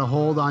 Got a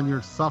hold on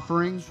your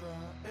suffering,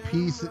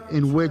 peace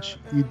in which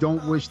you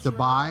don't wish to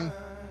buy.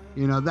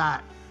 You know,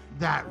 that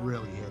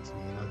really hits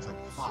me. You know, it's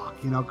like, fuck,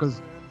 you know,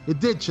 because it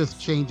did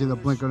just change in the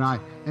blink of an eye.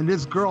 And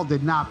this girl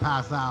did not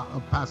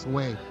pass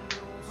away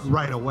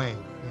right away.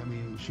 I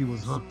mean, she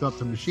was hooked up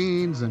to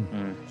machines,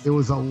 and it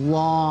was a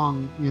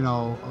long, it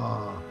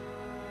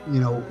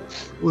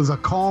was a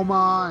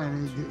coma,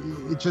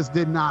 and it just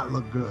did not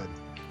look good.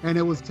 And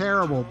it was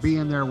terrible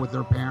being there with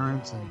their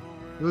parents, and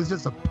it was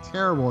just a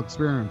terrible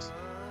experience.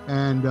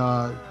 And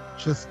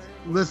just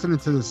listening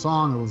to the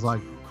song, it was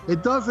like,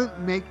 it doesn't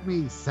make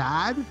me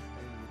sad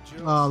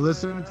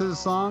listening to the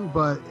song,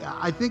 but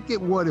I think it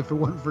would if it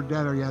wasn't for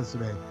Dead or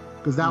Yesterday,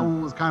 because that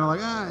one was kind of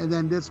like, and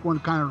then this one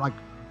kind of like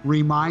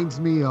reminds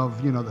me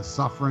of, you know, the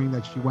suffering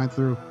that she went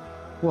through.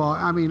 Well,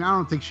 I mean, I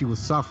don't think she was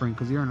suffering,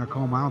 because you're in a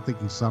coma. I don't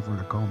think you suffer in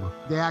a coma.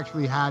 They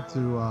actually had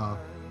to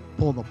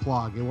pull the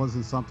plug. It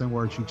wasn't something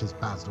where she just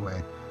passed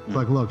away. It's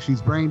like, look,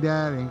 she's brain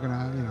dead, ain't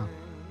gonna, you know.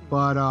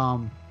 But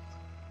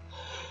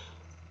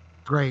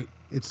great.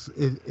 It's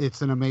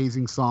an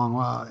amazing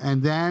song.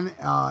 And then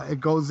it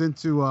goes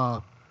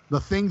into The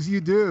Things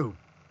You Do,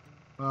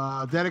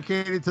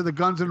 dedicated to the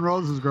Guns N'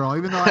 Roses girl,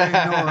 even though I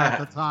didn't know her at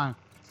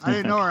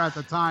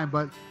the time.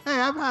 But hey,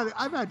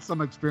 I've had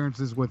some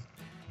experiences with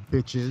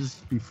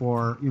bitches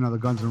before, you know, the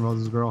Guns N'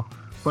 Roses girl,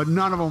 but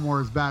none of them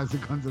were as bad as the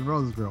Guns N'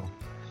 Roses girl.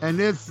 And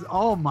this,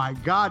 oh my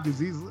God, dude,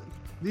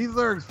 these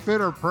lyrics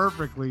fit her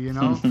perfectly, you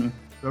know.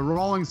 The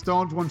Rolling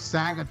Stones once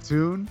sang a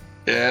tune,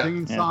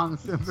 singing song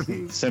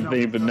symphony.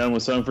 Symphony, but none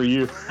was sung for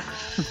you.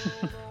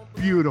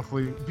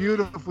 Beautifully.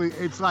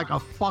 It's like a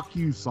fuck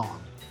you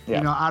song. Yeah.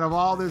 You know, out of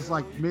all this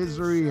like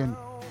misery, and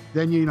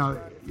then you know,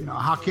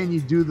 how can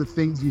you do the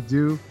things you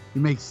do?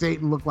 You make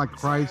Satan look like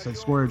Christ. I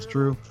swear it's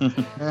true.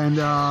 And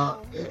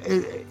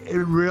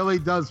it really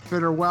does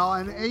fit her well.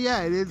 And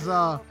yeah, it is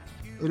what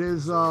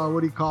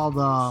do you call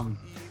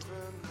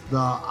the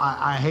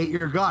I Hate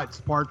Your Guts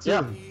part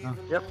 2.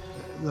 Yep.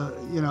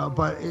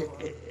 But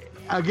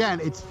again,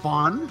 it's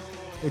fun.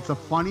 It's a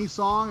funny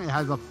song. It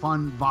has a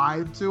fun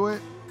vibe to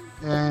it.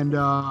 And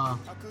I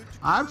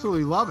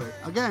absolutely love it.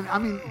 Again, I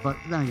mean, but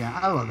then again,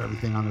 I love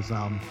everything on this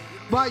album.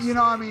 But, you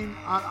know, I mean,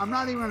 I'm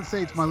not even going to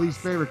say it's my least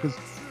favorite, because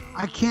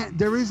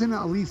there isn't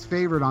a least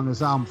favorite on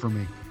this album for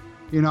me.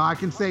 You know, I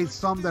can say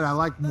some that I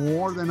like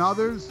more than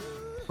others,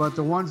 but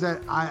the ones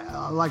that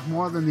I like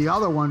more than the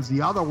other ones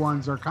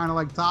are kind of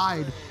like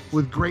tied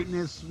with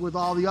greatness with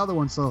all the other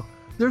ones. So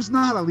there's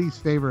not a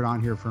least favorite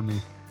on here for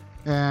me.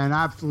 And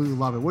I absolutely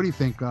love it. What do you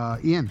think,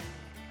 Ian?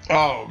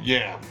 Oh,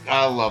 yeah.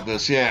 I love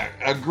this. Yeah.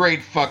 A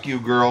great Fuck You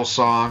Girl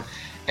song.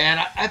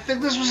 And I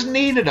think this was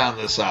needed on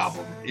this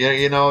album.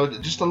 You know,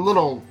 just a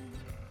little,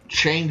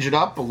 change it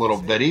up a little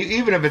bit,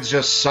 even if it's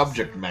just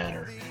subject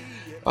matter.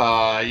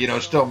 You know,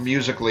 still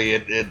musically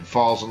it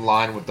falls in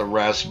line with the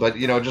rest, but,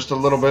 you know, just a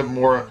little bit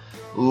more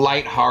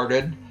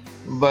lighthearted.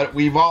 But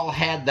we've all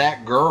had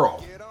that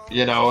girl,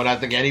 you know, and I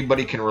think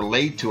anybody can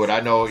relate to it. I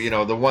know, you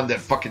know, the one that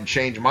fucking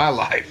changed my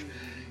life.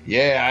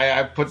 Yeah,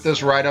 I put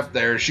this right up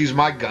there. She's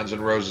my Guns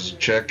N' Roses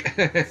chick,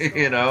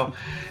 you know,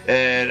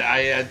 and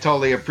I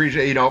totally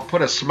appreciate, you know,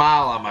 put a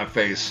smile on my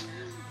face.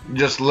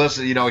 Just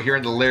listen, you know,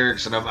 hearing the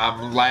lyrics, and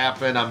I'm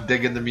laughing, I'm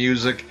digging the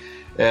music,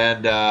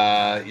 and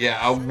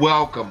yeah, a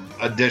welcome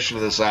addition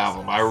to this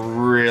album. I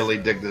really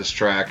dig this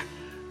track.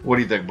 What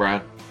do you think,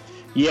 Brian?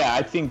 Yeah,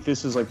 I think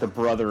this is like the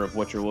brother of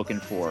what you're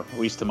looking for, at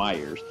least to my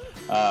ears.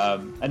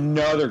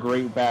 Another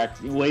great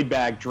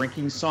laid-back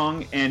drinking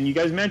song, and you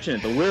guys mentioned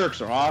it. The lyrics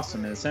are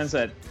awesome in the sense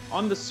that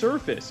on the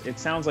surface it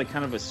sounds like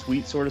kind of a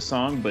sweet sort of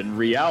song, but in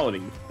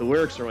reality the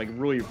lyrics are like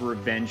really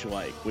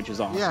revenge-like, which is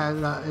awesome.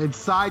 Yeah,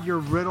 inside your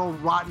riddle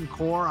rotten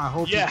core, I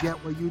hope you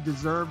get what you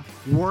deserve,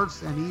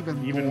 worse and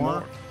even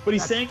more. But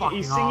he's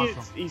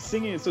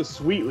singing it so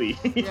sweetly.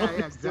 Yeah,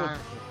 exactly.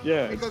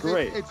 Yeah, because it's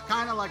great. It's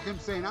kind of like him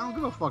saying, I don't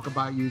give a fuck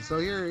about you, so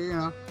here, you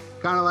know,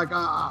 kind of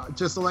like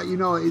just to let you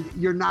know,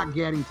 you're not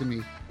getting to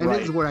me, and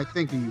this is what I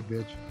think of you,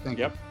 bitch. Thank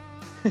you.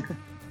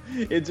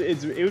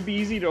 It would be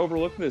easy to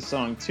overlook this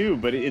song too,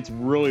 but it's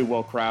really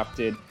well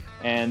crafted,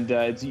 and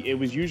it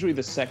was usually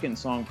the second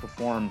song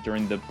performed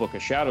during the Book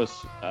of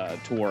Shadows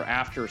tour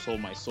after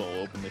Sold My Soul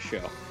opened the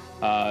show.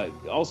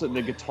 Also,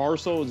 the guitar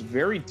solo is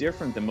very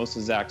different than most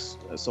of Zach's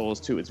solos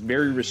too. It's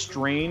very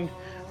restrained,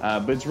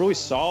 but it's really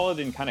solid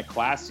and kind of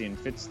classy and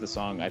fits the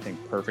song, I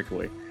think,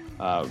 perfectly.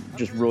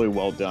 Just really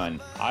well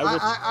done.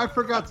 I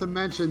forgot to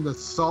mention the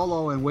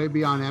solo in Way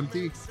Beyond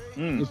Empty.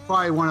 It's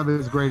probably one of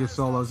his greatest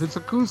solos. It's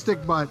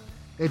acoustic, but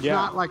it's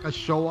not like a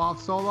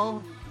show-off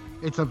solo.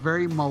 It's a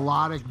very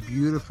melodic,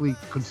 beautifully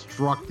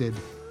constructed.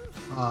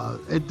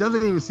 It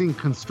doesn't even seem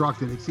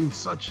constructed. It seems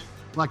such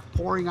like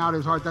pouring out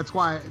his heart. That's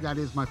why that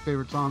is my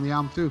favorite song on the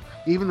album too.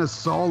 Even the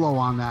solo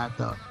on that,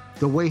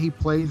 the way he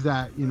plays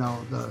that, you know,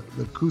 the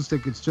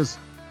acoustic, it's just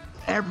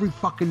every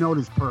fucking note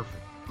is perfect.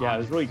 Yeah,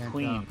 it's really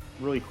clean.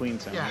 Really clean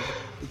sound. Yeah,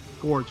 it's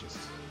gorgeous.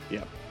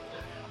 Yeah.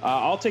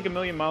 I'll Take a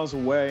Million Miles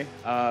Away.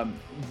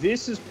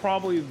 This is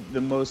probably the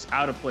most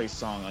out of place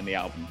song on the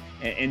album.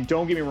 And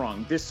don't get me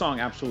wrong, this song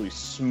absolutely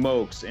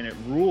smokes and it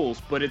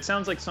rules, but it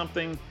sounds like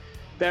something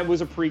that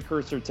was a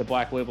precursor to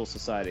Black Label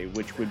Society,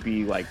 which would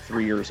be like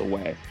 3 years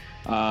away.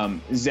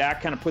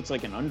 Zach kind of puts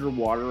like an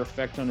underwater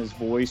effect on his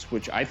voice,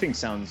 which I think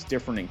sounds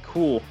different and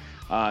cool.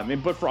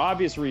 But for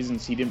obvious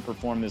reasons, he didn't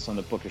perform this on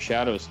the Book of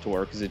Shadows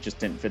tour because it just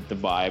didn't fit the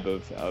vibe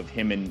of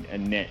him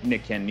and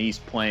Nick Candice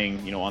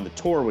playing, on the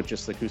tour with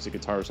just acoustic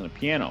guitars and a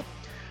piano.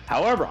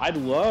 However, I'd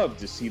love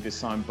to see this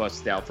song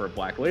busted out for a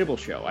Black Label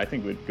show. I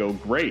think it would go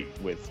great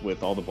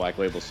with all the Black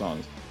Label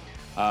songs.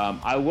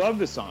 I love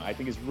this song. I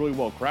think it's really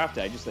well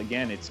crafted.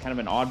 It's kind of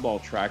an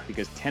oddball track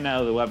because 10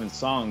 out of the 11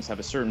 songs have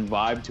a certain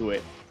vibe to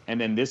it, and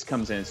then this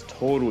comes in, it's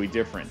totally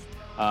different.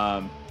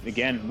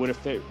 Again, would have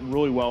fit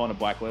really well on a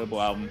Black Label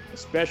album,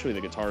 especially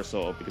the guitar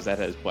solo, because that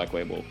has Black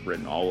Label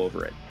written all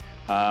over it.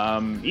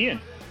 Ian.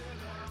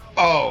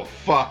 Oh,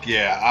 fuck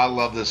yeah. I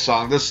love this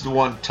song. This is the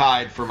one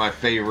tied for my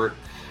favorite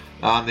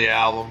on the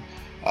album.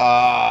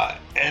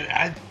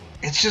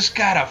 It's just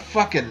got a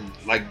fucking,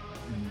 like,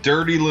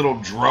 dirty little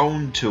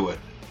drone to it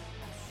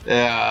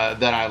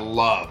that I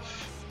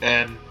love.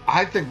 And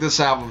I think this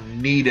album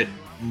needed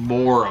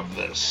more of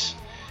this.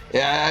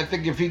 Yeah, I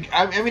think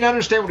I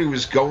understand what he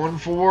was going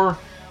for,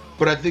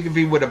 but I think if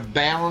he would have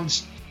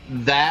balanced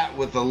that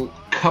with a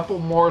couple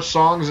more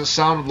songs that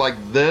sounded like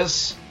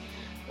this,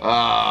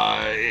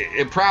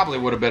 it probably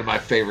would have been my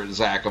favorite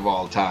Zach of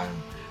all time.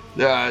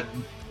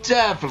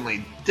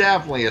 Definitely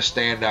a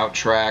standout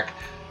track.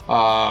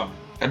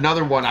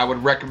 Another one I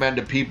would recommend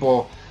to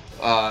people,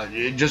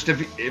 just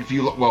if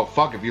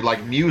you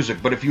like music,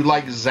 but if you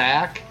like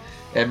Zach,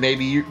 and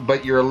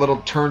but you're a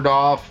little turned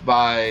off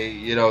by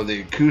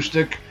the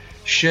acoustic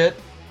shit,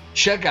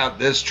 check out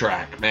this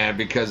track, man,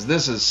 because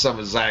this is some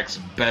of Zach's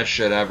best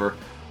shit ever.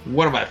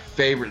 One of my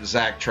favorite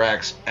Zach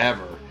tracks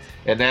ever.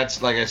 And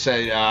that's, like I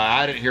say,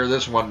 I didn't hear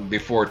this one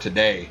before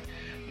today,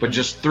 but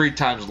just 3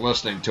 times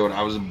listening to it,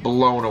 I was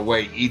blown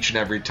away each and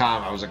every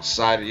time. I was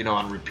excited,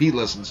 on repeat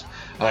listens.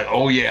 I'm like,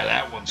 oh yeah,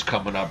 that one's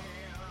coming up.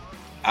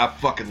 I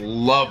fucking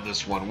love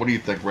this one. What do you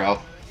think,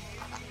 Ralph?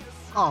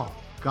 Oh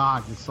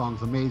God, this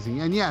song's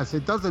amazing. And yes,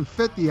 it doesn't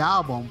fit the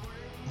album,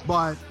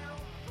 but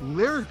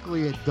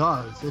lyrically it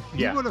does. If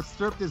you would have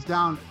stripped this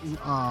down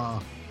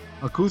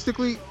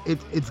acoustically,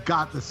 it's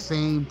got the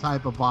same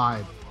type of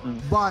vibe,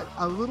 but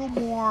a little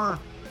more.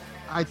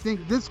 I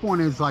think this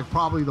one is like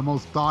probably the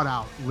most thought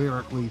out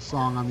lyrically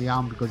song on the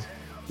album because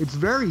it's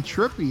very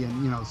trippy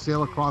and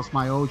sail across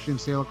my ocean,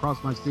 sail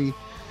across my sea.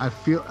 I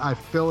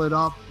fill it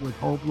up with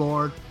hope,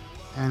 Lord,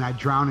 and I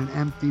drown in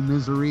empty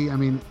misery. I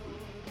mean,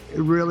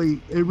 it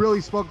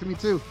really spoke to me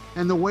too.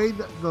 And the way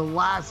that the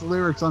last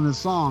lyrics on this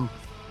song,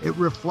 it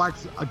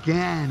reflects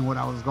again what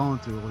I was going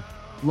through. With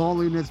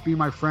loneliness be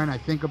my friend, I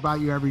think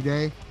about you every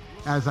day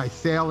as I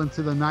sail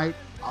into the night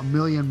a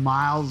million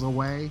miles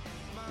away.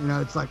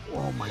 It's like,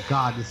 oh my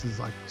God, this is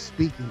like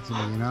speaking to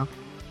me,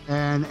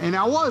 And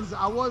I was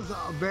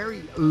a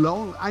very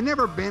lonely. I'm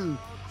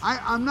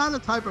not the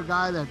type of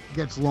guy that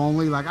gets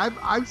lonely. Like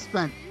I've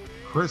spent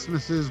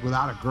Christmases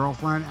without a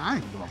girlfriend. I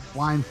didn't give a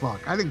flying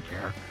fuck. I didn't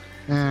care.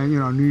 And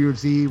New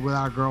Year's Eve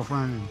without a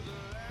girlfriend,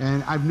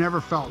 and I've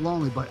never felt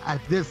lonely. But at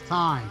this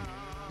time,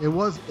 it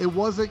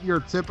wasn't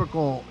your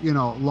typical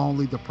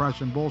lonely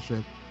depression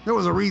bullshit. There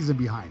was a reason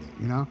behind it,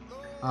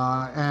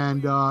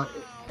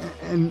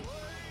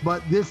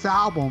 but this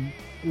album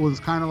was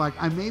kind of like,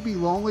 I may be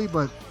lonely,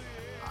 but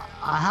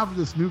I have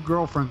this new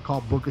girlfriend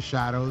called Book of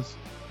Shadows.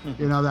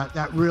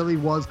 That really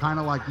was kind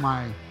of like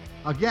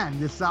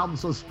this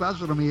album's so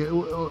special to me.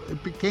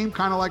 It became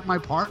kind of like my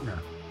partner.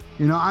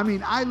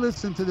 I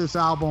listened to this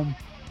album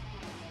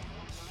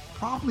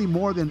probably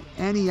more than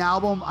any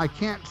album. I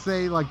can't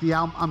say like the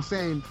album, I'm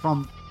saying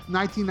from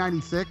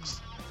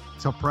 1996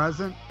 to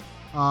present,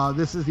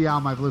 this is the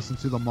album I've listened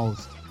to the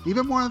most.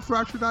 Even more than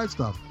Thrash or Die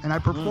stuff. And I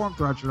perform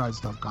Thrash or Die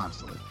stuff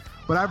constantly.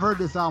 But I've heard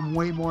this album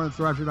way more than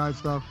Thrash or Die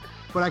stuff.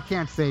 But I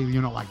can't say,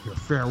 like your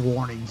Fair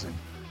Warnings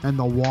and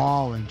The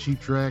Wall and Cheap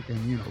Trick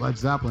and, Led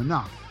Zeppelin.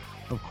 No,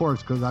 of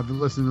course, because I've been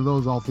listening to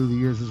those all through the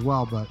years as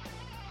well. But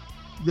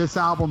this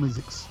album is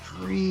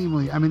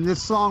extremely,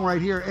 this song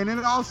right here, and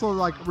it also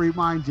like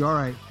reminds you, all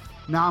right,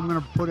 now I'm going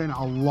to put in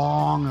a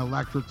long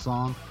electric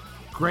song.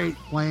 Great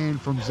playing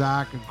from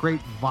Zach, a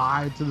great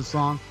vibe to the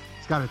song.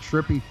 It's got a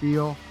trippy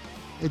feel.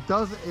 It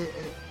does,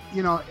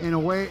 in a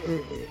way,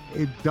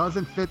 it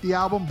doesn't fit the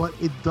album, but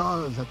it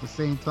does at the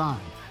same time.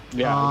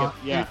 Yeah,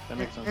 that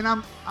makes sense. And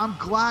I'm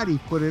glad he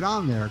put it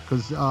on there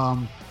because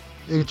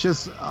it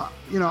just,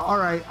 all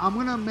right, I'm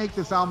going to make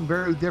this album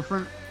very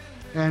different.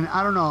 And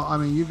I don't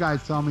know, you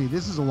guys tell me,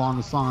 this is the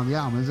longest song on the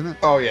album, isn't it?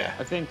 Oh, yeah.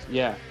 I think,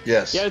 yeah.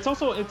 Yes. Yeah, it's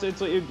also,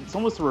 it's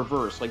almost the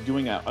reverse, like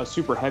doing a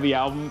super heavy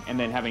album and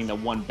then having the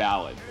one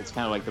ballad. It's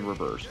kind of like the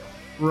reverse.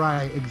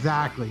 Right,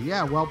 exactly.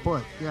 Yeah, well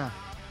put, yeah.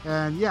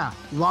 And yeah,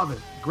 love it.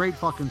 Great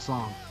fucking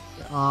song.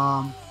 Yeah.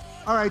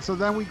 All right, so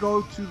then we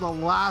go to the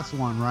last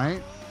one,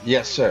 right?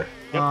 Yes, sir.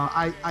 Yep.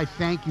 I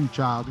Thank You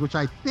Child, which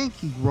I think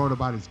he wrote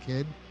about his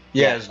kid.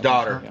 Yeah, his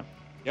daughter. Yeah.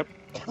 Yep.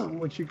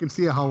 Which you can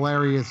see a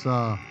hilarious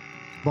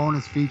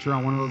bonus feature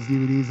on one of those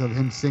DVDs of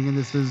him singing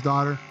this to his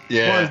daughter.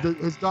 Yeah. Or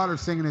his daughter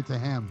singing it to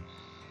him.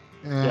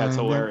 And Yeah, it's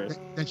hilarious.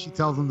 Then she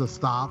tells him to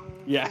stop,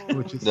 Yeah.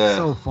 which is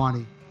so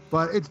funny.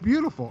 But it's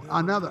beautiful.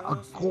 A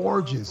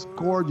gorgeous,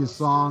 gorgeous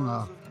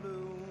song.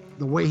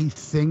 The way he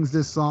sings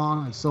this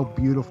song is so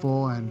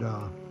beautiful, and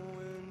the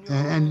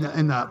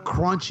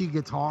crunchy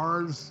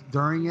guitars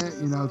during it,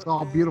 it's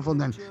all beautiful.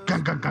 And then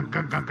gun, gun, gun,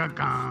 gun, gun, gun,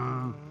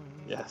 gun.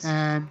 Yes.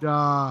 And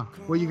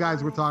what you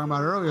guys were talking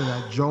about earlier,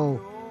 that Joe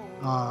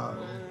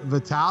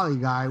Vitale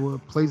guy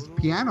plays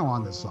piano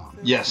on this song.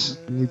 Yes.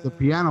 And he's a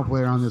piano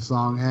player on this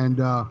song,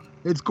 and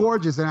it's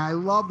gorgeous. And I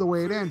love the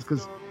way it ends,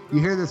 because you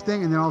hear this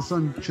thing, and then all of a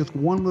sudden, just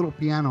one little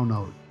piano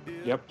note,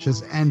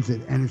 just ends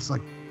it, and it's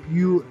like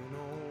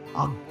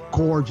a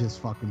gorgeous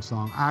fucking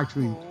song. I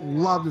actually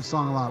love this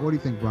song a lot. What do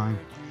you think, Brian?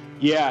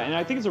 Yeah, and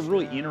I think it's a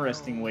really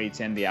interesting way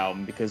to end the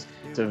album, because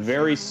it's a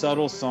very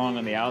subtle song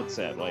on the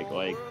outset, like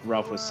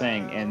Ralph was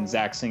saying, and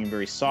Zach singing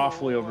very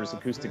softly over his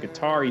acoustic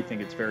guitar. You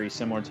think it's very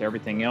similar to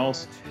everything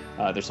else.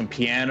 There's some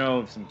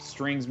piano, some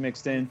strings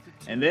mixed in,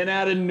 and then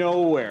out of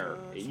nowhere,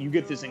 you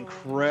get this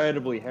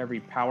incredibly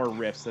heavy power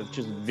riffs that's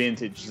just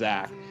vintage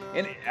Zach.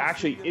 And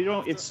actually,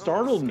 it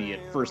startled me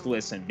at first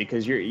listen,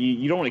 because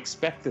you don't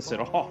expect this at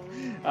all.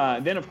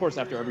 Then, of course,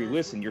 after every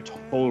listen, you're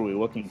totally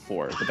looking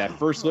for it. But that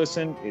first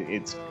listen,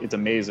 it's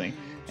amazing.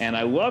 And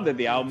I love that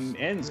the album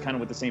ends kind of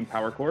with the same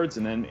power chords,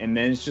 and then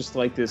it's just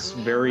like this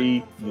very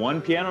one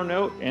piano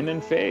note and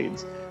then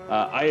fades.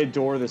 I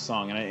adore this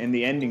song, and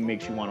the ending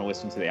makes you want to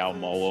listen to the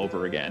album all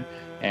over again.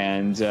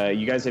 And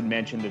you guys had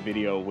mentioned the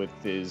video with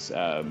his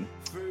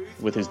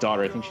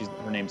daughter. I think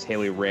her name's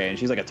Haley Ray, and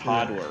she's like a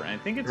toddler. And I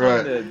think it's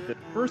on the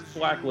first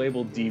Black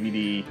Label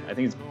DVD. I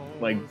think it's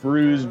like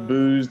Bruised,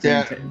 Boozed.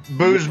 Yeah,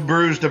 Boozed,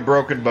 Bruised, and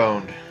Broken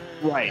Boned.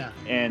 Right. Yeah.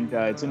 And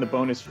it's in the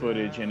bonus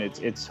footage, and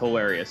it's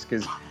hilarious,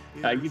 because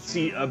you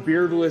see a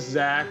beardless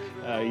Zach.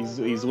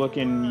 He's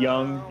looking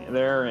young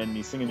there, and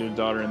he's singing to his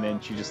daughter, and then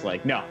she's just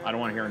like, no, I don't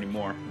want to hear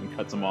anymore, and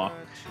cuts him off.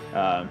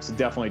 So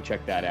definitely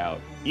check that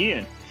out.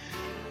 Ian.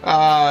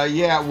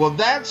 Yeah, well,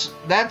 that's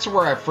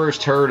where I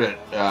first heard it,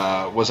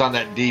 was on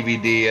that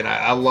DVD, and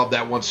I love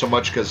that one so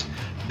much, because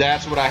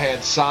that's what I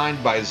had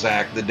signed by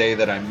Zach the day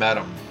that I met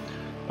him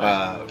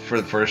for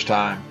the first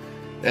time.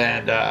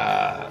 And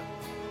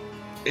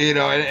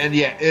and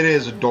yeah, it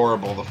is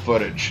adorable, the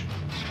footage,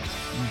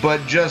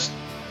 but just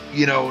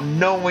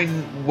knowing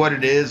what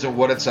it is and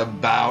what it's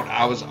about,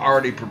 I was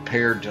already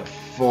prepared to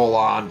full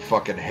on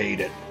fucking hate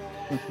it.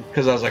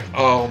 Because I was like,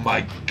 oh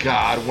my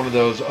God, one of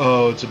those,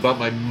 it's about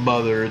my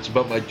mother, it's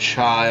about my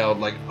child.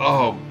 Like,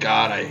 oh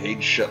God, I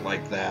hate shit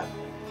like that.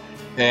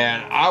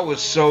 And I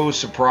was so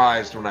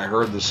surprised when I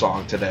heard the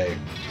song today.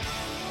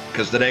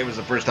 Because today was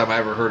the first time I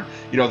ever heard,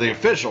 the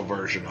official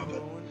version of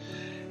it.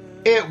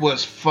 It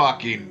was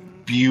fucking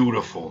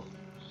beautiful.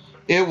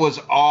 It was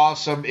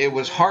awesome. It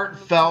was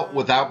heartfelt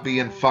without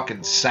being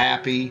fucking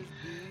sappy.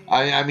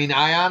 I mean,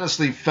 I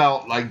honestly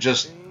felt like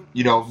just,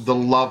 the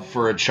love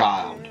for a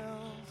child.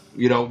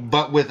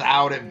 But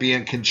without it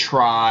being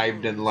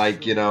contrived and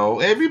like,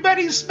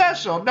 everybody's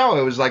special. No,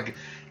 it was like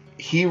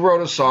he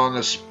wrote a song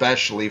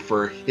especially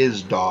for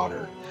his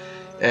daughter.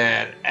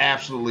 And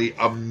absolutely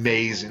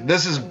amazing.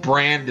 This is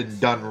Brandon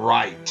done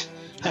right.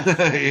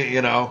 And,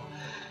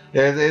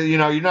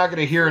 you're not going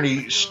to hear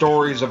any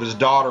stories of his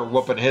daughter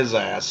whooping his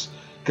ass,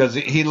 because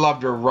he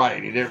loved her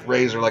right. He didn't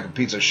raise her like a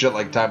piece of shit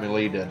like Tommy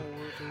Lee did.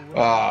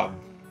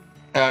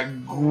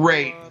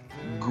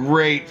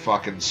 Great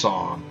fucking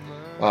song.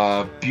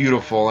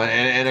 Beautiful,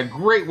 and a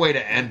great way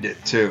to end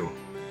it too.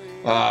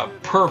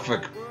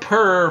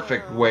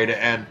 Perfect way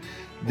to end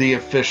the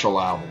official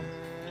album.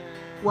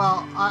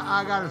 Well,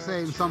 I gotta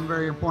say something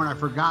very important I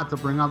forgot to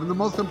bring up, and the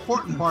most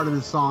important part of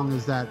this song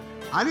is that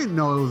I didn't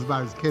know it was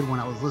about his kid when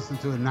I was listening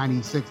to it in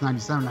 96,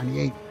 97,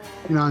 98,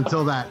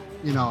 until that,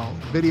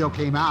 video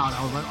came out.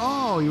 I was like,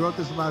 oh, he wrote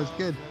this about his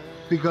kid,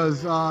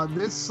 because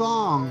this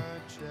song,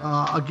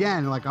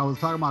 again, like I was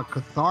talking about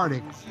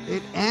cathartic,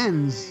 it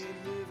ends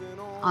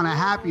on a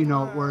happy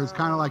note where it's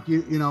kind of like,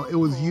 it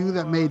was you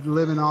that made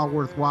living all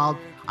worthwhile.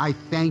 I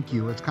thank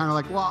you. It's kind of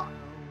like, well,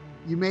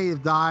 you may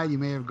have died, you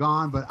may have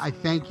gone, but I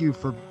thank you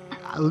for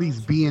at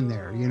least being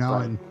there,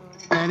 right.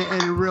 and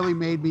it really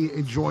made me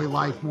enjoy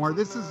life more.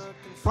 This is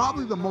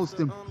probably the most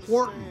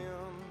important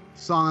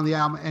song on the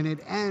album, and it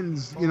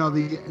ends,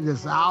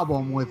 this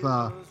album with,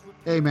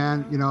 hey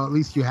man, at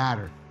least you had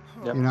her,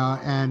 yep.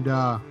 And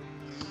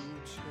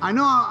I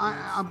know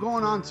I'm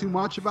going on too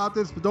much about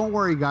this, but don't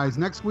worry, guys.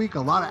 Next week, a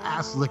lot of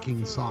ass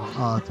licking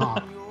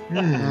talk,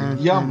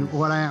 and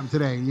what I am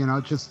today.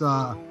 Just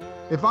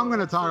if I'm going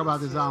to talk about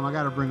this album, I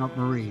got to bring up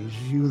Marie.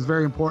 She was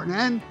very important,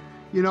 and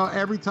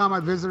every time I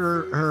visit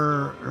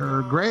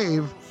her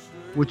grave,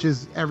 which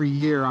is every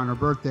year on her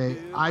birthday,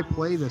 I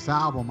play this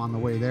album on the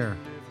way there.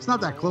 It's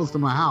not that close to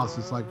my house.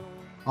 It's like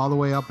all the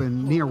way up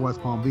near West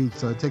Palm Beach,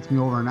 so it takes me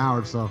over an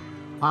hour. So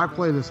I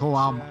play this whole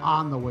album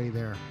on the way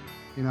there.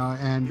 you know,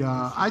 and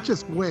I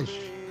just wish,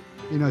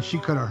 you know, she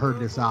could have heard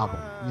this album,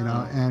 you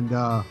know, and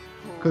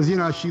because, you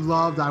know, she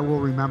loved I Will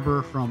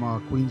Remember from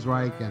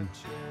Queensryche,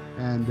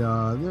 and you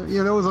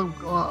know, there was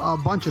a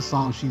bunch of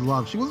songs she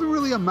loved. She wasn't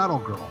really a metal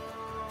girl,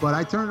 but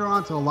I turned her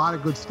on to a lot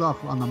of good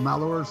stuff on the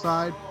mellower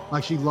side.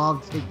 Like she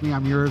loved Take Me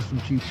I'm Yours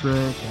from Cheap Trick,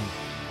 and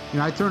you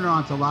know, I turned her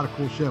on to a lot of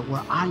cool shit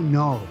where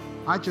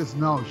I just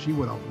know she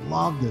would have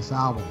loved this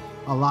album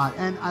a lot.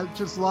 And I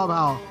just love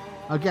how,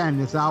 again,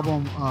 this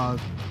album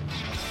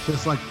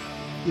just like,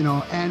 you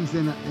know, ends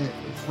in,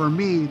 for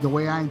me, the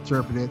way I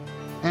interpret it,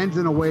 ends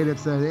in a way that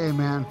said, hey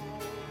man,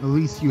 at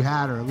least you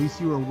had her, at least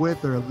you were with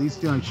her, at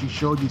least, you know, she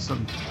showed you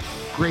some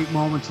great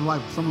moments in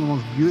life, some of the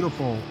most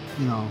beautiful,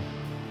 you know,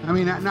 I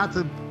mean, not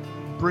to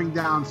bring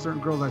down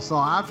certain girls I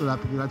saw after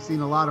that, because I've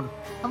seen I've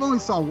only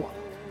saw,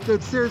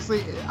 dude,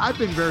 seriously, I've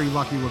been very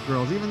lucky with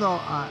girls, even though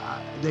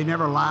they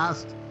never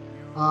last.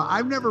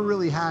 I've never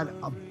really had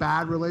a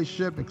bad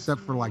relationship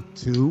except for like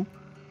 2.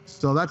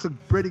 So that's a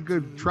pretty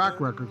good track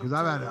record, because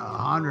I've had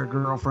 100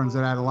 girlfriends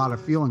that I had a lot of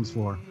feelings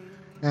for.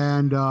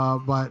 And,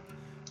 but,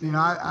 you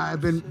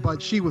know,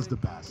 but she was the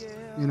best,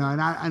 you know,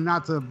 and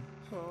not to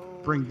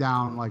bring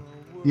down like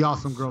the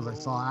awesome girls I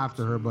saw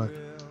after her, but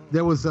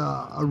there was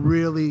a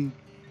really,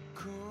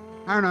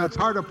 I don't know, it's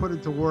hard to put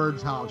into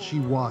words how she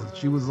was.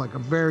 She was like a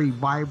very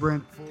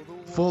vibrant,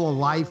 full of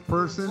life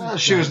person.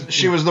 She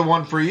was the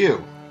one for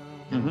you.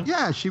 Mm-hmm.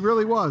 Yeah, she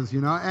really was, you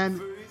know,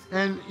 and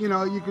you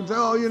know, you can say,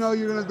 oh, you know,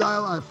 you're gonna die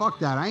alone. Fuck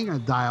that, I ain't gonna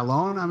die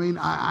alone. I mean,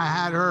 I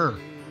had her,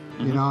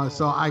 you know,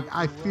 so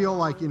I feel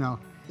like, you know,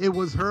 it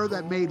was her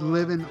that made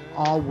living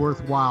all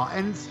worthwhile,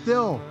 and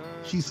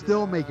she's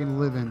still making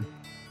living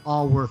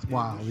all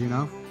worthwhile, you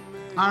know.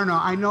 I don't know,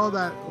 I know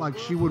that like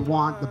she would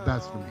want the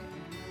best for me,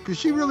 because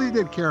she really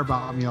did care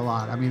about me a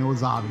lot. I mean, it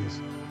was obvious.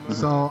 Mm-hmm.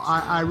 So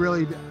I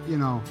really, you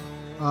know,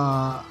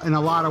 in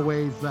a lot of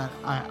ways that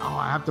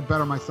I have to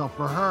better myself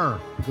for her,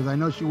 because I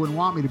know she wouldn't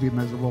want me to be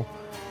miserable.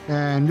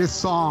 And this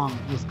song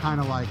was kind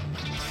of like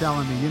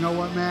telling me, you know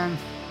what, man,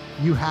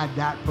 you had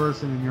that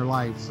person in your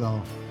life.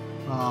 So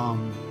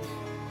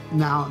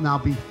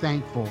now be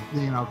thankful,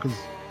 you know, because,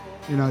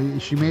 you know,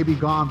 she may be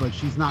gone, but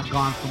she's not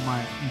gone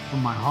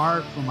from my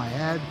heart, from my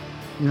head.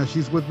 You know,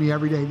 she's with me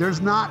every day.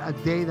 There's not a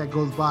day that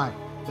goes by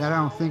that I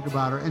don't think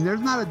about her. And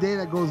there's not a day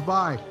that goes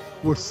by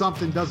where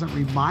something doesn't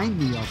remind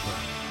me of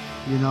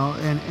her, you know,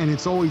 and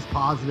it's always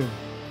positive,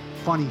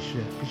 funny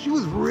shit. Because she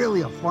was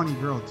really a funny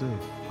girl, too,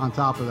 on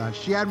top of that.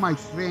 She had my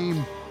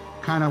same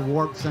kind of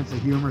warped sense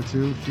of humor,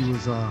 too.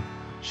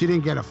 She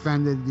didn't get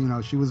offended, you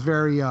know. She was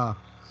very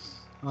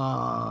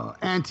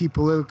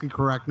anti-politically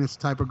correctness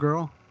type of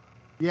girl.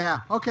 Yeah,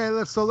 okay,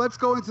 let's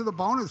go into the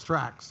bonus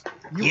tracks.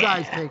 You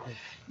guys take it.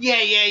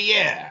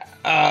 Yeah.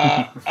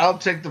 I'll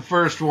take the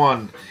first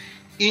one.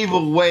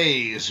 Evil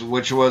Ways,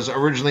 which was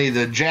originally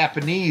the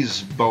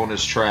Japanese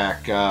bonus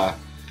track.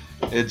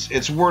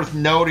 It's worth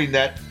noting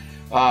that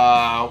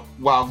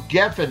while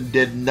Geffen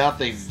did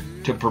nothing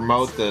to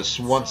promote this,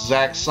 once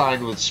Zach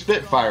signed with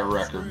Spitfire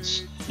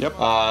Records,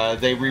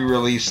 they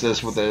re-released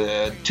this with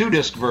a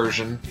 2-disc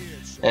version.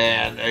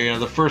 And you know,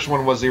 the first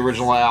one was the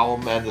original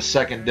album, and the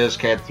second disc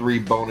had 3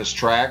 bonus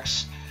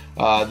tracks.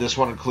 This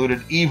one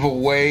included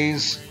Evil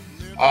Ways.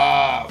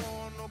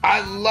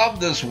 I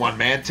love this one,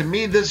 man. To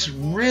me, this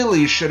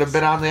really should have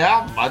been on the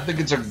album. I think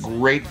it's a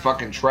great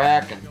fucking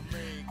track, and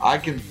I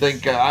can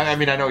think, I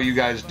mean, I know you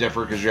guys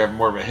differ because you have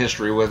more of a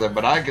history with it,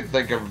 but I could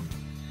think of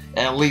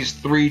at least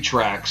 3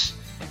 tracks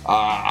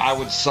I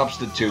would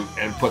substitute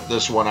and put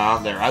this one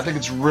on there. I think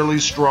it's really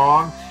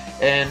strong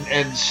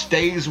and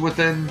stays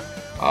within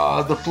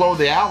the flow of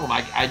the album.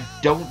 I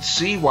don't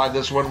see why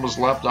this one was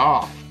left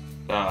off.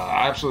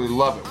 I absolutely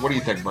love it. What do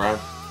you think, Brian?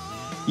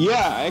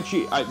 Yeah,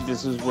 actually,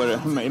 this is what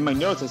in my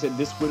notes I said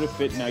this would have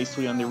fit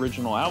nicely on the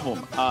original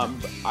album.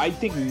 I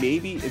think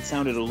maybe it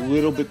sounded a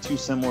little bit too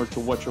similar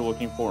to what you're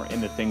looking for in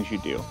The Things You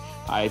Do.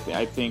 I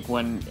think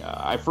when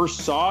I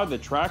first saw the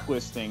track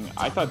listing,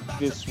 I thought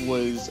this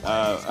was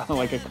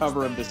like a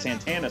cover of the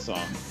Santana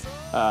song.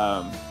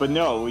 But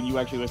no, when you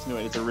actually listen to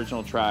it, it's an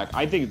original track.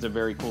 I think it's a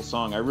very cool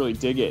song. I really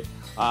dig it.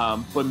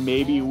 But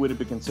maybe it would have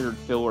been considered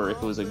filler if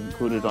it was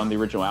included on the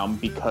original album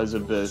because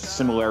of the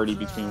similarity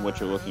between what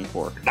you're looking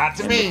for. Not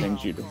to me. The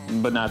things you do.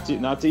 But not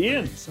to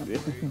Ian.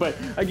 But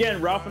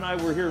again, Ralph and I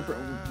were here.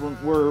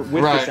 We're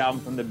with this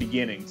album from the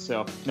beginning.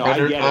 So no,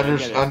 I get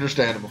it.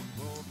 Understandable.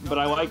 But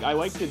I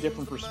like the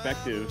different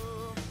perspective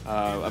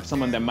of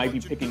someone that might be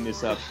picking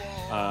this up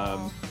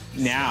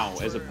now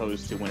as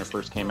opposed to when it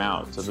first came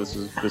out. So this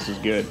is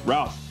good.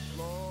 Ralph.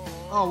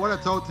 Oh, what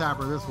a toe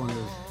tapper this one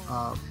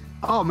is.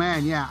 Oh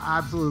man, yeah, I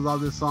absolutely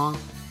love this song.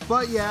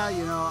 But yeah,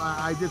 you know,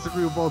 I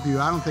disagree with both of you.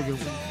 I don't think it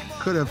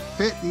could have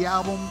fit the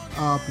album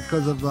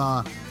because of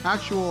the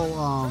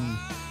actual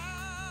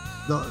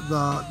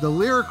the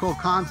lyrical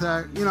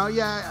content. You know,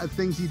 yeah,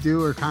 Things You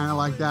Do are kind of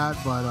like that,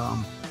 but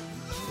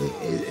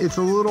it's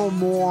a little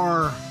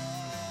more.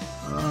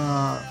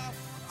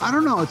 I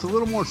don't know. It's a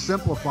little more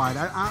simplified.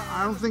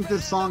 I don't think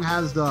this song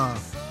has the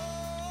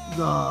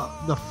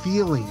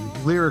feeling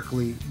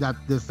lyrically that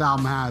this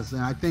album has,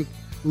 and I think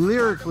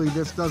lyrically,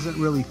 this doesn't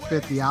really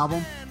fit the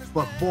album,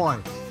 but boy,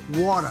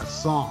 what a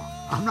song.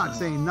 I'm not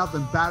saying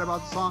nothing bad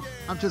about the song.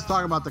 I'm just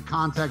talking about the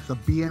context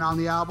of being on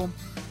the album.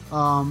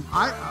 Well,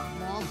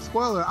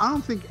 spoiler, I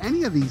don't think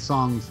any of these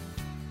songs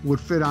would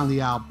fit on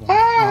the album.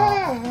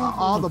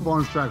 All the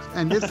bonus tracks.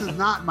 And this is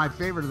not my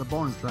favorite of the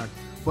bonus tracks,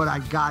 but I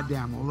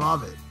goddamn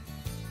love it.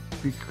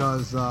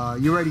 Because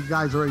you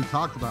guys already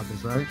talked about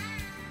this, right?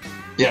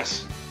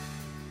 Yes.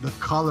 The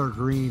Color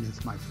Green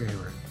is my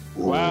favorite.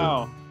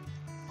 Wow.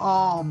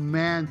 Oh,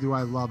 man, do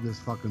I love this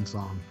fucking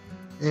song.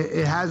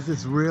 It has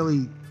this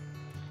really...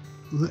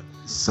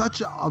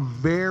 such a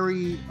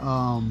very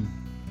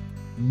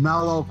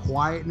mellow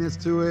quietness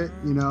to it,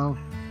 you know,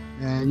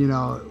 and you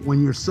know,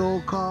 when your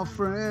so-called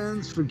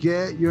friends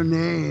forget your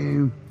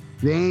name,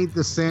 they ain't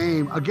the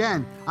same.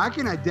 Again, I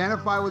can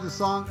identify with the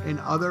song in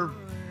other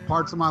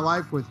parts of my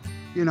life with,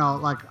 you know,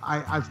 like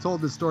I've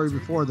told this story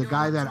before, the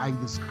guy that I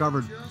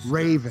discovered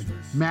Raven,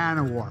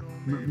 Manowar,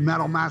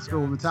 Metal Massacre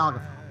with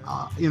Metallica,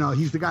 you know,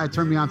 he's the guy that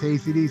turned me on to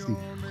AC/DC. You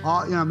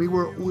know, I mean,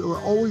 we were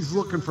always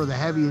looking for the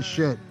heaviest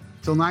shit.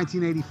 Till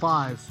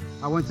 1985,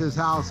 I went to his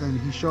house and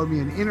he showed me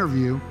an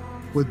interview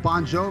with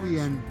Bon Jovi,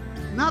 and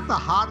not the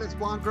hottest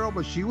blonde girl,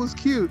 but she was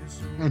cute.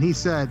 And he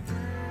said,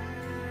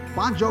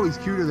 Bon Jovi's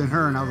cuter than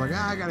her. And I was like,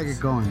 I gotta get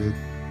going, dude.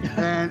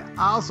 And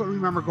I also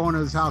remember going to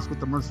his house with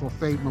the Merciful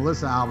Fate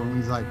Melissa album. And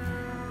he's like,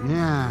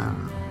 yeah,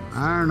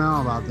 I don't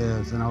know about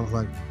this. And I was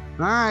like,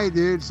 all right,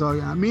 dude. So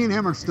me and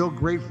him are still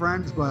great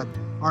friends, but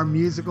our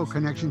musical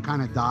connection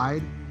kind of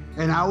died.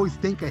 And I always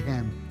think of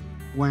him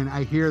when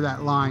I hear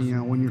that line, you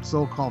know, when your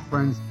so-called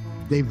friends,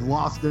 they've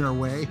lost their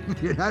way.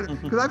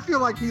 Because I feel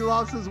like he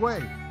lost his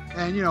way.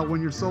 And, you know, when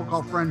your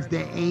so-called friends,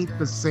 they ain't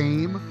the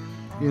same,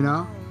 you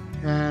know.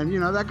 And, you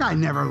know, that guy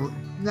never,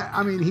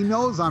 I mean, he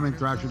knows I'm in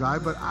Thrash or Die,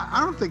 but I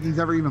don't think he's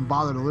ever even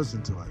bothered to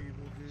listen to it,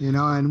 you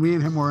know. And me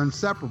and him were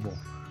inseparable.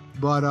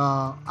 But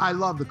I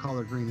love The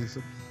Color Green. It's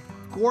a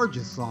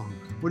gorgeous song.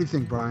 What do you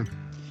think, Brian?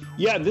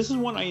 Yeah, this is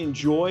one I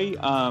enjoy.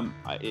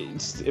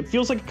 It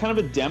feels like kind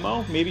of a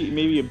demo,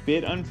 maybe a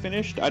bit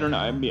unfinished. I don't know.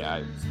 I mean,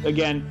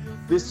 again,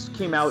 this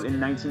came out in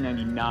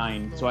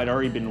 1999, so I'd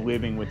already been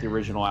living with the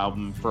original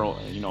album for a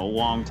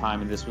long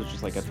time, and this was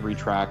just like a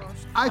 3-track.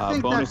 I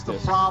think bonus that's the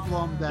disc.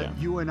 problem that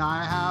you and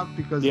I have,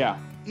 because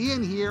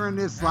Ian hearing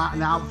this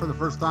now for the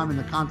first time in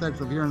the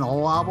context of hearing the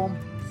whole album,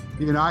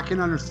 you know, I can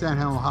understand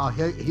how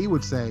he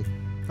would say,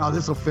 oh,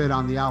 this will fit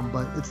on the album,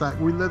 but it's like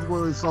we lived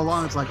with it so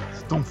long, it's like,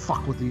 don't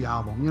fuck with the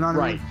album, you know what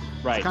I mean?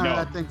 Right, it's kind of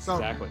that thing. So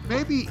exactly.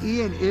 Maybe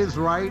Ian is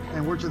right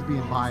and we're just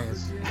being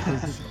biased.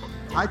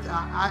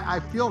 I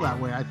feel that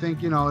way. I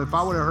think, you know, if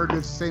I would have heard this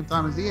at the same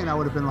time as Ian, I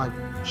would have been like,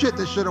 shit,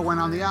 this should have went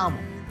on the album.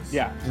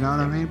 Yeah. You know what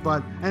I mean?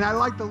 And I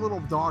like the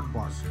little dog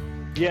bark.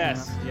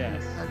 Yes, you know?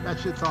 yes. That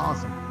shit's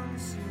awesome.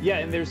 Yeah,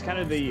 and there's kind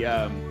of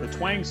the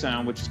twang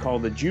sound, which is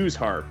called the Jew's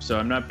harp. So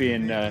I'm not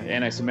being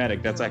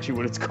anti-Semitic. That's actually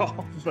what it's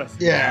called. But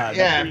be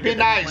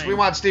nice. We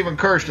want Stephen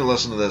Kirsch to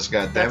listen to this,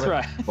 goddammit. That's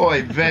right.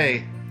 Oy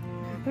vey.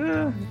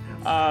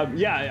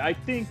 I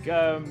think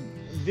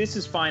this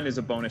is fine as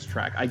a bonus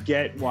track. I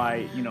get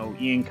why, you know,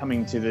 Ian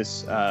coming to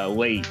this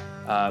late,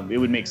 it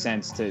would make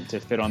sense to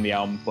fit on the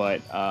album.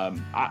 But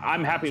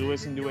I'm happy to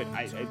listen to it.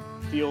 It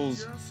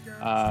feels,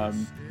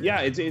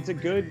 it's a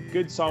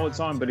good solid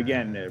song. But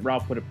again,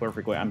 Ralph put it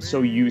perfectly. I'm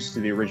so used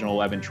to the original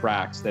 11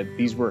 tracks that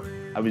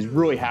I was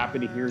really happy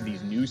to hear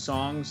these new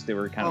songs. They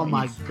were kind of. Oh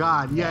my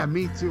God. Yeah,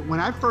 me too. When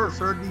I first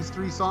heard these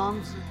 3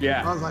 songs,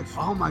 I was like,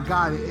 oh my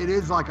God, it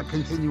is like a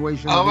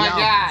continuation of the album.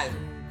 God.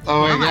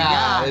 Oh my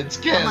God. It's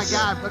Kiss. Oh my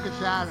God, look at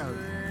Shadows.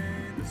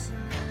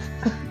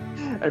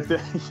 I feel,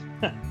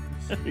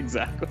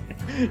 exactly.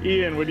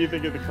 Ian, what do you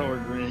think of The Color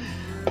Green?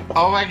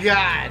 Oh my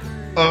God.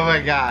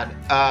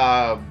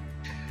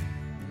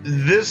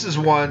 This is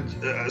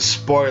one,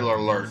 spoiler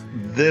alert,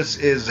 this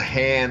is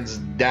hands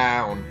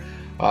down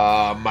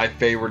my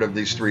favorite of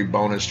these 3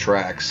 bonus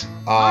tracks.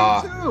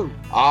 Mine too.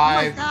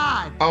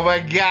 Oh my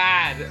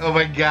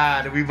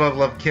God. We both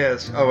love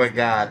Kiss. Oh my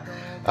God.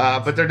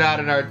 But they're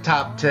not in our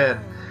top 10.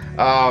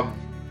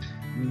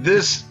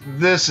 This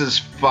is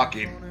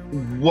fucking,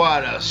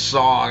 what a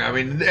song. I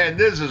mean, and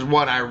this is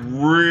what I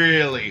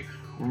really,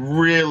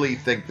 really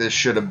think this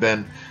should have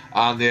been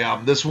on the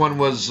album. This one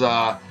was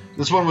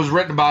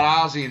written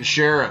about Ozzy and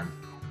Sharon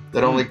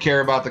that only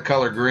care about the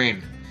color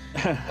green.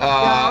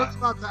 I was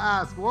about to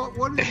ask,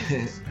 what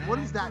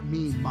does that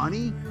mean?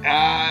 Money?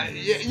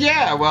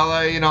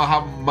 Well, you know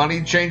how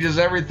money changes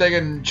everything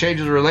and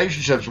changes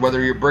relationships,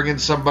 whether you're bringing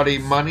somebody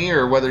money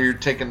or whether you're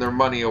taking their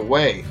money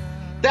away.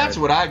 That's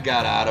what I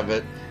got out of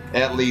it,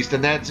 at least.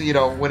 And that's, you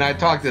know, when I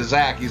talked to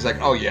Zach, he's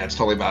like, oh yeah, it's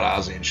totally about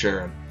Ozzy and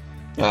Sharon.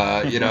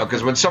 You know,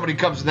 because when somebody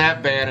comes in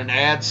that band and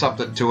adds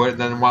something to it and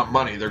then want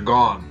money, they're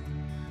gone.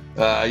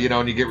 You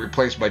know, and you get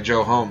replaced by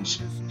Joe Holmes.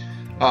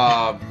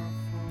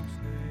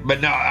 But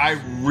no,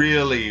 I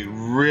really,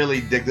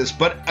 really dig this.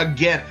 But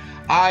again,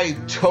 I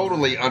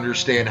totally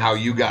understand how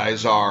you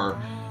guys are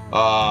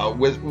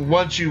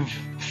once you've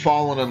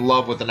fallen in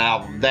love with an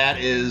album. That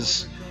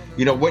is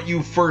You know, what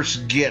you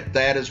first get,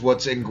 that is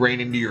what's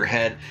ingrained into your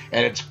head,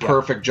 and it's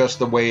perfect just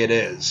the way it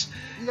is.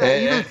 Yeah,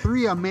 even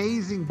 3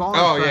 amazing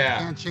bonus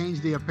tracks can't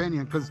change the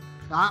opinion, because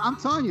I'm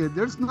telling you,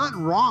 there's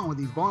nothing wrong with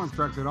these bonus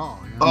tracks at all.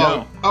 You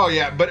know? Oh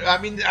yeah, but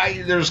I mean,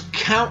 there's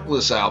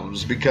countless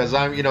albums, because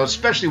I'm, you know,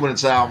 especially when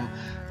it's an album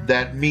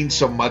that means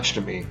so much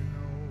to me.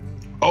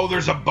 Oh,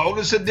 there's a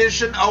bonus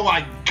edition? Oh,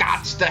 I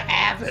gots to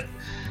have it.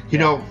 You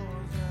know,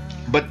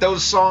 but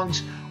those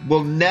songs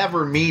will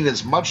never mean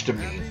as much to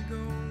me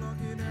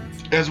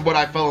as what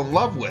I fell in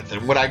love with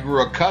and what I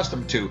grew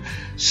accustomed to.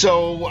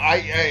 So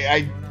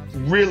I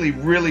really,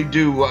 really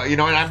do, you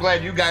know, and I'm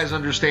glad you guys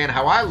understand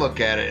how I look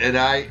at it, and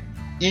I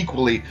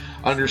equally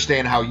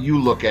understand how you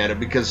look at it,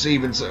 because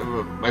even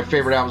my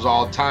favorite albums of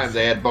all time,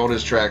 they had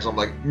bonus tracks. I'm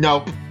like,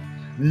 nope.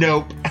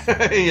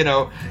 You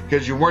know,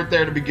 because you weren't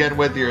there to begin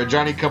with. You're a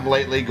Johnny come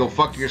lately, go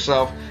fuck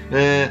yourself.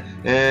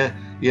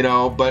 You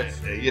know, but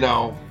you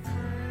know,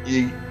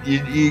 you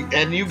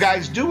and you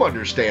guys do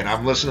understand.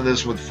 I'm listening to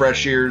this with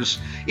fresh ears,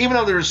 even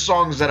though there's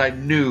songs that I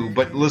knew,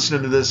 but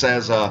listening to this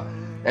as a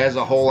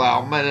whole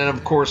album, and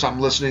of course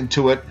I'm listening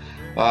to it.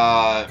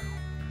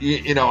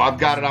 You know, I've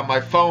got it on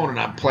my phone and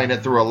I'm playing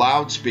it through a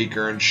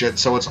loudspeaker and shit,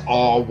 so it's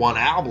all one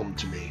album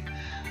to me.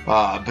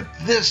 But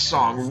this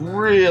song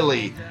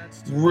really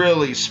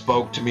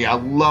spoke to me. I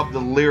love the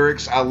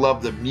lyrics, I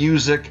love the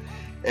music,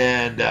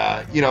 and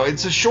you know,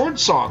 it's a short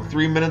song,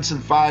 3 minutes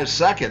and 5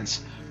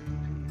 seconds,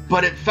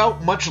 but it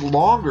felt much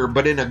longer,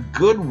 but in a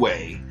good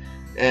way,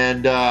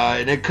 and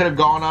it could have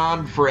gone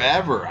on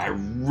forever. I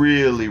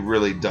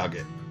really dug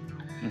it.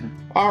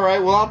 All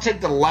right, well, I'll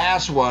take the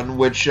last one,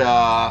 which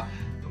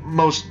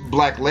most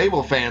Black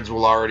Label fans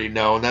will already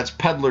know, and that's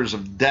Peddlers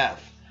of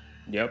Death.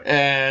 Yep.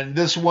 And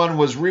this one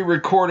was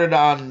re-recorded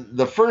on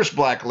the first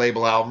Black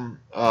Label album,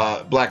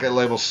 Black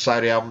Label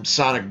Society album,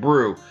 Sonic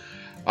Brew.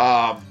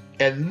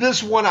 And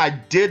this one I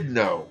did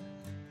know.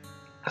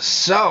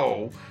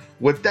 So,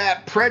 with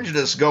that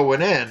prejudice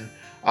going in,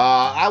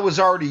 I was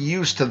already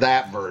used to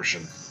that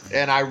version.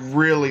 And I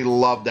really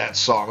love that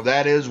song.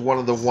 That is one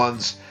of the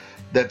ones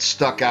that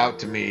stuck out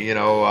to me. You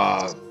know,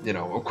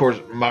 of course,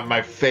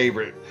 my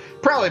favorite,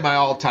 probably my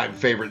all-time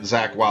favorite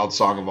Zakk Wylde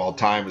song of all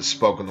time is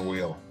Spoken the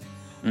Wheel.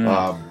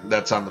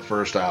 That's on the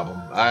first album.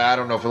 I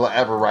don't know if he'll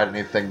ever write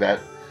anything that,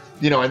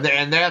 you know,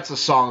 and that's a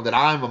song that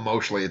I'm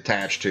emotionally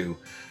attached to.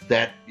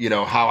 That, you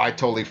know, how I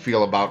totally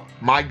feel about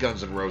my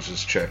Guns N'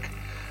 Roses chick.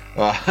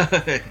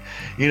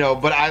 You know,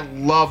 but I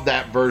love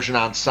that version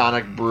on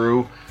Sonic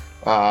Brew.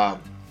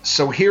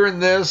 So hearing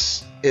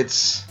this,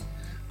 it's,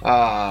 you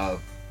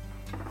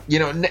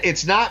know,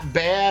 it's not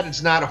bad,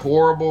 it's not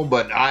horrible,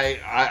 but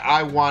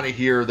I want to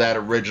hear that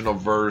original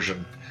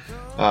version.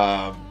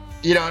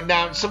 You know,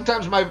 now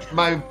sometimes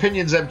my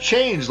opinions have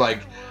changed.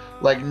 Like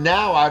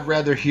now I'd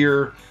rather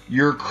hear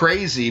 "You're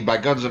Crazy" by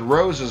Guns N'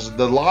 Roses,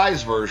 the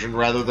Lies version,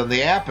 rather than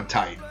the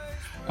Appetite.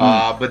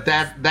 But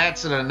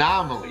that's an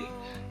anomaly.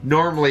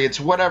 Normally it's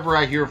whatever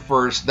I hear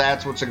first,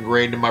 that's what's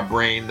ingrained in my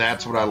brain,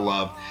 that's what I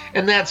love.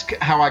 And that's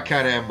how I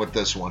kind of am with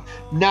this one.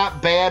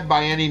 Not bad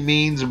by any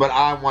means, but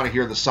I want to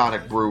hear the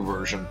Sonic Brew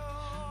version.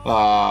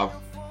 But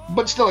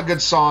still a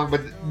good song,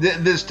 but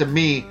this to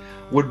me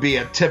would be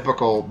a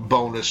typical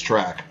bonus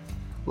track.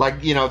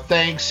 Like, you know,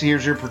 thanks,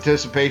 here's your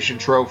participation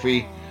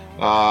trophy,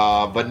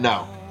 but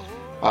no.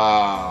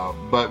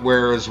 But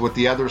whereas with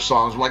the other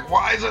songs, like,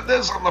 why isn't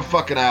this on the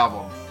fucking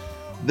album?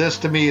 This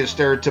to me is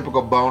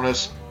stereotypical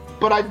bonus,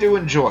 but I do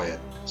enjoy it.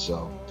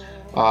 So,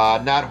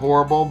 not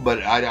horrible,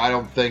 but I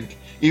don't think,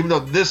 even though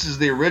this is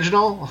the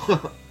original,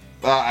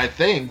 I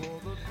think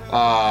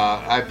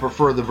I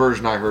prefer the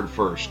version I heard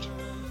first.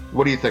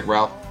 What do you think,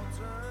 Ralph?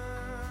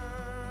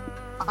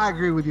 I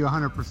agree with you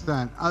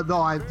 100%.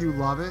 Though I do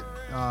love it.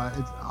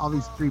 It's all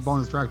these 3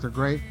 bonus tracks are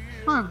great.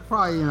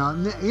 Probably, you know,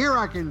 here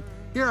I can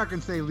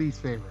say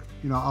least favorite,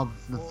 you know, of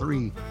the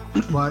 3,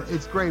 but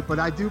it's great. But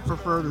I do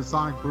prefer the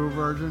Sonic Brew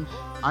version.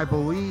 I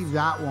believe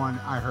that one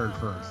I heard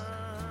first.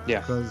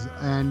 Yeah.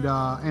 And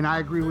I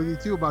agree with you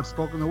too about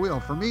Spoken the Wheel.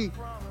 For me,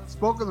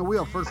 Spoken the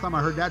Wheel, first time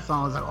I heard that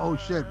song, I was like, oh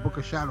shit, Book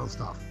of Shadows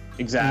stuff.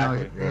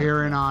 Exactly. You know,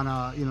 hearing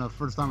on, you know, the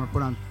first time I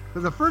put on,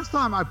 because the first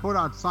time I put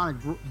on Sonic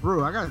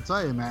Brew, I gotta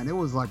tell you, man, it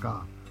was like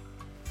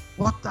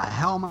what the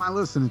hell am I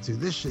listening to?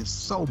 This shit's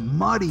so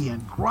muddy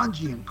and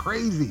grungy and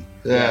crazy.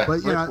 Yeah.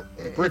 But you know,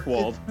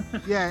 Brickwald.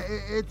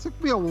 It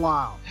took me a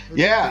while.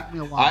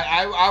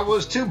 I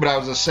was too, but I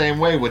was the same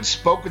way. When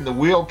Spoken the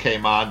Wheel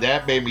came on,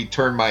 that made me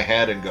turn my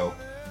head and go,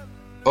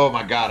 oh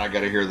my God, I got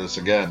to hear this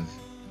again.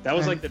 That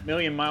was like the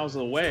Million Miles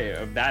Away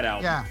of that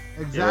album. Yeah,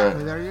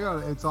 exactly. Yeah. There you go.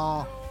 It's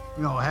all,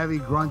 you know, heavy,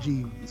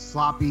 grungy,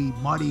 sloppy,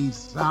 muddy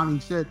sounding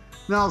shit.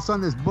 Then all of a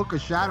sudden this Book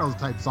of Shadows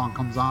type song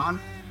comes on.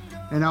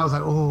 And I was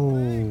like,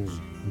 oh,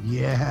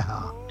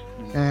 yeah.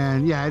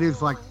 And yeah, it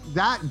is like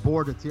that and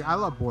Bored to Tears. I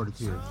love Bored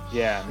to Tears.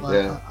 Yeah.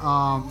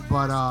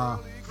 But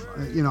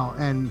you know,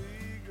 and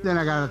then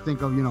I got to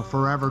think of, you know,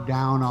 Forever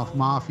Down off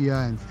Mafia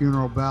and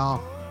Funeral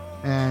Bell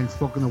and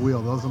Spoken the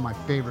Wheel. Those are my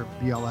favorite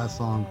BLS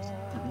songs.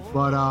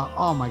 But,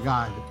 oh my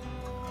God.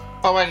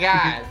 Oh my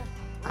God.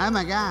 Oh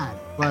my God.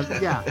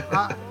 But yeah,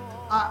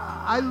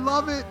 I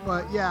love it,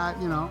 but yeah,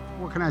 you know,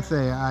 what can I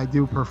say? I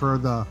do prefer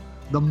the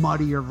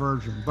muddier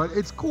version, but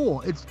it's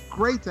cool. It's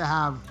great to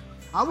have.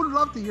 I would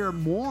love to hear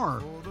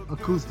more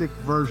acoustic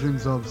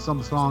versions of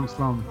some songs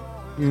from,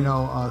 you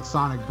know,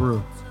 Sonic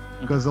Brew,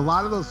 because a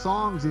lot of those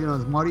songs, you know,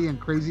 as muddy and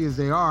crazy as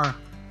they are,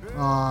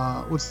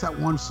 what's that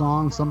one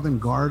song? Something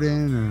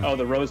Garden? Or... Oh,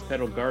 the Rose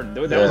Petal Garden.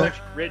 That was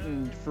actually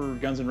written for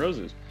Guns N'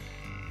 Roses.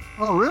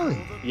 Oh,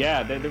 really?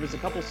 Yeah, there was a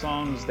couple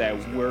songs that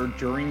were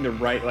during the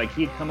like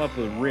he had come up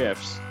with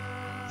riffs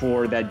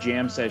for that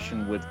jam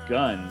session with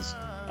Guns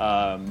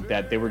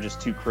that they were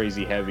just too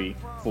crazy heavy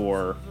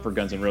for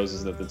Guns N'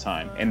 Roses at the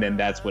time, and then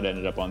that's what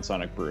ended up on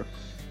Sonic Brew.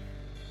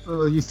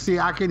 You see,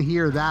 I can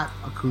hear that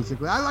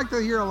acoustically. I like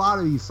to hear a lot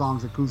of these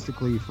songs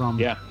acoustically from,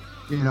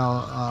 you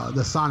know,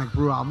 the Sonic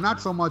Brew album. Not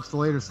so much the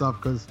later stuff,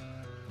 because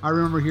I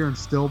remember hearing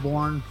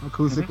Stillborn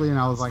acoustically, and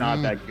I was like,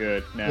 not that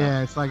good. No.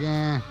 Yeah, it's like,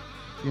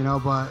 you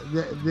know, but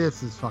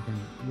this is fucking,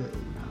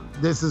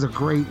 this is a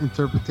great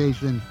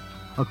interpretation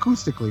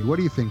acoustically. What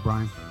do you think,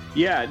 Brian?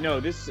 Yeah, no,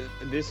 this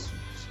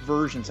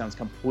version sounds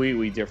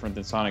completely different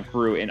than Sonic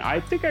Brew, and I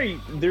think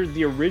there's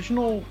the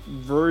original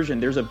version.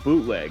 There's a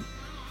bootleg,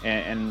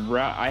 and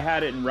I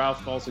had it, and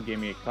Ralph also gave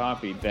me a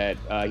copy that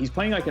he's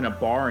playing like in a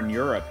bar in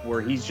Europe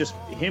where he's just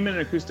him and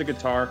an acoustic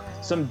guitar.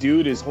 Some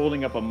dude is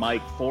holding up a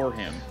mic for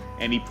him,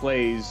 and he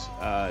plays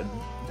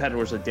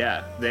Peddlers of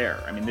Death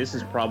there. I mean, this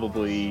is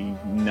probably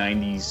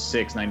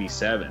 96,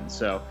 97,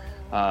 so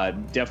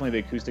definitely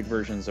the acoustic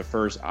version is the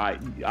first.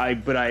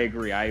 But I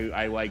agree.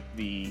 I like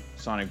the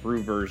Sonic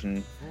Brew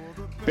version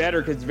better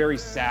because it's very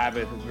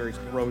Sabbath, it's very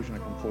Corrosion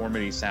of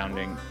Conformity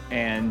sounding,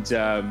 and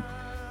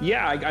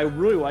yeah, I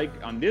really like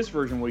on this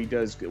version what he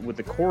does with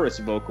the chorus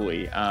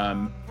vocally.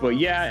 But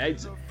yeah,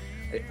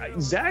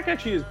 Zach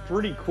actually is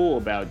pretty cool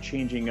about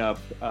changing up,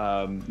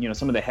 you know,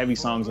 some of the heavy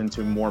songs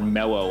into more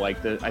mellow.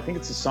 Like I think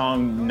it's the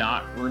song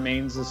 "Not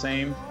Remains the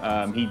Same."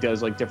 He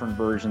does like different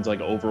versions,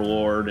 like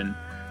Overlord and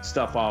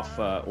stuff off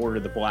Order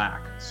of the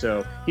Black.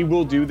 So he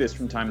will do this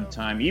from time to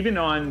time. Even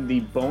on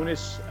the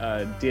bonus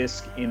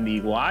disc in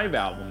the live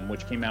album,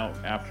 which came out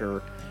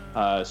after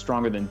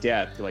Stronger Than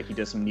Death, like he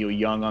does some Neil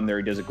Young on there.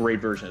 He does a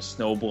great version of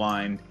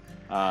Snowblind.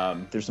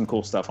 There's some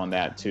cool stuff on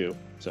that too.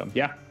 So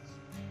yeah.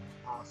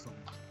 Awesome.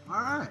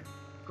 All right.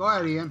 Go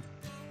ahead, Ian.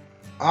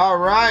 All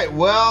right.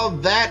 Well,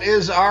 that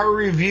is our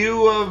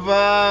review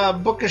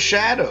of Book of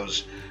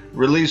Shadows,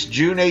 released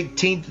June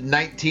 18th,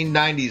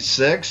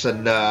 1996.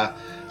 And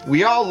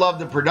we all love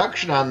the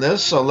production on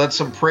this, so let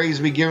some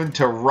praise be given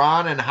to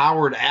Ron and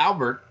Howard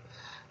Albert,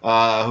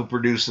 who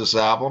produced this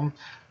album.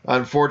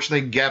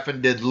 Unfortunately,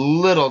 Geffen did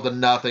little to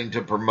nothing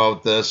to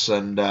promote this,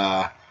 and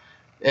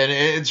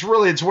it's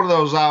one of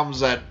those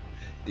albums that,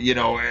 you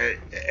know,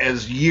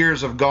 as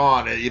years have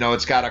gone, you know,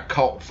 it's got a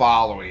cult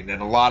following,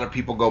 and a lot of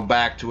people go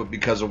back to it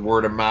because of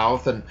word of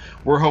mouth, and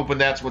we're hoping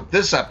that's what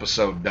this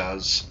episode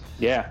does.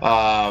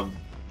 Yeah.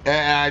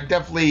 And I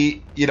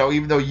definitely, you know,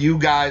 even though you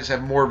guys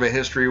have more of a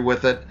history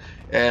with it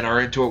and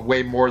are into it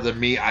way more than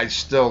me, I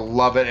still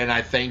love it, and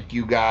I thank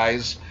you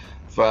guys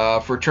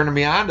for turning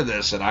me on to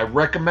this. And I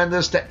recommend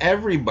this to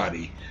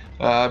everybody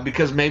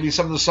because maybe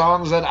some of the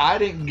songs that I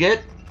didn't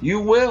get, you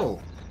will,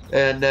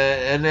 and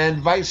then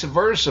vice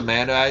versa,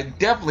 man. I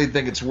definitely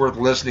think it's worth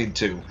listening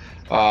to.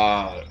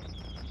 I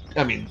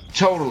mean,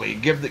 totally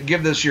give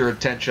this your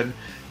attention.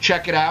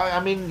 Check it out.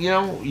 I mean, you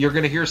know, you're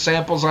gonna hear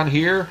samples on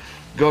here.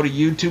 Go to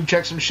YouTube,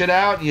 check some shit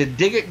out. You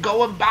dig it,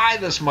 go and buy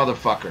this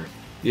motherfucker.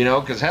 You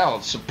know, because hell,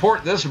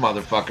 support this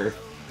motherfucker.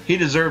 He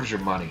deserves your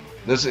money.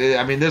 This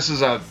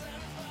is a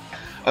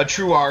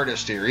true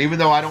artist here. Even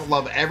though I don't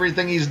love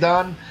everything he's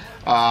done,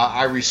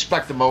 I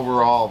respect him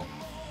overall.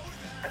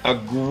 A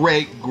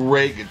great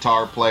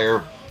guitar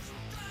player,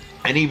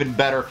 and even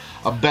better,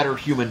 a better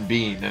human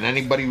being. And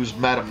anybody who's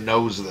met him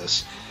knows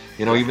this.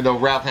 You know, even though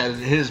Ralph had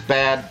his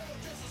bad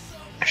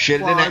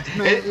shit. Well,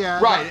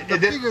 right.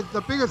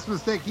 The biggest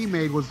mistake he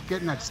made was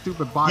getting that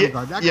stupid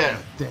bodyguard. That guy's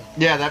a dick.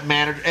 Yeah, that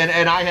manager.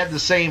 And I had the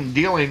same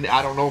dealing.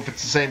 I don't know if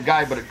it's the same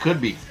guy, but it could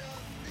be.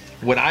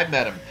 When I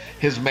met him,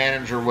 his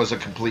manager was a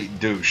complete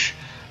douche.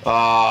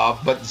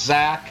 But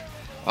Zach,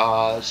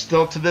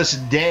 still to this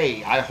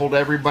day, I hold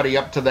everybody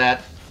up to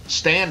that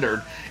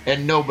standard,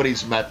 and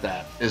nobody's met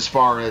that as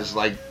far as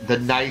like the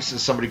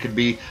nicest somebody could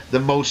be, the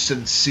most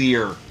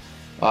sincere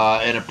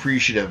and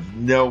appreciative.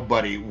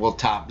 Nobody will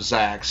top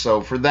Zach. So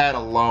for that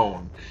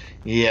alone,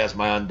 he has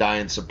my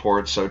undying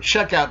support. So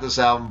check out this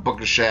album,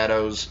 Book of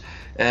Shadows,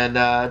 and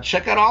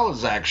check out all of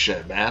Zach's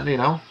shit, man. You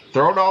know,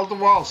 throw it all at the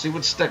wall, see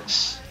what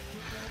sticks.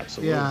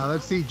 Absolutely. Yeah,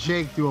 let's see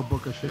Jake do a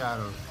Book of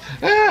Shadows.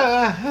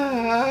 By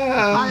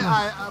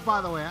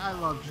the way, I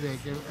love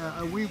Jake.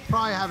 We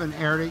probably haven't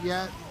aired it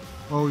yet,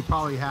 or we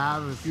probably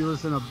have. If you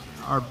listen to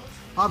our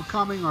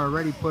upcoming or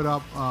already put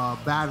up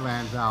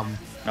Badlands album,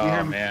 you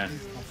hear me man.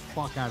 praise the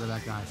fuck out of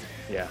that guy.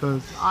 Yeah.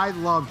 Because I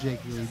love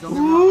Jake Lee. Don't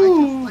get me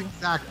wrong, I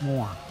just like Zach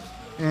more.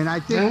 And I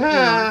think, you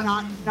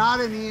know,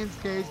 not in Ian's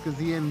case,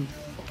 because Ian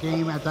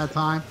came at that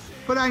time,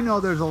 but I know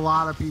there's a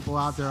lot of people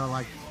out there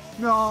like,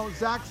 no,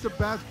 Zach's the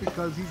best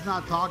because he's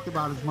not talked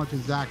about as much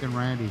as Zach and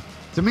Randy.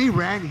 To me,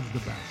 Randy's the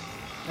best.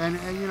 And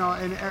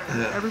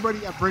everybody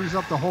that brings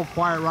up the whole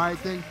Quiet Riot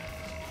thing,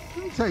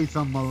 let me tell you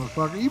something,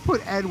 motherfucker. You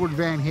put Edward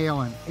Van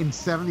Halen in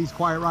 70s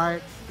Quiet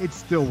Riot, it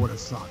still would have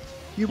sucked.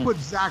 You put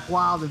Zakk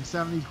Wylde in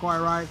 70s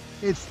Quiet Riot,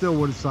 it still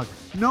would have sucked.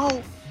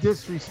 No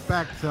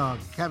disrespect to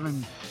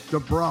Kevin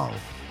DuBrow,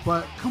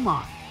 but come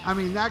on. I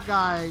mean, that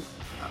guy,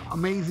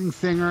 amazing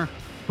singer,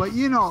 but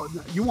you want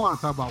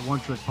to talk about One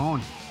Trick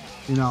Pony.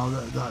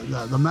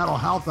 The Metal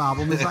Health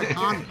album is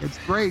iconic. It's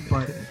great,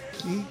 but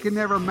he can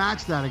never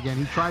match that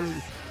again.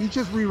 He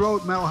just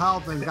rewrote Metal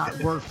Health and got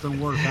worse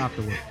and worse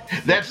afterwards.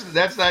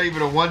 That's not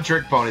even a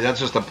one-trick pony. That's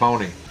just a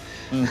pony.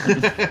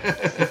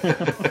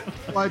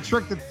 Well, it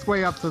tricked its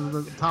way up to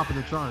the top of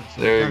the charts.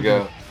 So there you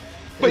go.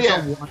 But it's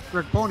a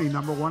one-trick pony,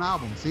 #1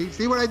 album.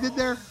 See what I did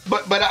there?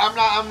 But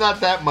I'm not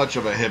that much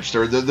of a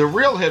hipster. The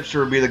real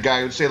hipster would be the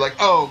guy who'd say like,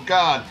 "Oh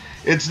God,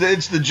 it's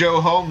the Joe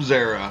Holmes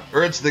era,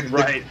 or it's the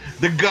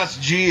Gus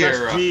G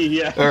era." Gus G,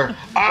 yeah. Or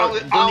I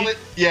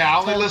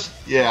only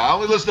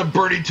listen to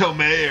Bernie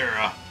Tomei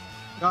era.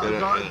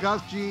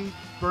 Gus G,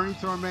 Bernie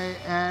Tomei,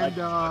 and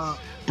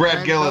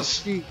Brad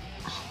Gillis.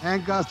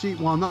 And Gus G.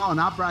 Well, no,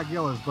 not Brad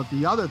Gillis, but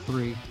the other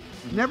three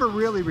never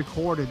really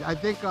recorded. I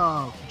think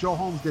Joe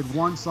Holmes did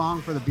one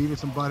song for the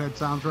Beavis and Butthead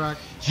soundtrack.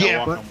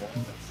 Yeah,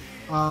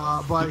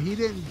 but he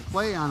didn't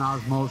play on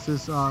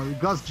Osmosis.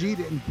 Gus G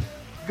didn't.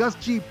 Gus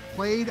G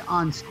played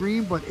on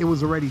Scream, but it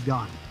was already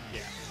done.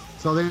 Yeah.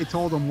 So they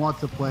told him what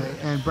to play,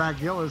 and Brad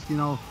Gillis,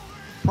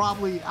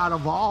 probably out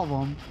of all of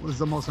them, was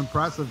the most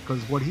impressive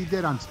because what he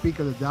did on Speak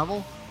of the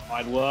Devil.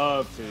 I'd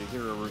love to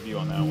hear a review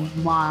on that one.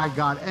 My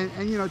God. And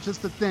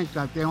just to think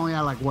that they only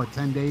had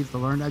 10 days to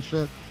learn that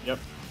shit. Yep.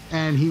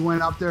 And he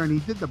went up there and he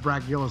did the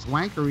Brad Gillis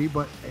wankery,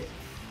 but,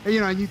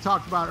 and you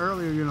talked about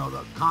earlier,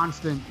 the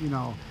constant,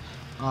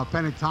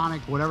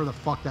 pentatonic, whatever the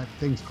fuck that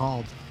thing's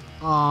called,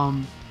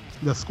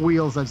 the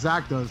squeals that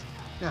Zakk does.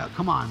 Yeah,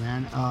 come on,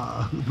 man.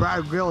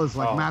 Brad Gillis,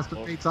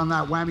 masturbates on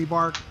that whammy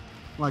bar,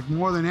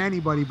 more than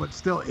anybody, but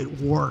still it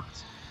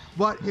worked.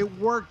 But it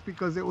worked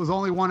because it was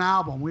only one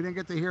album. We didn't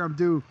get to hear him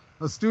do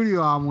a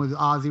studio album with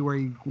Ozzy where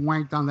he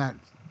wanked on that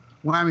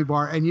whammy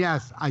bar. And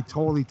yes, I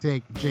totally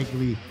take Jake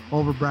Lee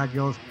over Brad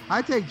Gillis.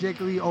 I take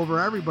Jake Lee over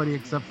everybody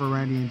except for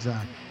Randy and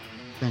Zakk.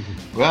 Thank you.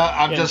 Well,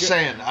 I'm just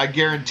saying, I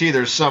guarantee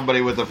there's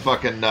somebody with a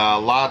fucking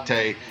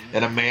latte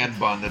and a man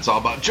bun that's all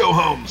about Joe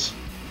Holmes.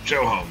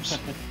 Joe Holmes.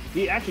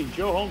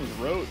 Joe Holmes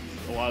wrote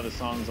a lot of the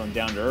songs on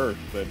Down to Earth,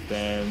 but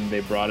then they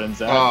brought in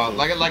Zakk. Oh,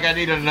 like I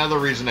needed another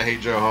reason to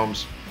hate Joe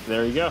Holmes.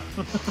 There you go.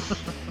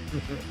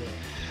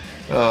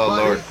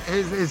 Lord.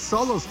 His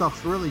solo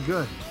stuff's really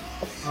good.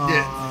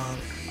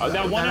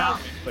 That one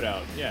album you put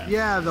out, yeah.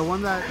 Yeah, the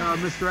one that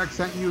Mr. X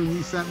sent you and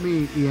you sent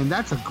me, Ian.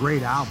 That's a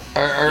great album.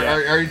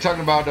 Are you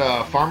talking about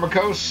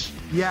Pharmakos?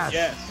 Yes.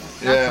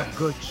 That's a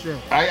good shit.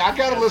 I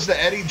gotta listen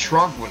to Eddie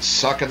Trunk was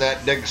sucking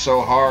that dick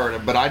so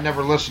hard, but I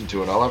never listened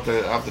to it. I'll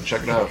have to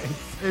check it out.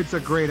 It's a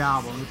great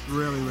album. It's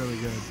really, really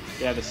good.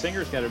 Yeah, the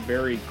singer's got a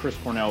very Chris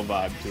Cornell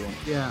vibe to him.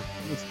 Yeah,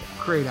 it's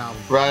a great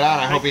album. Right on.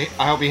 I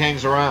hope he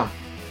hangs around.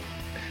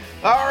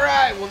 All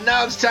right. Well,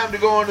 now it's time to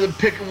go on to the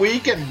pick of the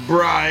week. And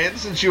Brian,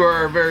 since you are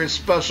our very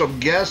special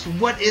guest,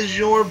 what is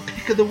your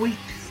pick of the week?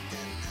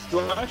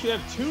 Well, I actually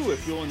have two,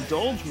 if you'll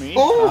indulge me.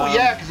 Oh,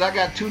 yeah, because I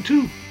got two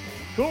too.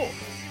 Cool.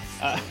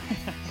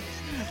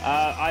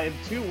 I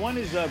have two. One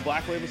is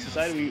Black Label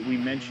Society. We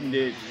mentioned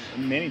it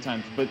many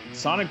times, but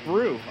Sonic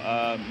Brew.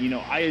 I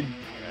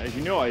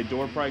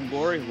adore Pride and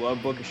Glory,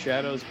 love Book of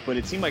Shadows, but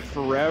it seemed like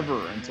forever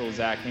until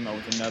Zakk came out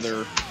with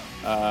another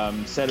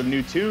set of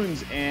new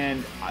tunes.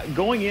 And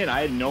going in,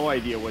 I had no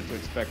idea what to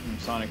expect from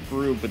Sonic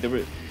Brew, but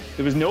there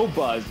was no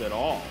buzz at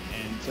all.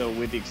 And so,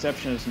 with the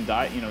exception of some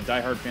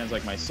diehard fans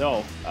like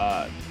myself,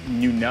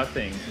 knew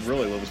nothing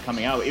really what was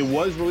coming out. It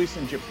was released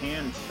in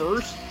Japan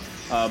first.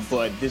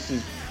 But this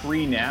is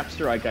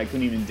pre-Napster. I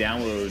couldn't even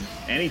download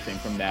anything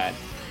from that.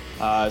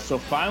 So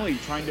finally,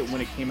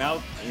 when it came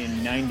out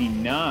in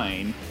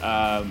 '99,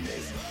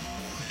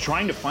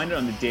 trying to find it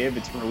on the day of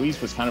its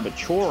release was kind of a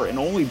chore. And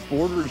only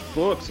Borders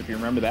Books, if you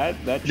remember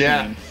that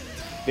chain,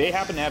 they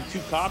happened to have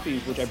two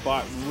copies, which I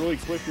bought really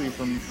quickly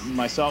from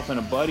myself and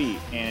a buddy.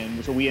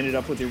 And so we ended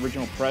up with the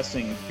original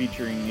pressing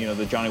featuring,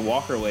 the Johnny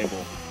Walker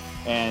label.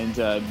 And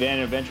then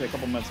eventually, a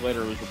couple months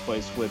later, it was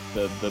replaced with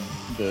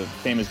the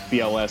famous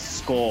BLS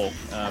Skull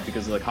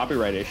because of the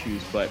copyright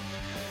issues. But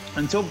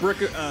until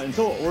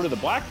Order the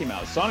Black came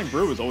out, Sonic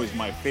Brew was always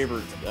my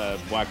favorite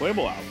Black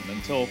Label album.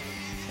 Until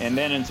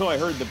I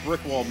heard the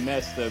Brick Wall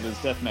Mess that was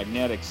Death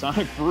Magnetic,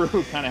 Sonic Brew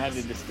kind of had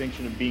the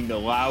distinction of being the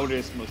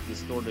loudest, most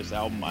distorted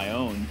album I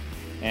owned.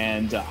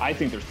 And I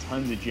think there's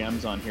tons of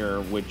gems on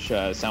here which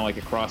sound like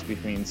a cross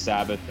between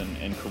Sabbath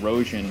and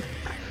Corrosion.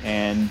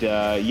 And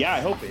I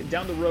hope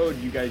down the road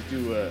you guys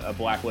do a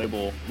Black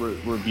Label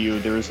review.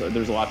 There's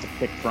a lot to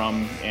pick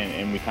from,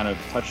 and we kind of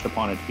touched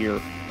upon it here.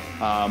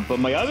 But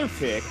my other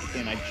pick,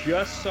 and I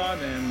just saw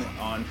them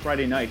on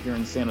Friday night here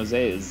in San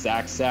Jose, is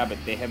Zakk Sabbath.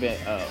 They have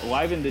a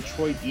Live in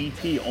Detroit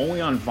EP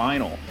only on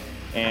vinyl.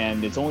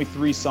 and it's only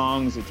 3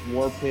 songs. It's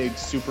War Pigs,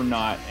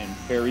 Supernaut, and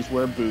Fairies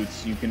Wear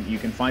Boots. You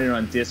can find it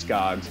on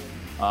Discogs,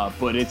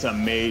 but it's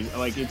amazing.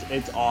 Like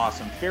it's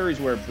awesome. Fairies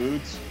Wear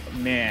Boots,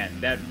 man,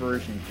 that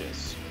version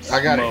just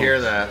I gotta smokes. hear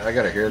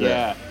that.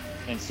 Yeah,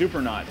 and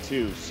Supernaut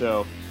too.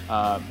 So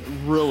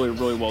really,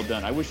 really well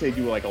done. I wish they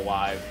do like a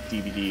live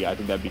DVD. I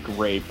think that'd be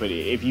great. But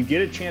if you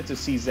get a chance to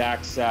see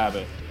Zach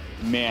Sabbath,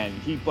 man,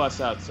 he busts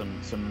out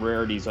some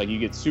rarities. Like you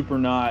get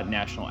Supernaut,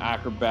 National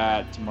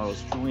Acrobat,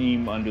 Tomorrow's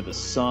Dream, Under the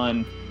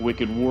Sun,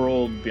 Wicked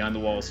World, Beyond the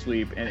Wall of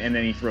Sleep, and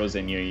then he throws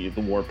in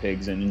the War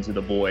Pigs and Into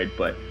the Void.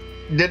 But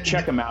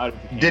check him out.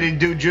 Did he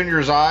do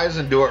Junior's Eyes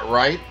and do it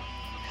right?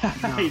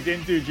 He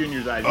didn't do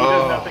Junior's Eyes. He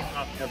does nothing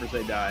off Never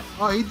Say Die.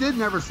 Oh, he did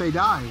Never Say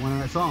Die when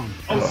I saw him.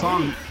 The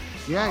song.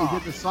 Yeah, he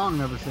did the song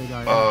Never Say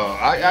Die.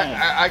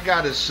 I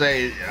gotta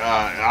say,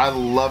 I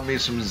love me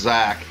some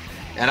Zach.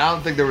 And I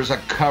don't think there was a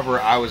cover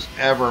I was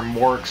ever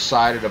more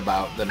excited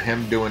about than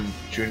him doing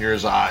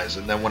Junior's Eyes.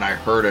 And then when I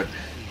heard it,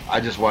 I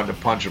just wanted to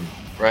punch him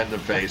right in the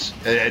face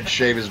and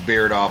shave his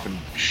beard off and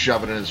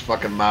shove it in his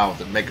fucking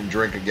mouth and make him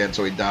drink again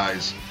so he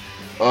dies.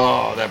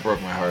 Oh, that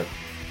broke my heart.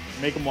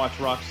 Make him watch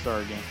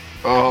Rockstar again.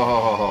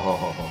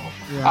 Oh,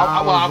 Yeah,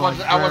 I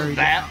wasn't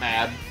that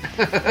mad.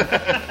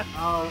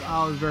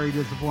 I was very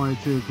disappointed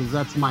too because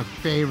that's my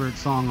favorite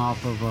song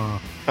off of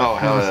Oh,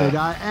 hell Never Say yeah.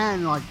 Die,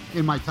 and like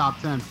in my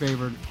top 10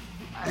 favorite.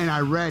 And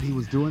I read he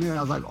was doing it. I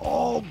was like,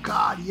 oh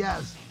God,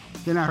 yes.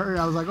 Then I heard it.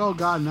 I was like, oh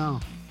God, no.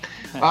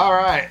 All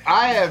right,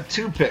 I have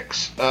 2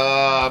 picks.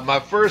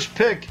 My first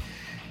pick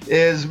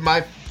is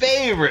my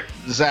favorite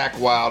Zakk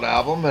Wylde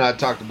album, and I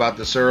talked about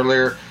this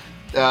earlier.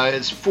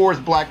 His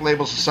 4th Black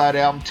Label Society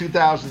album,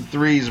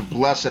 2003's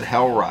Blessed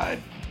Hell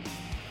Ride.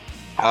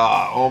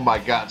 Oh my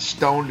God,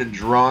 Stoned and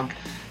Drunk,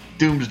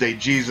 Doomsday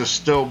Jesus,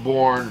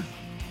 Stillborn,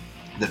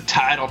 the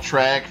title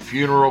track,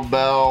 Funeral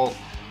Bell,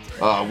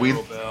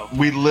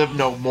 We Live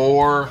No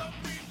More,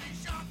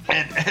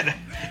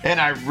 and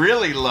I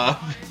really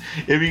love,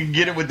 if you can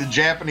get it with the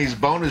Japanese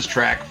bonus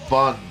track,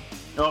 Fun.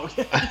 Oh,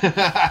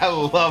 I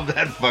love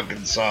that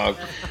fucking song.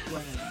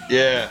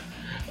 Yeah.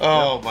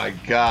 Oh my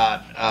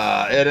God.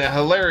 And a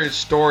hilarious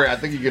story. I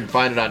think you can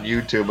find it on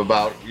YouTube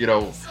about,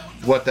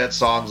 what that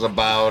song's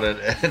about and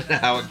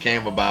how it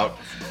came about.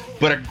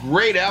 But a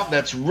great album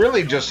that's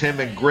really just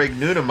him and Greg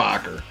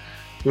Nunemacher,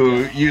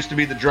 who used to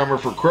be the drummer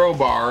for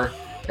Crowbar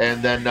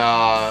and then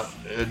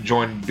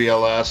joined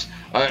BLS.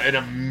 An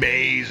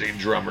amazing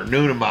drummer.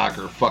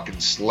 Nunemacher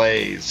fucking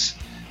slays.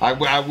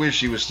 I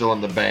wish he was still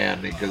in the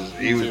band because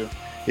he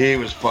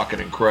was fucking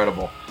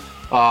incredible.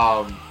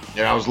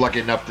 And I was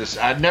lucky enough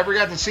I never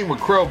got to see him with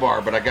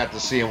Crowbar, but I got to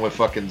see him with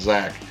fucking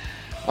Zach.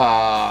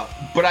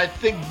 But I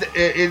think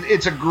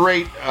it's a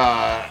great,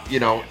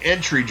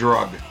 entry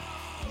drug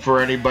for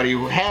anybody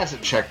who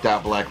hasn't checked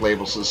out Black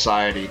Label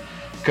Society,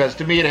 because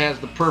to me it has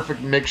the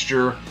perfect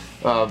mixture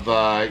of,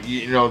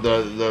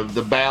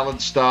 the ballad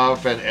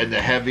stuff and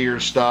the heavier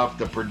stuff.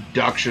 The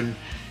production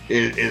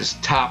is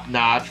top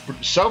notch,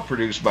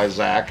 self-produced by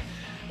Zach.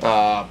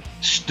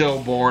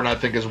 Stillborn, I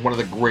think, is one of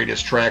the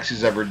greatest tracks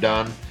he's ever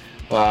done.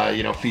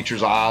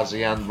 Features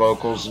Ozzy on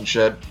vocals and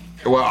shit.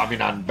 Well, I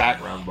mean, on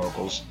background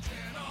vocals.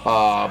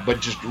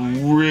 But just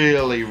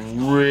really,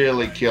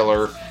 really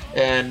killer.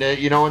 And,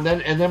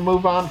 and then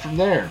move on from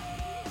there.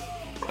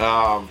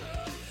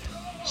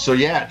 So,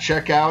 yeah,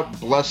 check out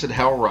Blessed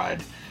Hell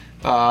Ride.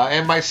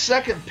 And my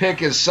second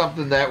pick is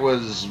something that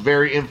was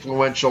very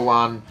influential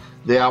on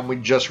the album we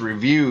just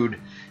reviewed.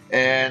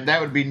 And that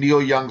would be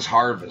Neil Young's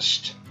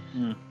Harvest.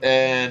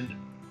 And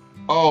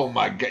oh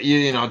my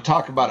God,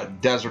 talk about a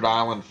desert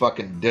island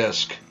fucking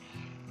disc.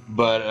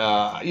 But,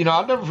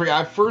 I'll never forget,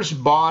 I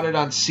first bought it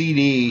on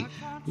CD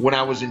when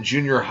I was in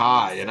junior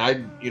high.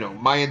 And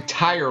my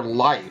entire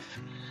life,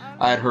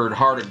 I had heard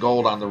Heart of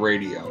Gold on the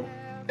radio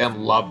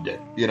and loved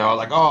it.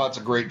 It's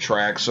a great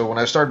track. So when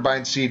I started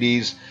buying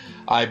CDs,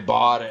 I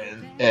bought it.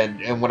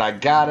 And when I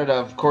got it,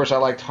 of course, I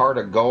liked Heart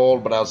of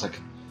Gold, but I was like,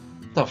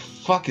 what the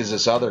fuck is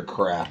this other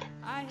crap?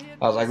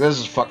 I was like, this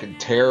is fucking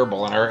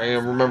terrible. And I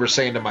remember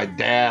saying to my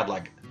dad,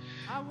 like,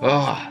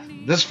 oh,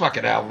 this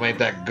fucking album ain't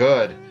that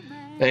good.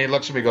 And he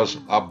looks at me and goes,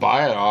 I'll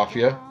buy it off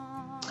you.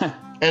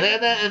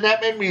 and that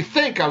made me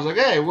think. I was like,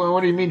 hey, what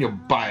do you mean you'll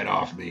buy it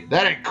off me?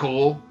 That ain't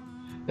cool.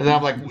 And then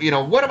I'm like,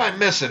 what am I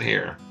missing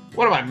here?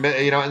 What am I,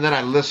 and then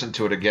I listened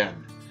to it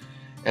again.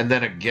 And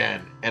then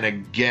again and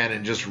again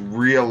and just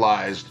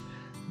realized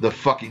the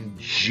fucking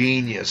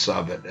genius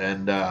of it.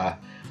 And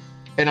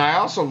I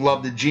also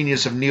love the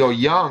genius of Neil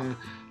Young,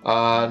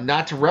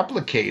 not to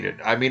replicate it.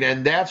 I mean,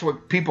 and that's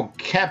what people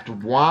kept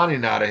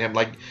wanting out of him.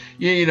 Like,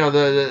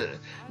 the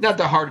not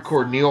the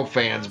hardcore Neil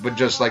fans, but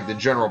just like the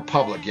general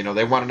public.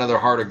 They want another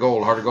Heart of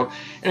Gold.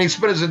 And he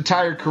spent his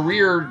entire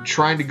career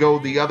trying to go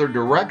the other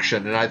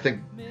direction. And I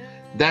think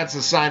that's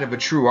a sign of a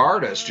true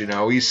artist.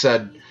 He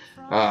said,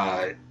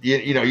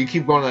 you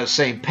keep going on the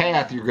same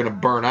path, you're going to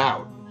burn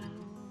out.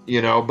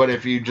 But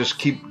if you just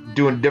keep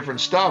doing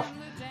different stuff,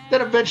 then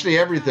eventually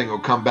everything will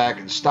come back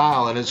in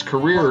style. And his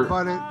career...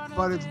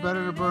 But it's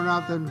better to burn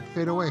out than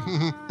fade away.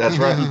 That's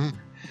right.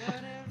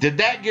 Did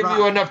that give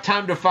you enough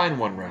time to find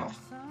one, Ralph?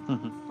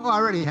 Well, I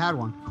already had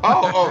one.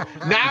 Oh,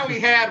 now he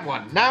had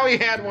one. Now he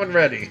had one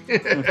ready.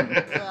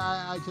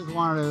 I just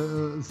wanted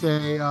to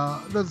say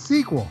the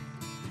sequel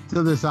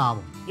to this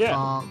album.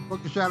 Yeah.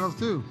 Book of Shadows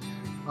 2.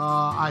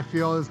 I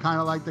feel is kind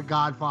of like the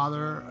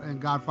Godfather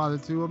and Godfather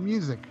 2 of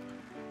music.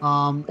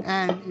 And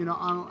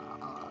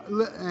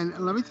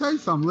let me tell you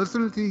something.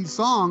 Listening to these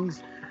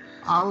songs,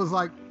 I was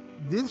like,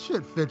 this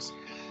shit fits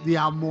the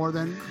album more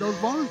than those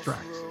bonus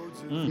tracks.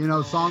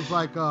 Songs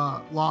like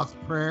Lost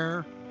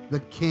Prayer, The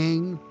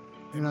King,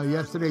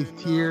 Yesterday's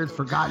Tears,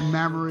 Forgotten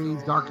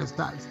Memories,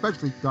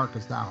 especially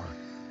Darkest Hour.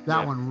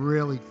 That one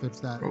really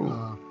fits that.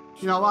 A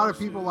lot of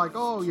people like,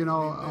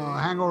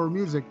 Hangover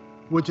music,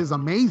 which is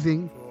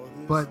amazing,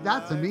 but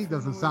that to me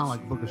doesn't sound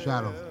like Book of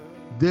Shadows.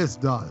 This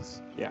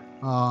does. Yeah.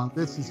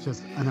 This is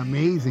just an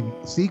amazing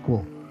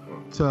sequel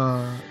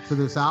to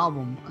this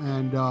album,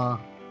 and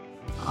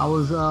I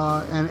was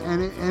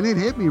and it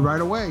hit me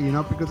right away,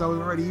 because I was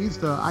already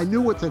used to. I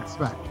knew what to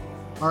expect.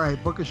 All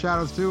right, Book of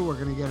Shadows 2, we're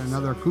gonna get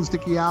another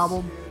acoustic-y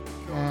album,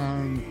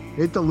 and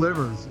it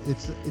delivers.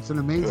 It's an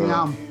amazing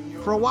album.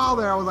 For a while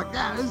there, I was like,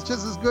 yeah, it's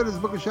just as good as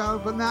Book of Shadows.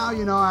 But now,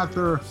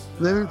 after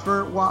living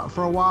for a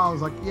while, I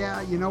was like,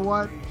 yeah, you know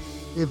what?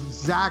 If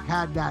Zach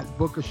had that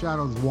Book of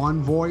Shadows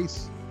 1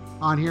 voice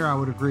on here, I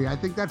would agree. I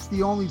think that's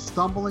the only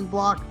stumbling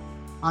block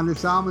on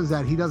this album, is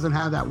that he doesn't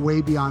have that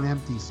Way Beyond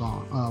Empty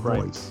song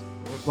voice.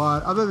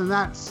 But other than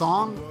that,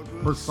 song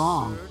per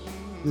song,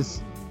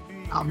 this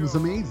album is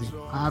amazing.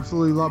 I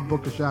absolutely love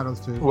Book of Shadows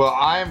 2. Well,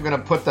 I am going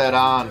to put that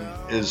on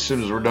as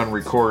soon as we're done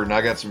recording.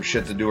 I got some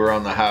shit to do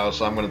around the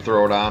house. I'm going to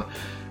throw it on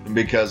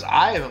because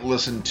I haven't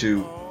listened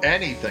to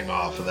anything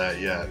off of that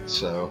yet.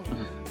 So,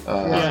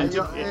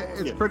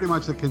 it's pretty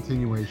much the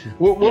continuation.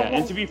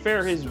 And to be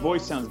fair, his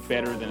voice sounds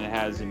better than it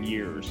has in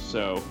years.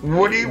 So,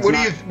 what do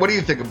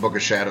you think of Book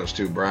of Shadows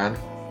 2, Brian?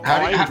 How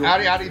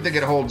do you think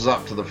it holds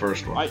up to the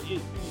first one?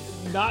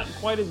 Not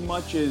quite as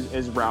much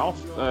as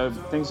Ralph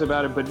thinks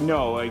about it, but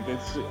no, like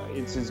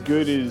it's as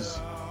good as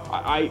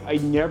I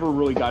never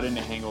really got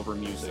into Hangover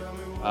music.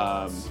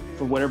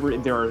 For whatever,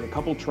 there are a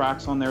couple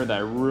tracks on there that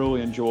I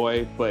really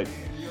enjoy, but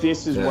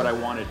this is what I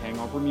wanted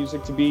Hangover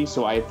music to be.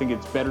 So I think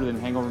it's better than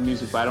Hangover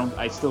music, but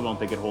I still don't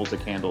think it holds a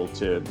candle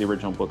to the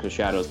original Book of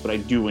Shadows. But I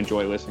do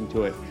enjoy listening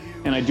to it,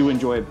 and I do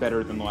enjoy it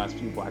better than the last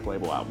few Black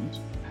Label albums.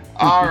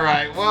 All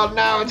right, well,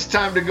 now it's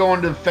time to go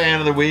into Fan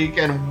of the Week.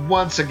 And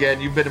once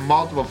again, you've been a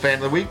multiple Fan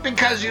of the Week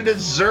because you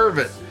deserve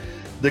it.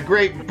 The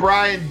great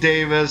Brian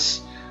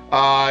Davis.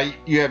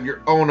 You have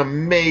your own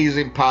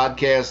amazing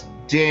podcast,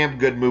 Damn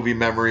Good Movie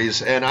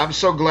Memories. And I'm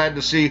so glad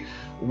to see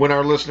when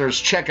our listeners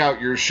check out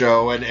your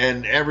show,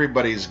 and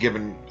everybody's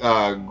given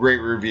great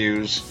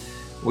reviews.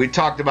 We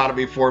talked about it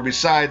before.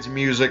 Besides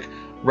music,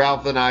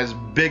 Ralph and I's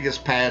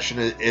biggest passion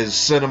is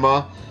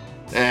cinema.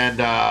 And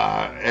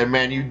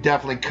man, you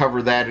definitely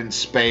cover that in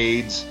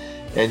spades,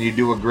 and you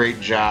do a great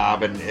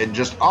job, and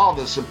just all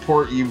the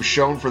support you've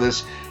shown for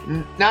this,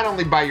 not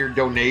only by your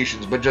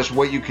donations, but just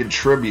what you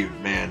contribute,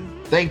 man.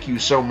 Thank you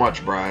so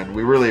much, Brian.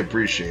 We really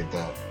appreciate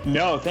that.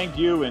 No, thank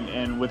you.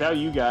 And without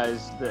you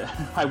guys,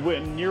 I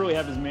wouldn't nearly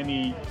have as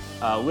many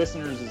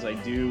listeners as I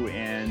do.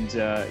 And,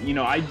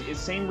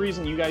 same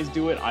reason you guys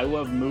do it. I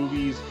love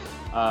movies.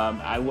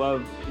 I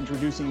love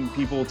introducing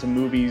people to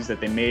movies that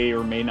they may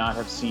or may not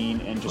have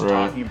seen, and just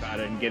talking about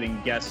it and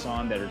getting guests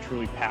on that are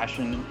truly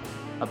passionate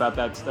about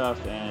that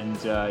stuff. And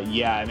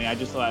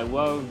I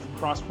love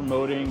cross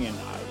promoting, and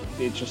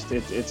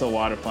it's a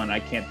lot of fun. I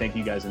can't thank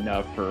you guys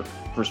enough for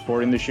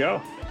supporting the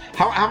show.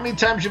 How many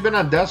times you been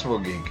on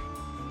Decibel Geek?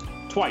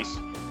 Twice.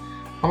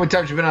 How many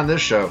times you been on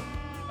this show?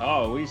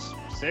 Oh, at least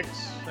 6,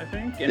 I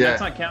think. And that's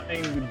not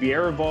counting the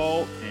Beer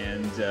Vault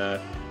and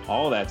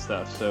all that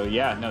stuff. So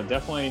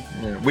definitely.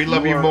 Yeah. We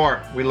love you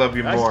more. We love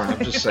you more.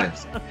 I'm just saying.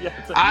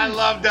 I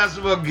love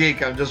Decibel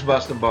Geek. I'm just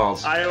busting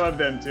balls. I love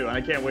them too, and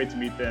I can't wait to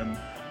meet them.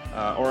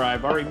 Or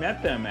I've already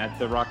met them at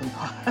the Rock and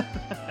Pod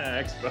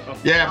Expo.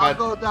 Yeah, I'll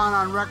go down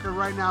on record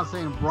right now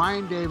saying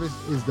Brian Davis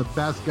is the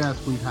best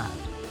guest we've had.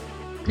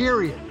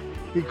 Period.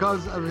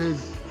 Because of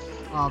his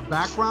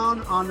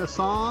background on the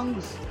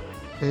songs,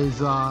 his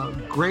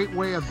great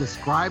way of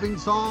describing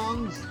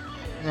songs,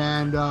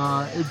 and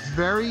it's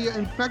very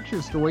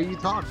infectious the way you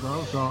talk,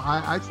 bro. So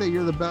I'd say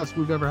you're the best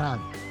we've ever had.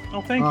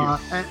 Oh, thank you.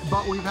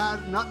 But we've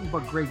had nothing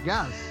but great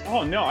guests.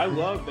 Oh no, I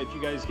love that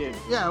you guys get.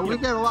 Yeah, we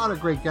get a lot of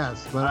great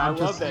guests. But I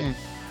love that you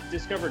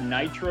discovered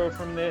Nitro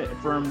from the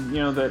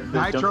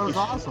Nitro's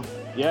awesome.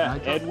 Yeah,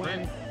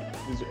 Edwin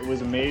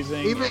was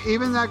amazing.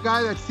 Even that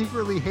guy that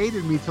secretly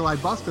hated me till I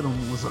busted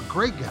him was a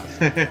great guest.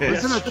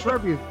 Listen to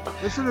tribute,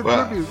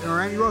 or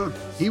Randy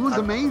Rhoads. He was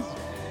amazing.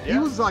 Yeah. He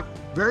was like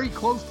very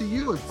close to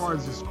you as far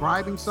as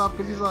describing stuff,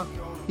 because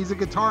he's a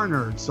guitar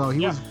nerd. So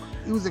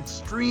he was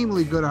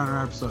extremely good on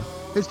our episode.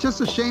 It's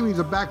just a shame he's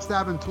a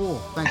backstabbing tool.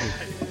 Thank you.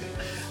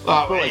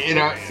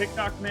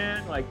 TikTok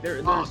Man,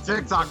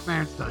 TikTok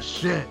Man's the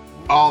shit.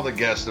 All the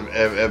guests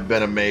have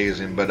been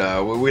amazing,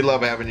 but we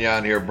love having you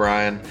on here,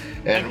 Brian.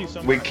 And thank you so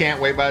much. We can't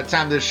wait. By the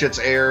time this shit's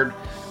aired,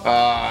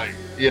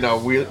 we'll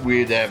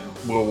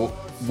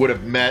would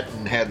have met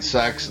and had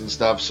sex and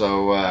stuff.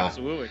 So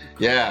Absolutely.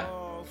 yeah.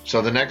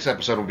 So the next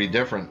episode will be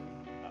different.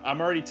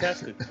 I'm already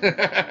tested.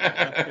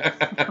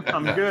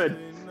 I'm good.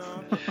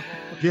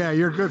 Yeah,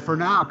 you're good for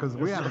now because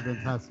we haven't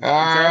been tested. All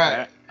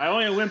right. I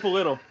only limp a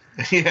little.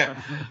 Yeah.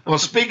 Well,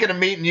 speaking of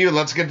meeting you,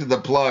 let's get to the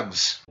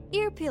plugs.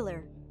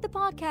 Earpillar, the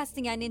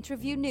podcasting and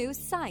interview news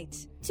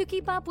site. To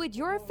keep up with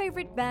your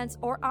favorite bands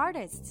or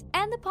artists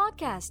and the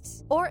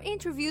podcasts or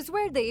interviews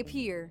where they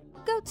appear,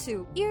 go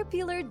to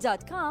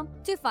earpillar.com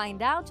to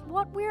find out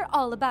what we're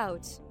all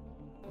about.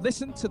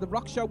 Listen to The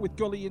Rock Show with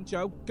Gully and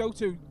Joe. Go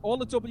to all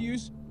the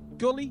W's,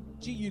 Gully,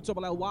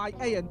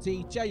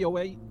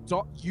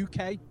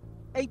 GULLYANDJOA.UK,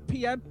 8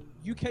 p.m.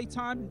 UK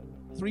time,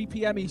 3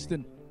 p.m.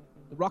 Eastern.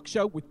 The Rock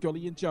Show with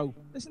Gully and Joe.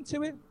 Listen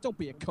to it. Don't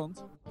be a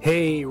cunt.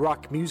 Hey,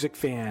 rock music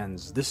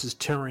fans. This is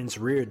Terrence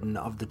Reardon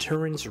of the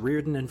Terrence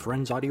Reardon and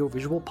Friends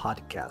Audiovisual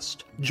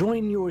Podcast.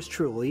 Join yours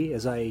truly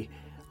as I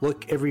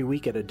look every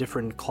week at a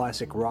different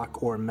classic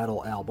rock or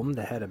metal album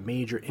that had a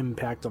major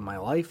impact on my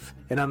life,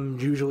 and I'm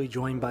usually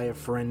joined by a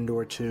friend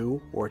or two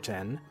or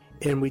 10,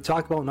 and we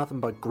talk about nothing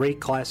but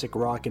great classic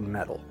rock and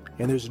metal.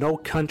 And there's no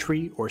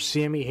country or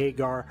Sammy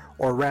Hagar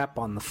or rap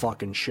on the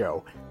fucking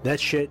show. That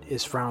shit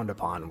is frowned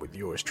upon with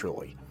yours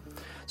truly.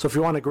 So if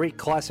you want a great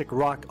classic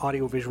rock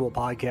audiovisual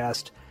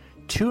podcast,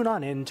 tune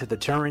on in to the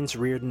Terrence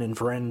Reardon and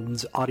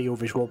Friends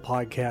Audiovisual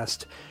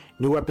Podcast.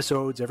 New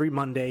episodes every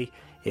Monday,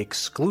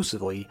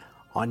 exclusively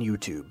on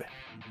YouTube.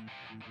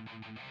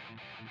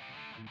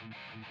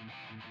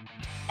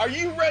 Are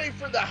you ready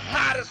for the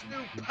hottest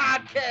new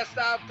podcast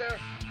out there?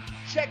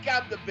 Check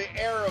out the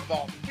Vieira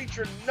Vault,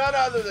 featuring none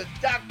other than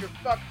Dr.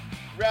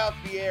 Ralph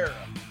Vieira.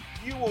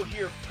 You will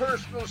hear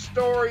personal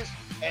stories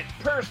and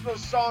personal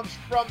songs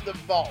from the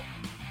vault.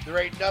 There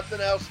ain't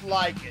nothing else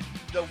like it.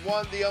 The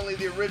one, the only,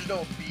 the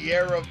original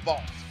Vieira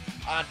Vault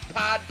on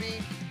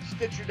Podbean,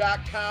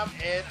 Stitcher.com,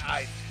 and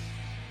iTunes.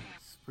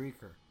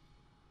 Spreaker.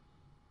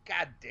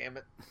 God damn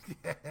it.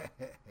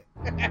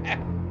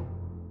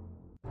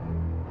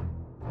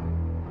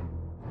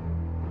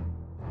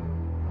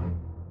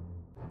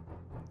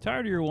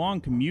 Tired of your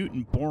long commute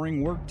and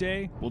boring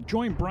workday? Well,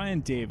 join Brian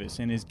Davis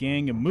and his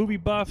gang of movie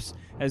buffs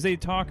as they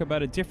talk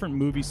about a different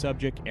movie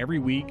subject every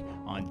week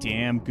on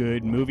Damn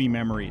Good Movie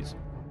Memories.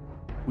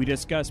 We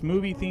discuss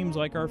movie themes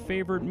like our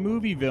favorite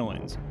movie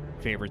villains,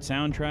 favorite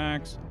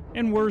soundtracks,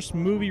 and worst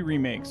movie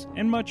remakes,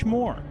 and much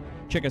more.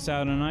 Check us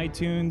out on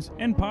iTunes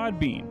and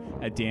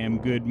Podbean at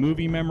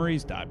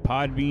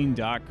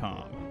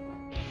damngoodmoviememories.podbean.com.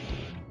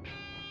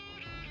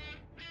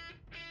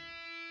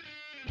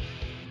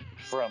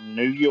 From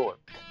New York.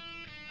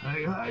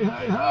 Hey, hey,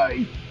 hey,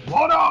 hey!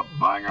 What up,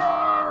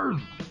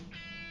 bangers?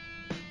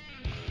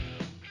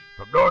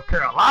 From North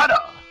Carolina,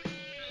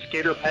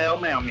 Skitter Pal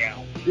Meow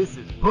Meow. this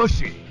is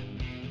Bushy.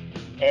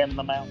 And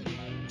the Mountain Man.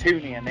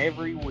 Tune in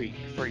every week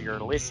for your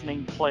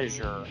listening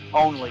pleasure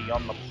only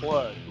on The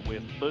Plug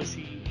with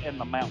Bushy and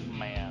the Mountain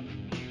Man.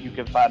 You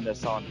can find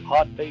us on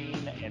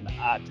Podbean and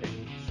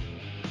iTunes.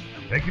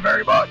 Thank you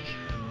very much.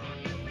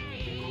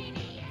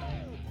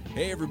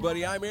 Hey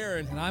everybody, I'm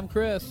Aaron. And I'm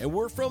Chris. And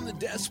we're from the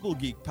Decibel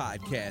Geek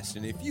Podcast.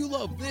 And if you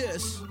love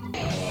this...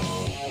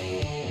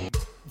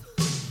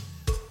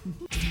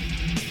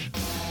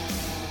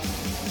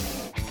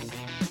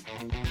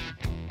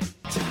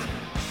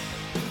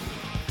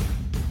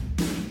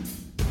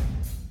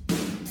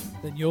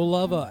 then you'll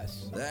love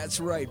us. That's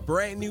right.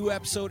 Brand new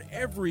episode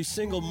every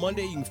single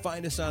Monday. You can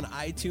find us on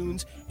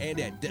iTunes and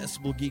at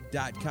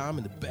decibelgeek.com.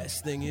 And the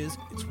best thing is,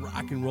 it's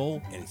rock and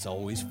roll and it's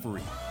always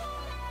free.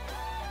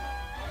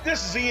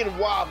 This is Ian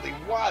Wadley,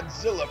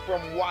 Wadzilla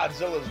from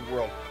Wadzilla's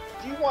World.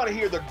 Do you want to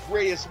hear the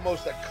greatest,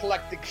 most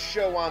eclectic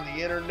show on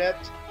the internet?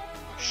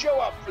 Show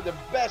up for the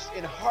best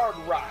in hard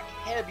rock,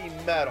 heavy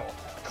metal,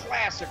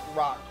 classic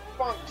rock,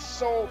 funk,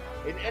 soul,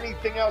 and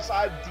anything else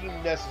I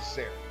deem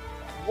necessary.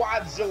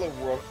 Wadzilla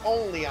World,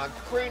 only on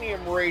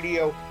Cranium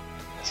Radio,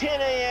 10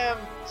 a.m.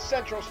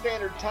 Central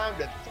Standard Time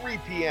to 3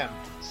 p.m.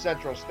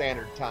 Central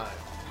Standard Time.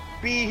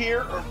 Be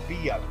here or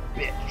be a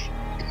bitch.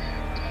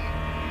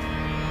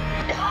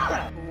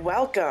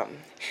 Welcome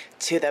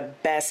to the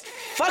best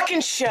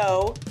fucking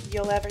show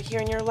you'll ever hear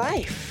in your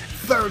life.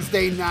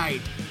 Thursday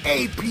night,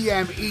 8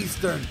 p.m.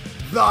 Eastern,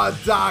 The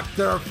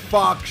Dr.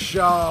 Fuck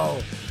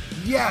Show.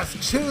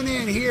 Yes, tune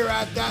in here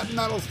at that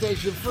metal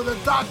station for The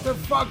Dr.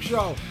 Fuck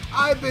Show.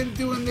 I've been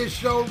doing this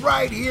show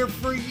right here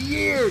for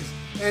years,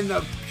 and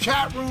the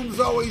chat room's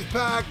always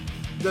packed,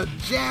 the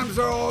jams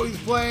are always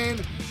playing,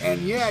 and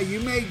yeah, you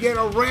may get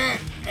a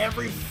rant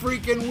every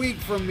freaking week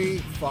from me.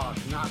 Fuck,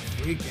 not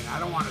freaking. I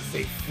don't want to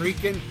say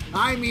freaking.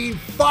 I mean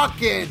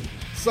fucking.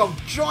 So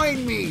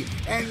join me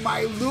and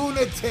my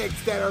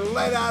lunatics that are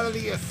let out of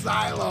the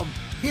asylum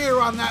here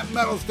on that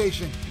metal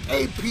station,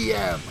 8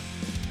 p.m.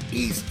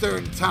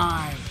 Eastern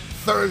Time,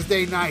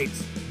 Thursday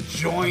nights.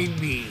 Join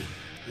me.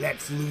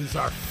 Let's lose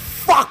our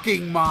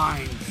fucking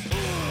minds.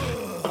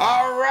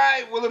 All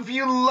right. Well, if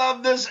you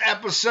love this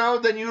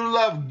episode, then you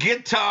love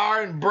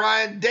guitar and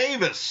Brian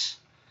Davis.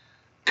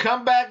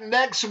 Come back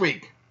next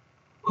week.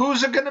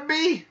 Who's it going to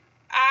be?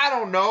 I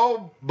don't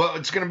know, but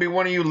it's going to be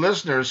one of you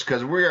listeners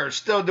because we are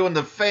still doing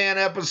the fan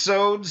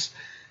episodes.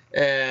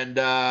 And,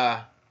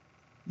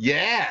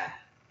 yeah,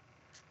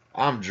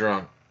 I'm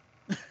drunk.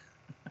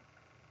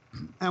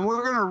 And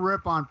we're going to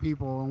rip on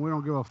people, and we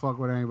don't give a fuck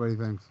what anybody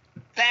thinks.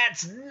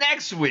 That's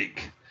next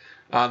week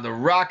on the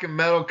Rock and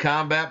Metal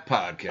Combat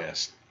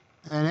Podcast.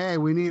 And hey,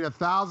 we need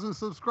 1,000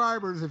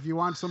 subscribers if you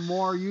want some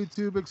more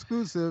YouTube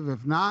exclusive.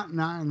 If not, it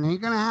ain't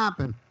going to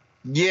happen.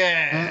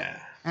 Yeah.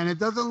 And it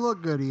doesn't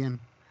look good, Ian.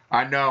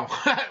 I know.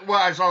 Well,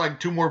 I saw like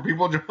 2 more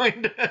people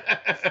joined.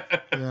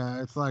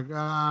 Yeah, it's like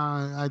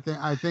I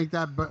think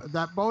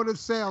that boat has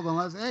sailed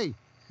unless the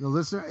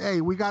listener.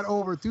 Hey, we got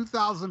over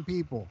 2,000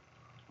 people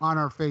on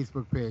our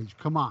Facebook page.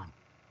 Come on,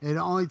 it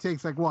only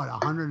takes like what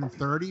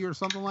 130 or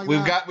something like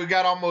that. We've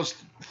got almost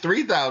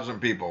 3,000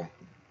 people.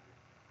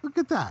 Look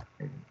at that.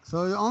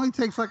 So it only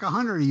takes like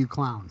 100 of you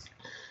clowns.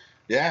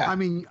 Yeah. I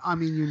mean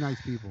you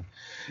nice people.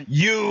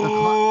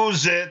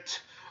 Use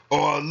it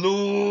or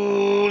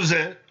lose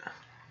it.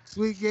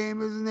 Sweet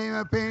Game is the name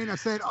of pain. I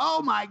said,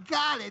 oh my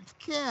God, it's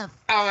Kiff.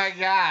 Oh my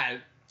God.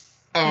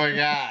 Oh my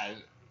God.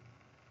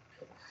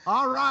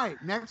 All right,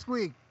 next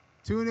week,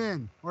 tune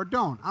in or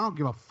don't. I don't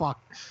give a fuck.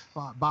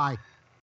 Bye.